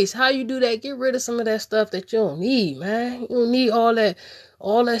create space. How you do that? Get rid of some of that stuff that you don't need, man. You don't need all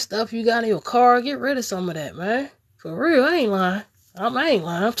that stuff you got in your car. Get rid of some of that, man. For real, I ain't lying.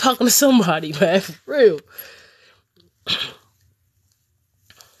 I'm talking to somebody, man. For real.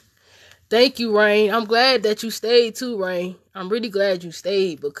 Thank you, Rain. I'm glad that you stayed too, Rain. I'm really glad you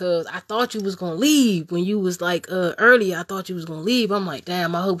stayed, because I thought you was gonna leave when you was like earlier. I thought you was gonna leave. I'm like,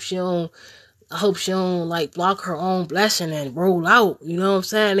 damn, I hope she don't like block her own blessing and roll out. You know what I'm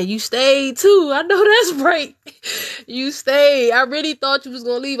saying? And you stayed too. I know that's right. You stayed. I really thought you was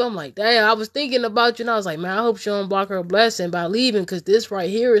gonna leave. I'm like, damn, I was thinking about you, and I was like, man, I hope she don't block her blessing by leaving, because this right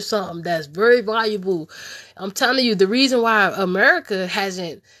here is something that's very valuable. I'm telling you, the reason why America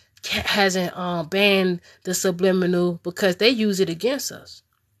hasn't banned the subliminal, because they use it against us.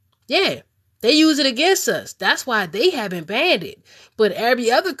 Yeah, They use it against us. That's why they haven't banned it. But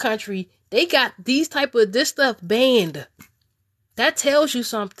every other country, they got this stuff banned. That tells you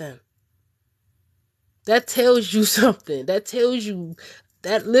something. That tells you something. That tells you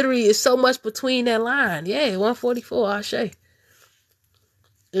that literally is so much between that line. Yeah, 144, I say.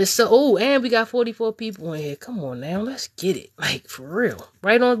 It's so, and we got 44 people in here. Come on now, let's get it. Like, for real.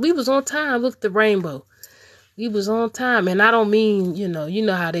 Right on, we was on time. Look at the rainbow. We was on time. And I don't mean, you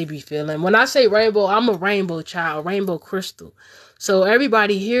know how they be feeling. When I say rainbow, I'm a rainbow child, rainbow crystal. So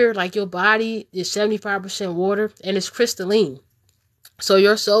everybody here, like your body is 75% water and it's crystalline. So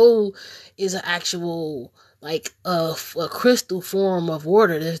your soul is an actual, like a crystal form of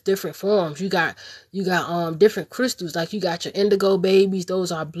water. There's different forms. You got different crystals. Like you got your indigo babies.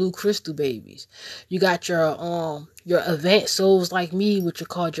 Those are blue crystal babies. You got your advanced souls like me, which are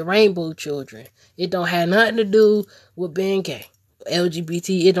called your rainbow children. It don't have nothing to do with being gay.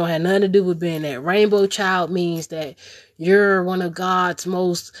 LGBT, it don't have nothing to do with being that. Rainbow child means that you're one of God's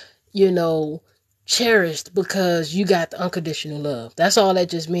most, cherished because you got the unconditional love. That's all that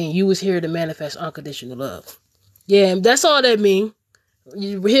just means. You was here to manifest unconditional love. Yeah, that's all that means.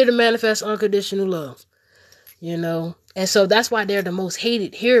 You were here to manifest unconditional love. And so that's why they're the most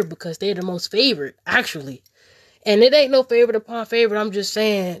hated here, because they're the most favored, actually. And it ain't no favorite upon favorite. I'm just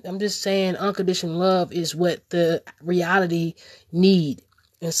saying unconditional love is what the reality need.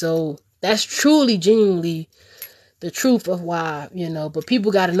 And so that's truly, genuinely the truth of why, but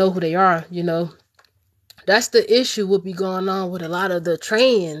people got to know who they are, That's the issue what be going on with a lot of the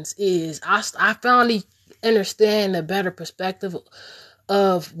trans is I finally understand a better perspective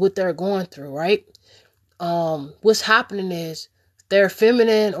of what they're going through, right? What's happening is their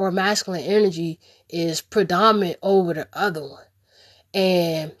feminine or masculine energy is predominant over the other one.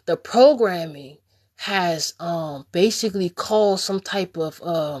 And the programming has basically caused some type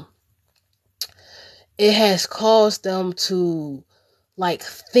of it has caused them to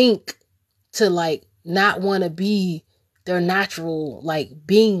think to not want to be their natural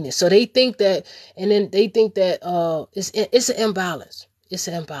beingness. So they think that, and then they think that it's an imbalance. It's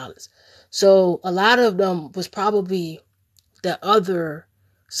an imbalance. So a lot of them was probably the other.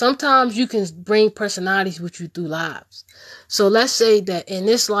 Sometimes you can bring personalities with you through lives. So let's say that in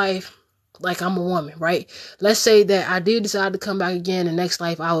this life, I'm a woman, right? Let's say that I did decide to come back again. The next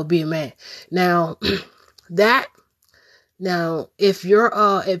life I will be a man. Now if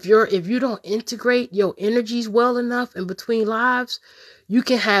you don't integrate your energies well enough in between lives, you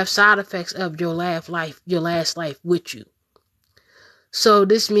can have side effects of your last life with you. So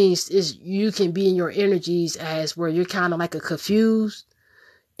this means is you can be in your energies as where you're kind of like a confused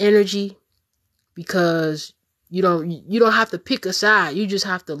energy, because you don't have to pick a side. You just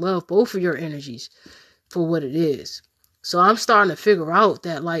have to love both of your energies for what it is. So I'm starting to figure out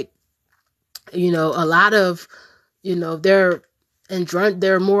that a lot of they're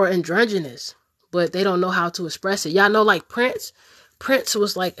more androgynous, but they don't know how to express it. Y'all know Prince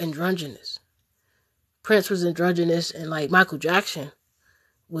was androgynous. Prince was androgynous, and Michael Jackson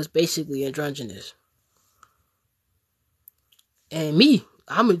was basically androgynous. And me,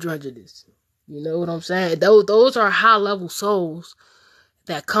 I'm androgynous. You know what I'm saying? Those are high level souls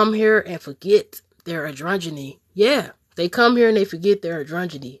that come here and forget their androgyny. Yeah, they come here and they forget their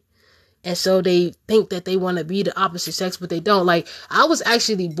androgyny. And so they think that they want to be the opposite sex, but they don't. I was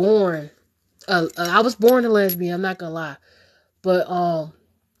actually born, I was born a lesbian, I'm not gonna lie. But,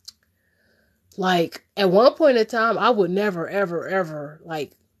 at one point in time, I would never, ever, ever,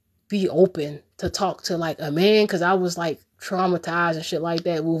 be open to talk to, a man, because I was, traumatized and shit like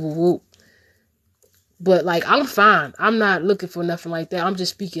that, woo, woo, woo. But, I'm fine. I'm not looking for nothing like that. I'm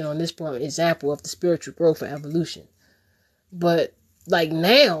just speaking on this point, example of the spiritual growth and evolution. But,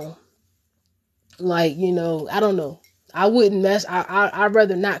 now, I don't know. I wouldn't mess. I'd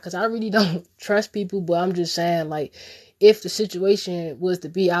rather not, because I really don't trust people. But I'm just saying, if the situation was to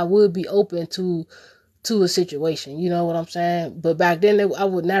be, I would be open to a situation. You know what I'm saying? But back then, I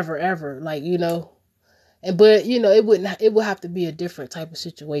would never ever And but it would have to be a different type of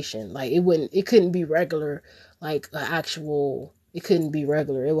situation. It couldn't be regular, an actual. It couldn't be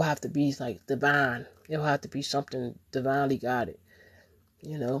regular. It would have to be divine. It would have to be something divinely guided.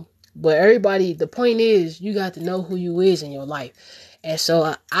 But everybody, the point is, you got to know who you is in your life. And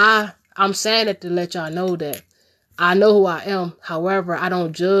so I'm saying it to let y'all know that I know who I am. However, I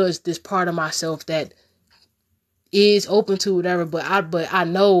don't judge this part of myself that is open to whatever. But I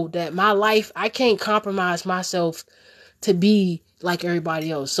know that my life, I can't compromise myself to be like everybody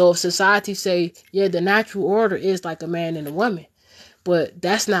else. So if society say, yeah, the natural order is like a man and a woman, but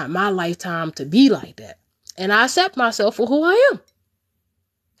that's not my lifetime to be like that. And I accept myself for who I am.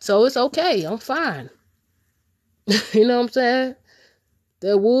 So it's okay. I'm fine. You know what I'm saying?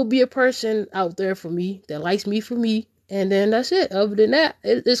 There will be a person out there for me that likes me for me. And then that's it. Other than that,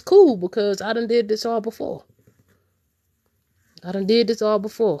 it's cool because I done did this all before.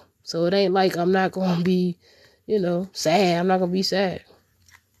 So it ain't like I'm not going to be, sad. I'm not going to be sad.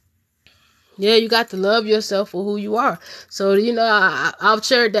 Yeah, you got to love yourself for who you are. So, I've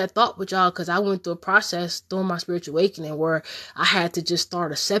shared that thought with y'all because I went through a process during my spiritual awakening where I had to just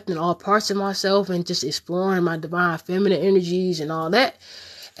start accepting all parts of myself and just exploring my divine feminine energies and all that.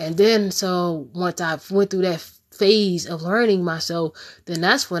 And then, so once I went through that phase of learning myself, then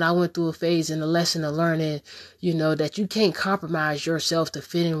that's when I went through a phase in the lesson of learning, that you can't compromise yourself to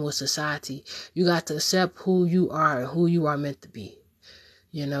fit in with society. You got to accept who you are and who you are meant to be,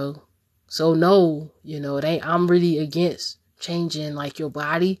 So no, it ain't, I'm really against changing like your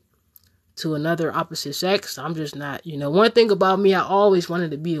body to another opposite sex. I'm just not, one thing about me, I always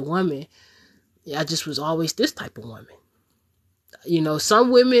wanted to be a woman. I just was always this type of woman.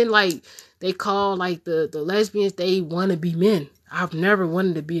 Some women, like, they call, like, the lesbians, they want to be men. I've never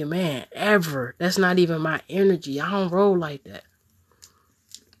wanted to be a man, ever. That's not even my energy. I don't roll like that.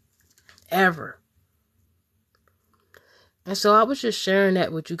 Ever. And so I was just sharing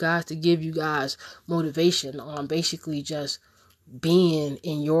that with you guys to give you guys motivation on basically just being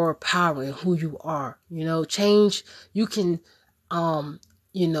in your power and who you are. Change. You can, alter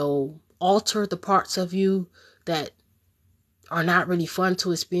the parts of you that are not really fun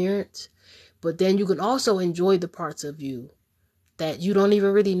to experience. But then you can also enjoy the parts of you that you don't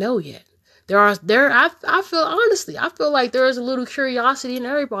even really know yet. I feel like there is a little curiosity in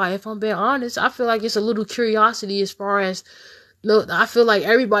everybody. If I'm being honest, I feel like it's a little curiosity as far as, no, I feel like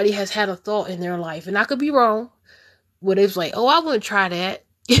everybody has had a thought in their life, and I could be wrong, where it's like, oh, I want to try that.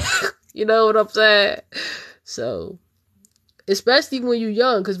 You know what I'm saying? So, especially when you're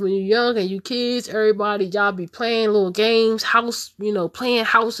young, because when you're young and you kids, everybody, y'all be playing little games, playing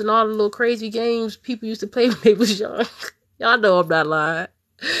house and all the little crazy games people used to play when they was young. Y'all know I'm not lying.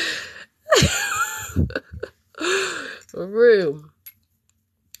 For real.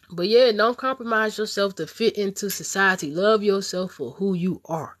 But yeah, don't compromise yourself to fit into society. Love yourself for who you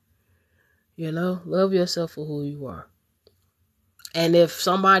are. Love yourself for who you are. And if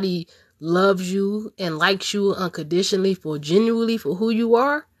somebody loves you and likes you unconditionally genuinely for who you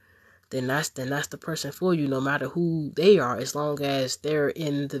are, then that's the person for you, no matter who they are. As long as they're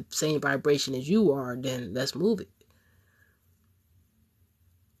in the same vibration as you are, then let's move it.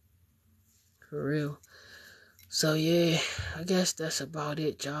 For real. So yeah, I guess that's about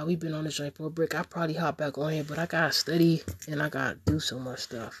it, y'all. We've been on this joint for a break. I probably hop back on here, but I gotta study and I gotta do so much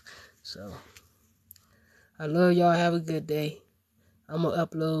stuff. So I love y'all. Have a good day. I'm gonna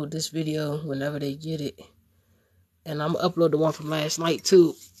upload this video whenever they get it. And I'm gonna upload the one from last night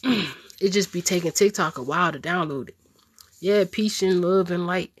too. It just be taking TikTok a while to download it. Yeah, peace and love and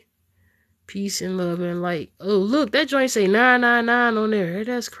light. Peace and love and light. Oh, look, that joint say 999 on there.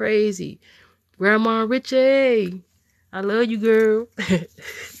 That's crazy. Grandma Richie, I love you, girl.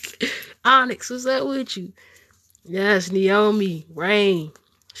 Onyx, what's up with you? Yes, Naomi, Rain,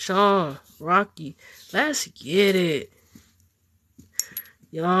 Sean, Rocky. Let's get it.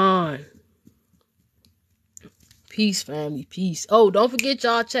 Yawn. Peace, family. Peace. Oh, don't forget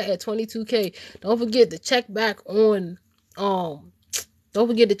y'all check at 22K. Don't forget to check back on don't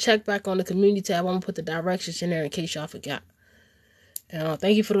forget to check back on the community tab. I'm gonna put the directions in there in case y'all forgot. And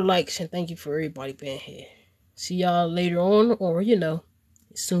thank you for the likes and thank you for everybody being here. See y'all later on or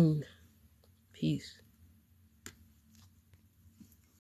soon. Peace.